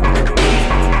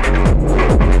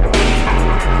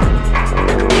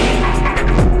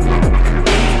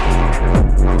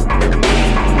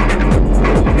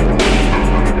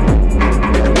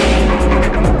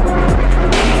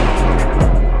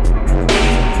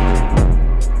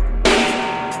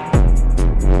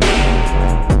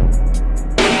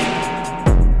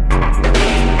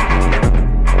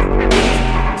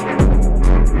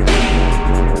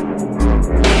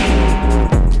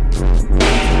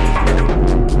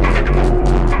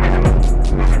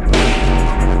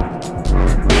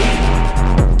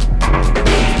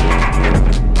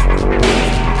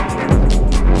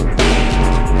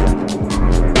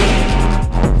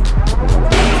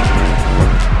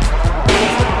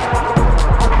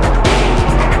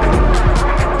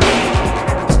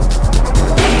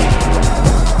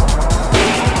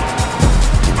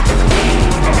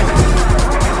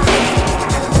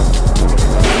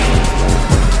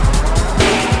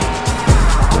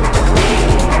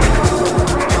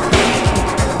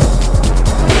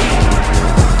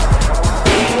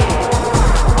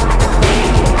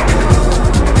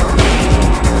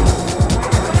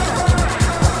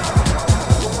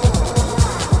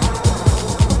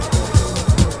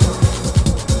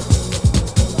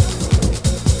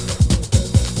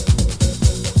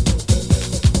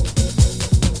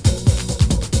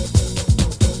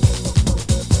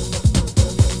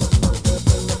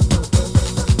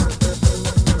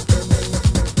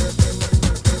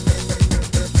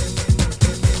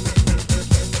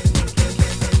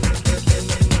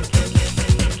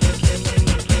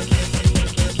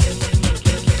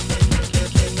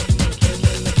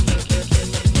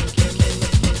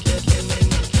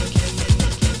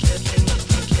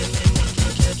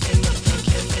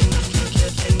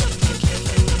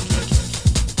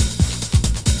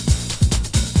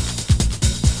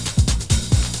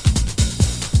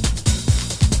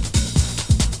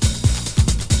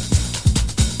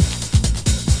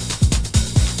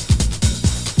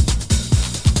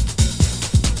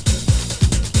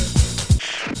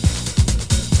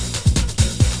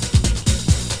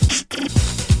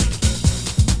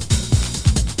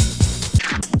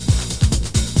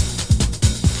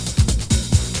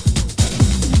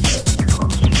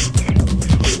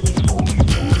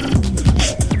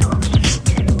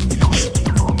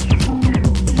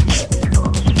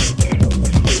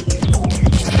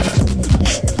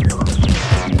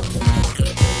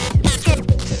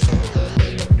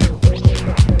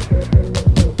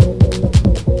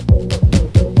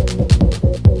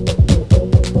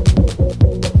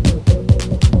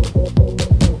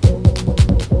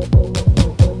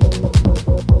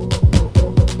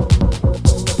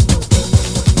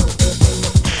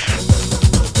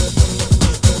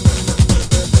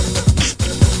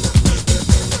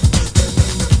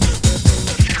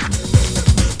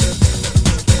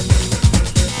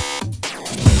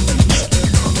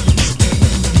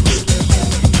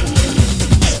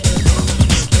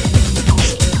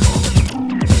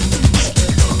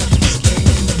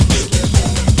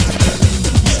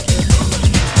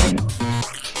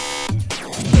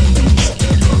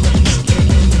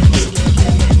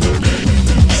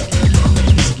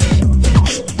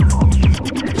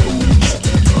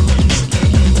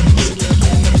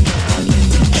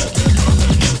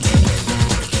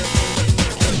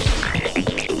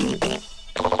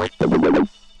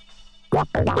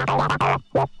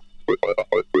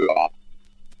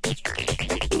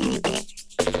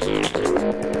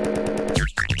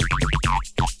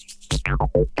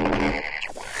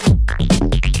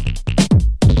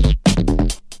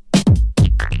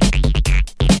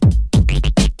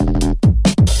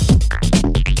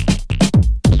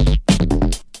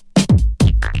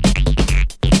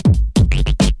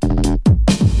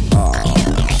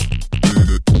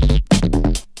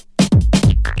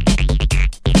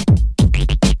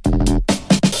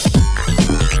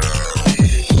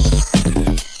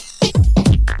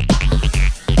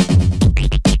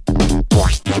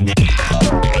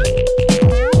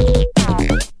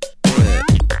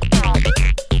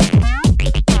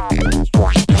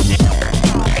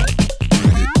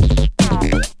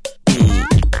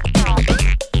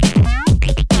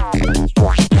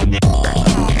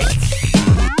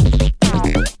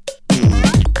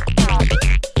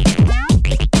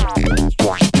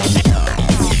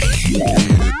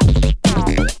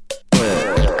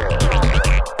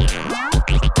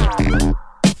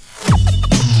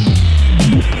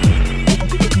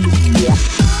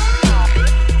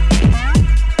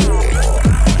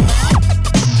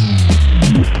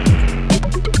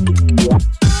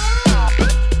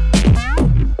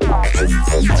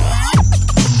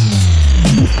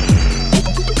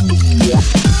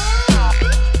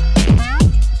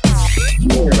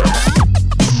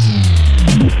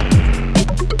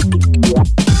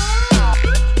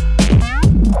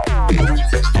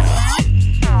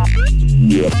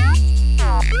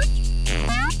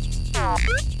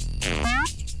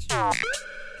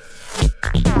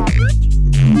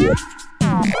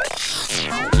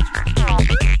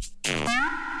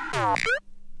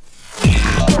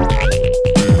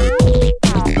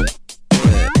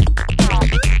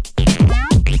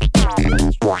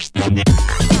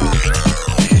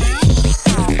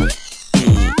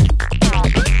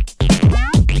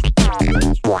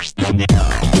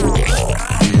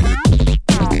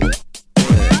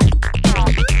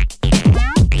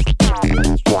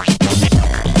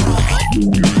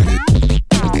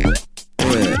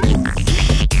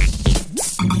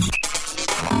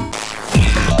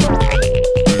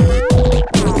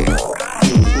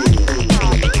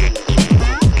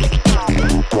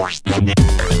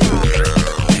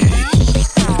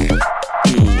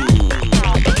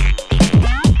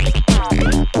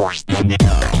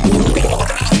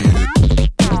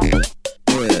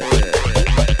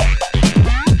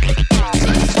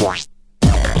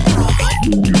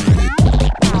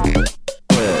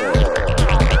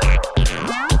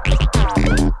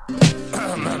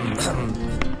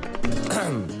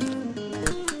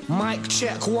 Mic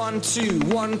check, 1 2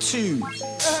 1 2.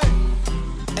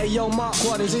 Hey yo, Mark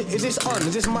 1, is this on?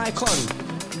 Is this mic on?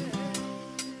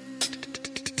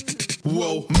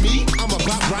 Well, me, I'm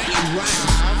about writing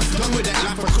rhymes. Done with that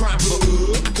life of crime, but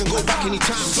can go back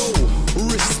anytime. So,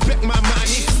 respect my mind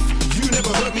if you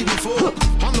never heard me before.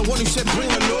 I'm the one who said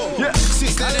bring a law. Yeah.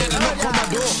 Since then, I knock on my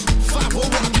door. 5 over,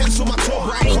 I cancel my tour.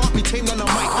 I can't be tamed on the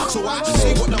mic, so I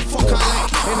say what the fuck I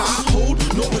like. And I hold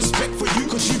no respect for you,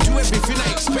 cause you do everything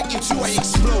I expect you to. I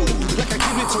explode like I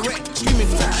give it to wreck,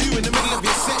 screaming fuck you in the middle of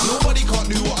your set. Nobody can't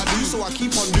do what I do, so I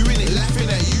keep on doing it,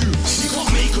 laughing at you. You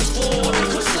can't make us fall,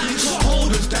 cause you can't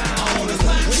hold us down.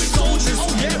 We're soldiers,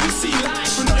 yeah, we see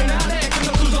life, but nothing out there can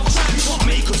knock us off track. You can't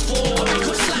make us fall,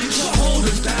 cause you can't hold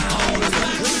us down.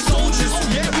 We're soldiers,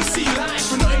 yeah, we see life,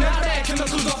 but nothing out there can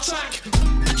knock us off track.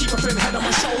 Keep a thin head on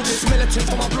my shoulders, militant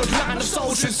for my bloodline of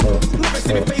soldiers. Never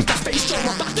see me face to face, show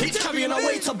my back, keeps carrying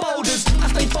away to boulders. I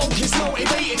stay focused,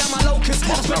 motivated, I'm my locust.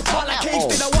 I spent part like cave,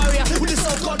 been a warrior with the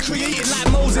soul God created like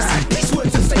Moses. These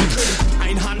words are sacred, I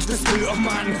enhance the spirit of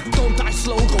man. Don't die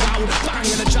slow, go out with a bang.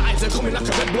 Energizer, coming like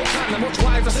a red blood can. I'm much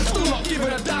wiser, still not giving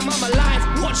a damn, I'm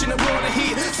alive. Watching the world of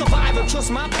heat, survival.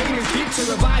 Trust my pain is deep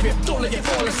to revive it. Don't let it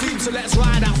fall asleep, so let's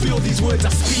ride out. Feel these words I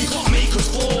speak. Can't make us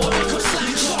fall, cause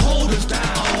you can't hold us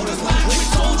down. We're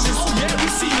soldiers, yeah, we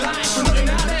see life, but nothing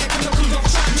out there can knock us off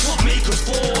track. You can't make us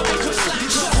fall, cause you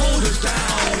can't hold us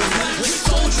down. We're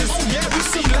soldiers, yeah, we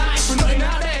see life, but nothing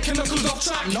out there can knock us off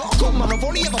track. No, God, man, I've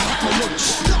only ever packed my lunch.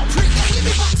 Not a prick, give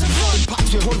me back to front.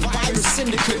 Packed with one virus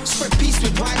syndicate, spread peace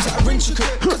with rhymes that are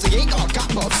intricate. Cause they ain't got a gap,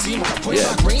 but I've seen when I put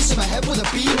back range to my head with a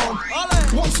beam on.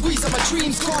 One squeeze and my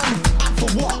dreams gone. And for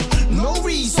what? No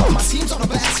reason. My team's on a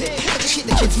better tip. Hit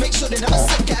the kids, make sure they never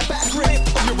slip, get a better grip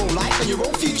of your own life and your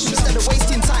own future. Instead of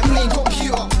wasting time playing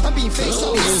computer and being fake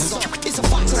so it's a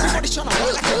fact, everybody's trying to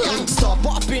work like a gangster.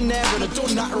 But I've been there and I've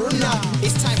done that, run now.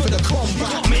 It's time for the comeback. You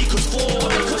can't make us fall,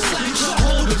 cause you can't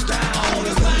hold us down.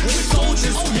 We're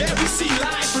soldiers, yeah, we see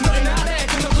life, but nothing out there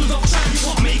can knock us off track. You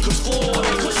can't make us fall,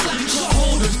 cause you can't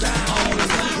hold us down.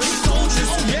 We're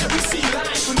soldiers, yeah, we see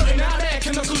life, but nothing out there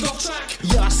can knock us off track.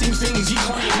 Yeah, I've seen things you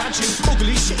can't imagine.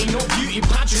 Ugly shit ain't no beauty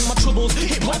pageant. My troubles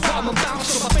hit my palm and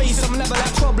bounce on my face. I'm never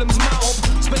let problems mount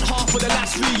up. Spent half of the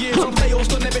last 3 years on fails.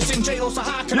 Done everything in jail, so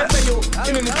how can I fail?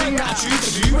 In anything that I choose to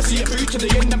do, I see it through to the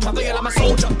end and prevail. I'm a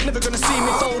soldier, never gonna see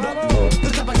me fold up. The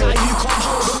type of guy you can't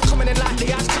hold up. Coming in like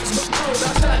the ass cats not cold.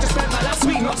 I said I just spent my last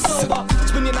week not sober.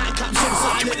 Spin your nightcaps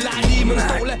inside it like demons.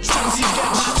 Don't let chances get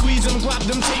back. Squeeze them, grab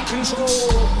them, take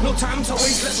control. No time to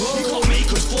waste, let's roll. You can't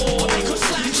make us fall, cause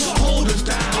you can't hold us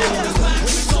down.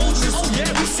 We're soldiers,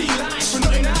 yeah, we see life, but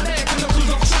nothing out there can knock us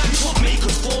off track. You can't make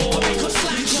us fall, cause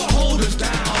you can't hold us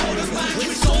down.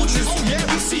 We're soldiers, yeah,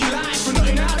 we see life, but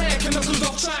nothing out there can knock us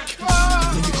off track. No,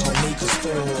 you can't make us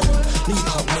fall, no, you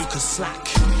can't make us slack.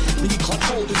 No, you can't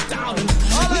hold us down, no,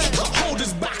 you can't hold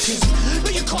us back. No,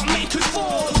 you can't make us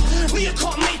fall, no, you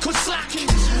can't make us slack.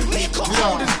 No, you can't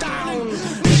hold us down,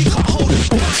 no, you can't hold us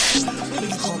back. No, you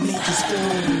can't make us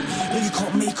fall, no, you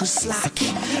can't make us slack.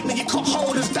 No, you can't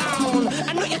hold us down,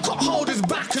 and no, you can't hold us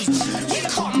back. You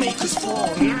can't make us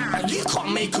fall, nah, you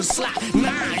can't make us slack.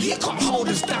 Nah, you can't hold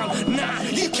us down, nah,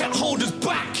 you can't hold us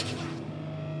back.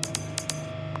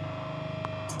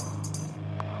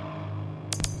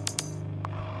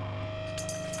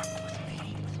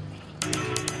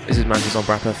 This is Mantis on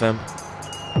Brap FM.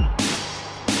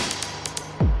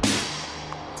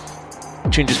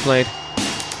 Tune just played.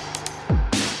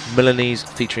 Milanese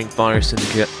featuring Virus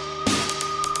Syndicate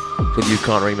with You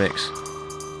Can't Remix.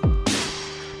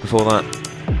 Before that,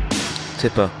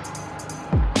 Tipper,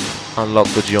 Unlock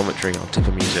the Geometry on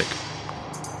Tipper Music.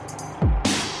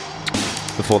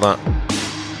 Before that,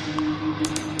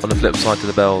 on the flip side to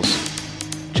the bells,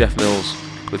 Jeff Mills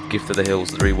with Gift of the Hills,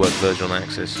 the reworked version on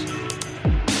Axis.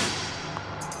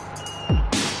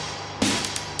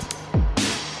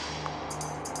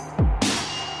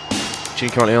 Tune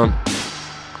currently on.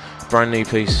 Brand new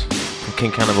piece from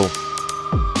King Cannibal,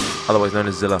 otherwise known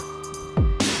as Zilla.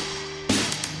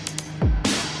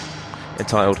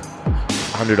 Entitled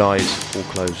 100 Eyes All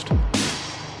Closed.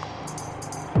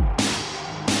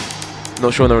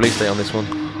 Not sure on the release date on this one.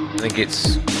 I think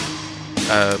it's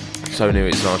so new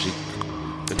it's not actually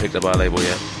been picked up by a label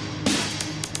yet.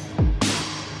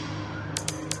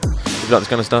 If you like this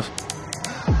kind of stuff,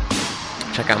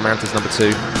 check out Mantis number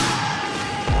 2.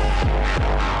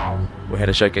 We had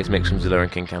a showcase mix from Zilla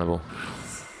and King Cannibal.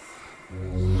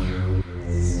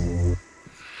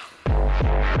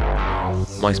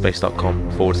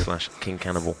 MySpace.com/King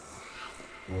Cannibal.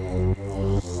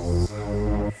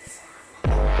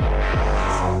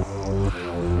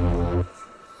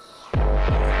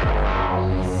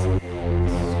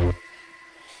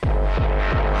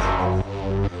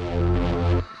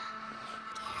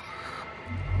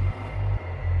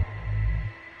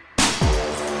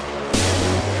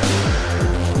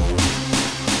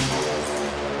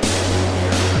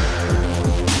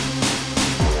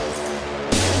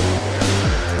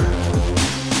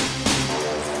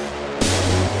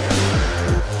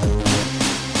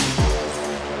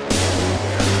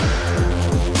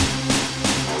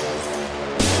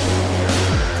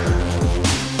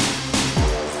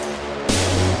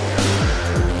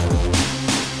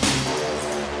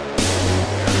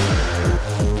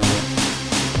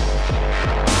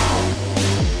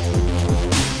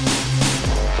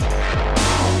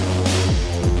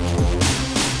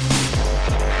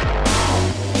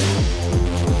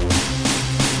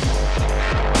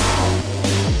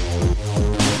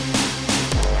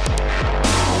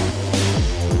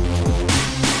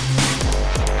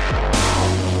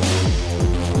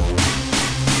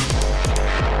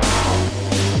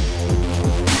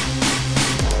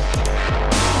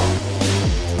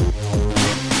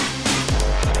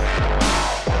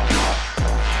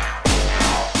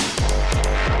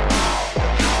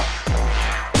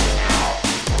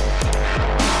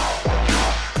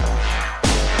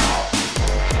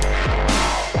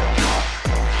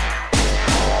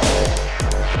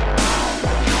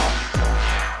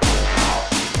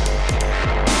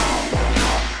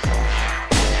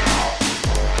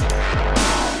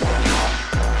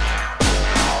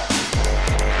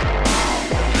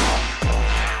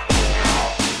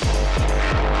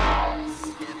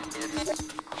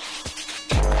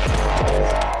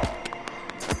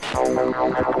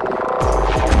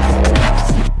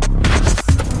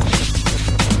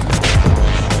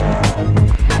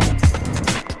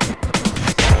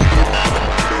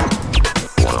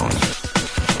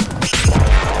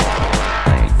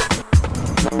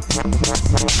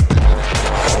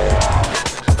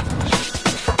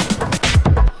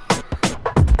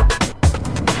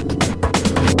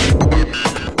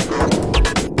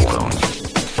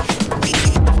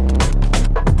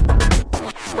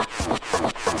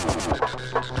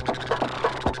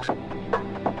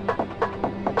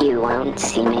 You won't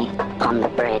see me on the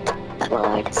brick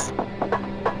floors.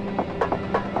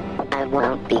 I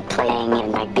won't be playing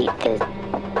in my beat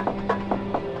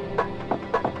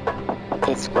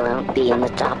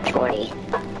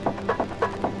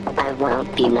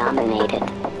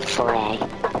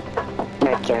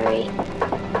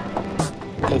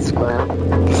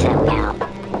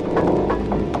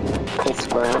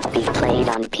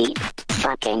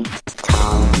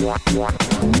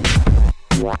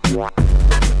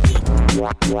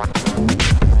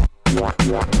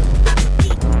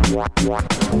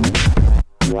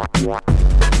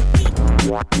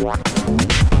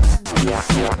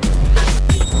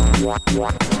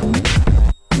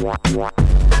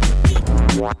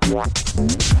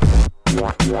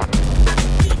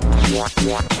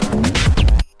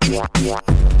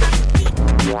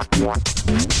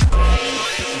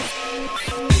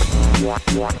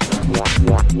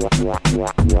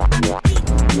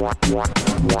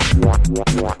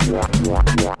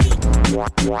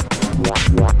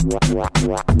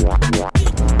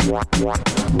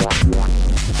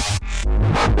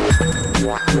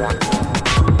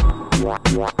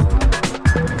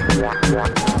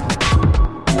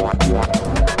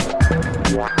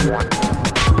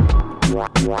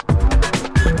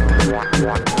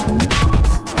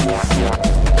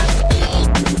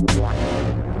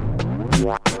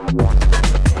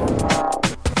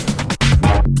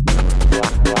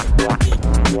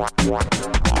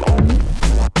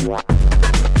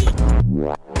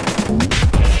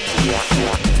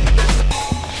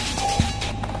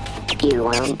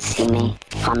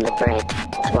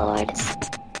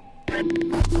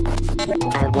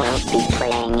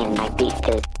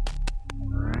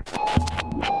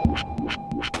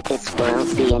this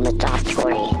won't be in the top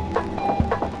 40.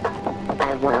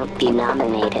 won't be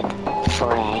nominated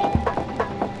for a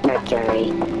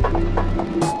Mercury.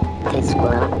 This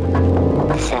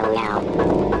won't sell out.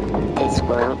 This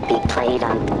won't be played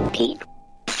on Pete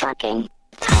fucking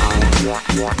Tong.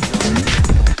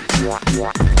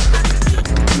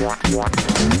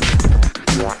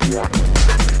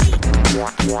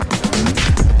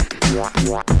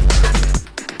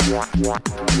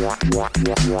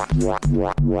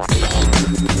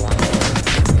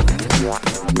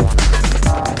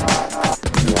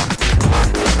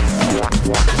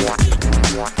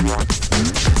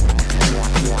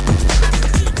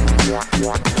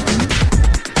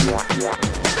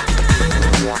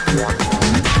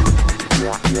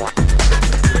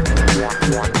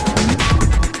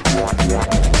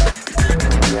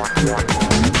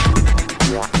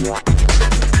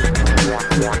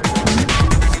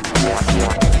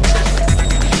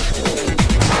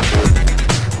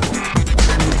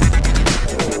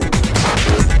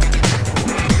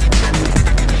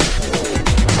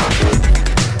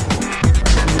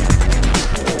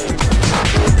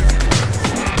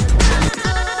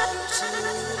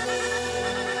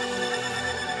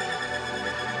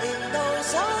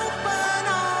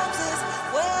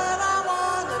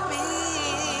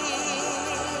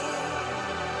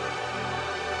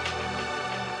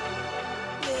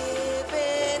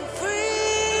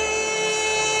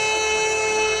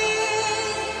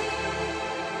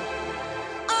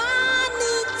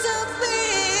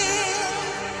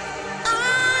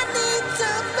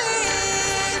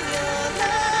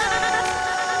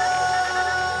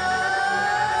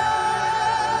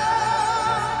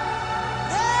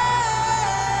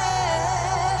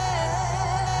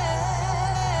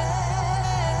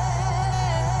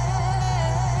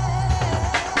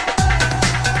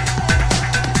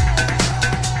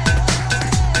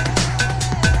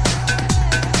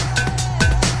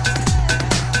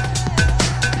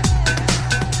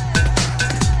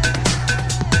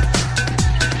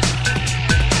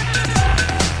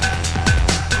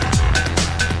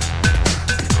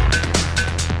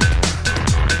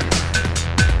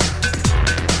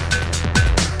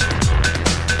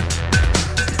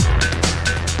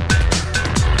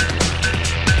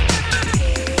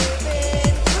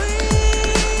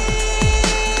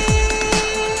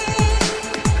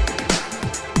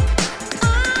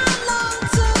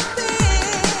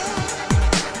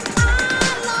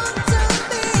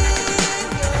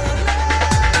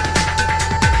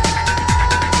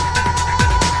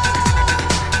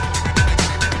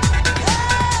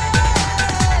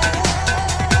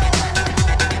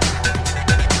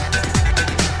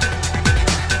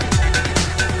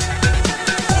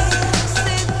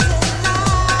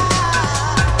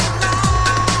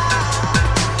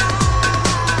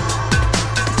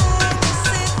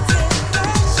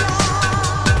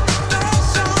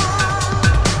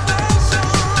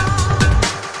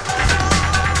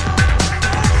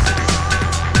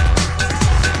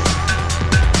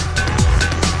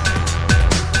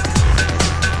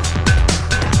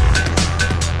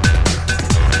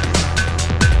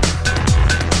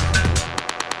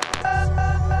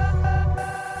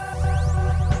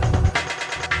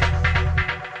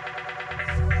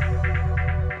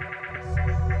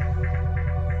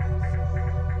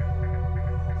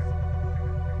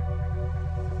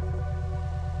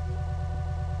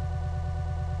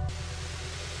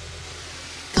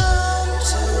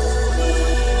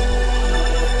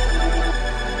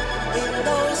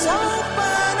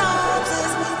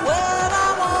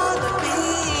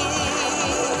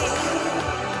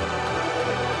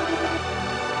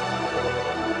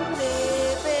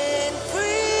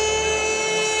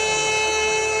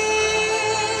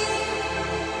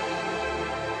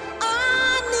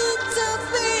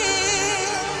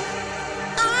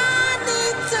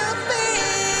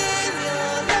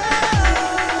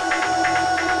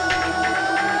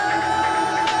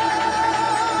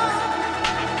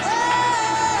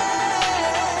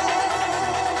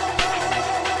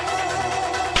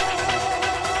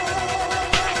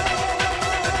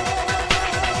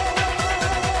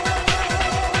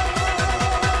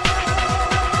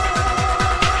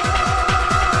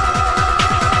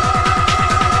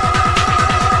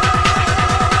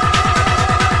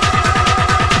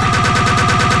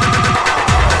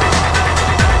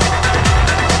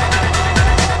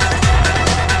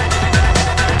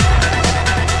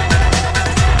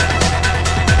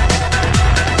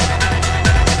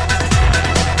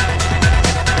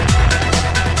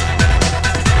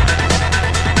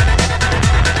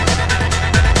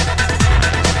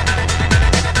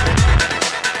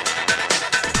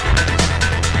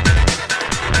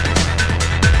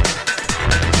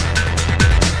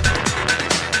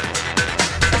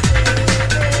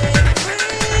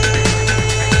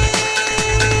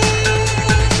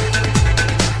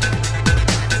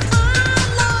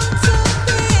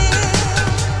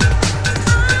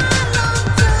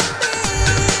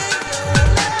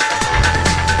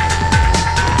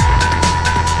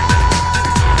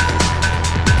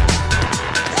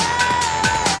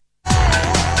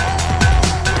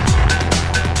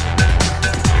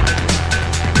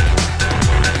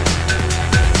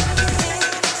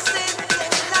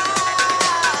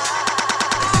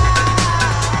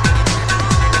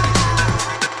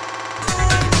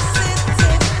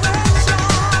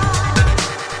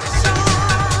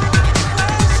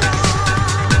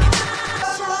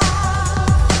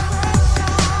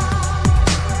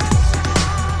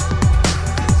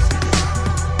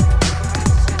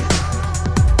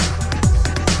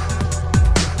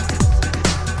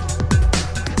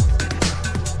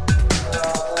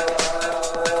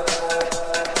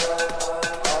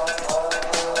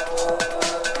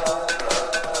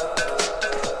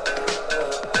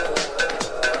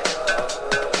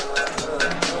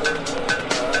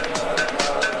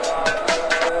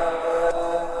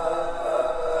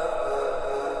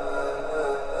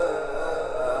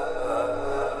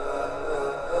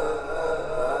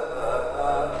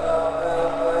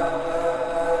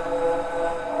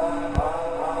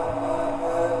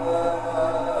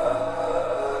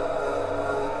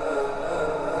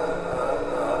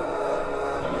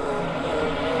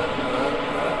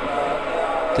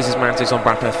 This is Mantis on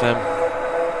Brap FM.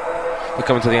 We're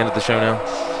coming to the end of the show now.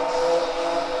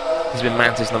 This has been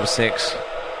Mantis number 6.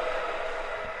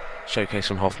 Showcase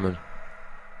from H0ffman.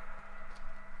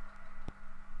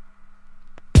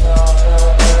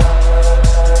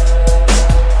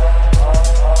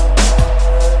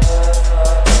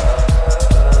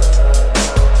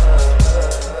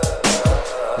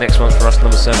 Next one for us,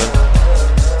 number 7.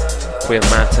 We have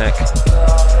Mad Tech.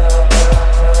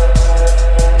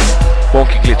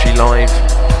 Wonky Glitchy Live.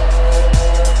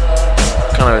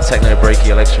 Kind of a techno breaky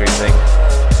electric thing.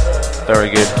 Very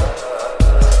good.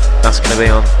 That's going to be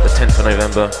on the 10th of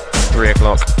November, 3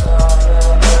 o'clock.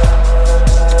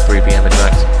 3 PM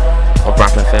exact. On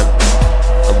Brap FM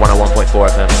and 101.4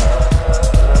 FM.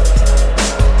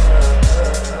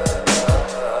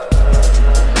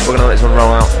 We're going to let this one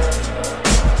roll out.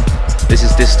 This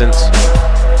is Distance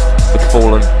with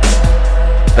Fallen,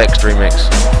 Vexed remix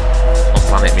on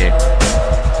Planet Mew.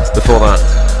 Before that,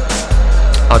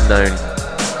 Unknown,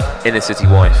 Inner City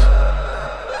Wife.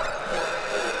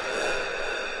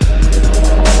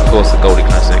 Of course, the Goldie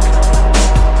classic.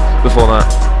 Before that,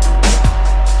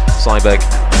 Cybeg,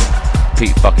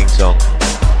 Pete fucking song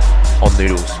on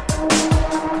Noodles.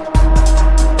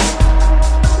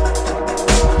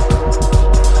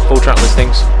 Full track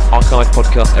listings, archive,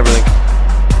 podcast, everything.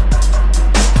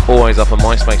 Always up on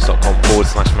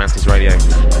myspace.com/Mantis Radio.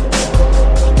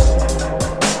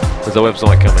 There's a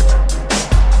website coming.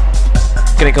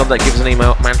 Get in contact, give us an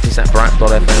email,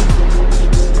 mantis@brap.fm.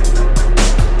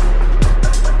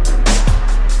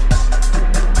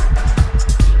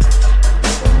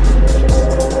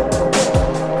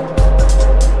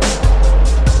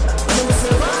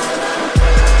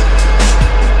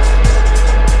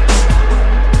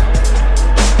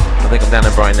 I think I'm down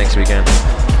in Brighton next weekend.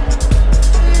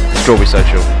 Strawberry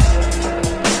Social.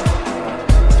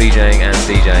 VJing and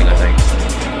DJing, I think.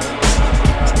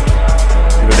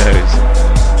 Who knows?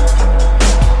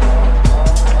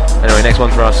 Anyway, next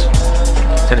one for us,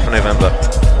 10th of November.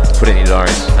 Put it in your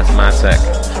diaries. That's Mad Tech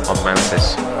on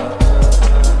Mantis.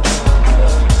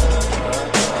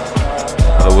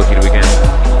 Have a wicked weekend.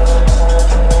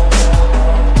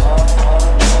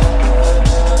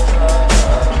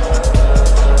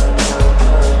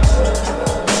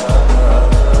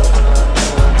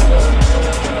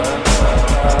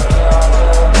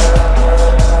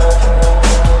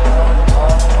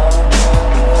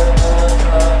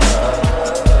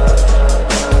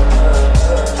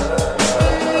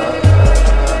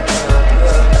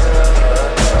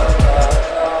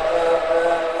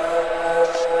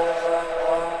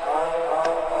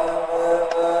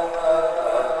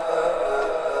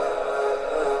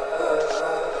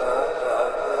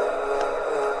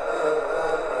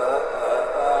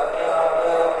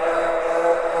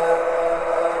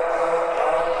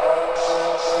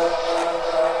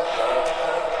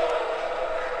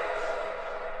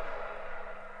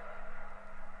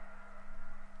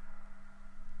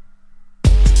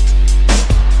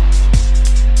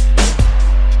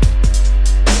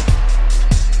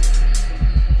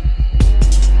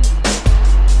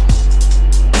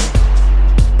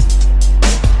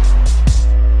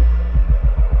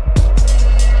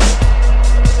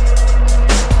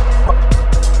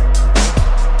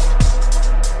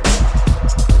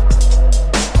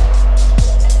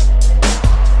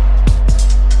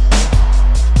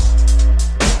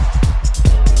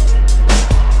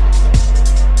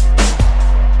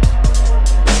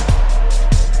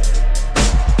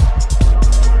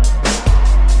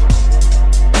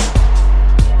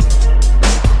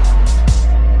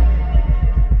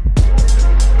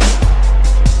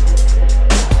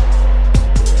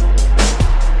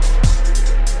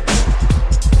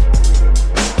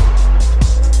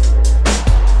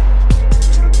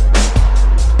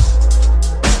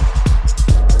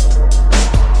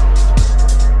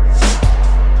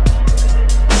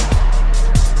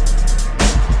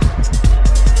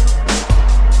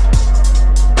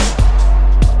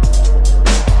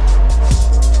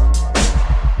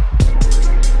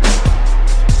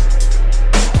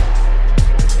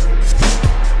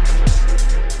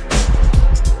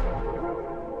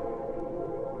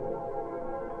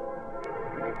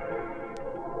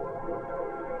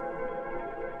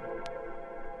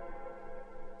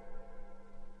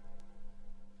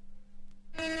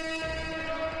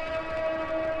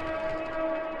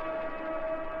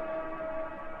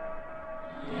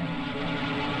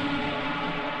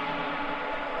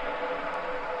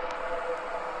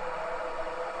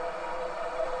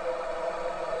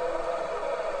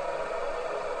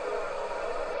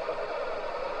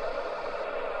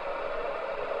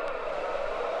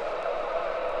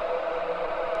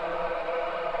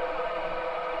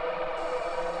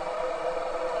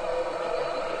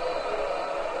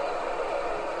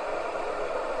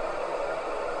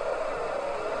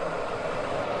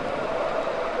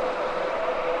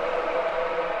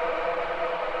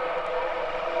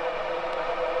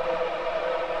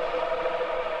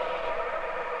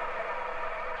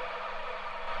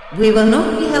 We will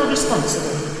not be held responsible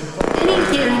for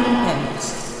any hearing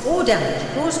impairments or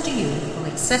damage caused to you from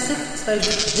excessive exposure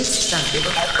to this sound.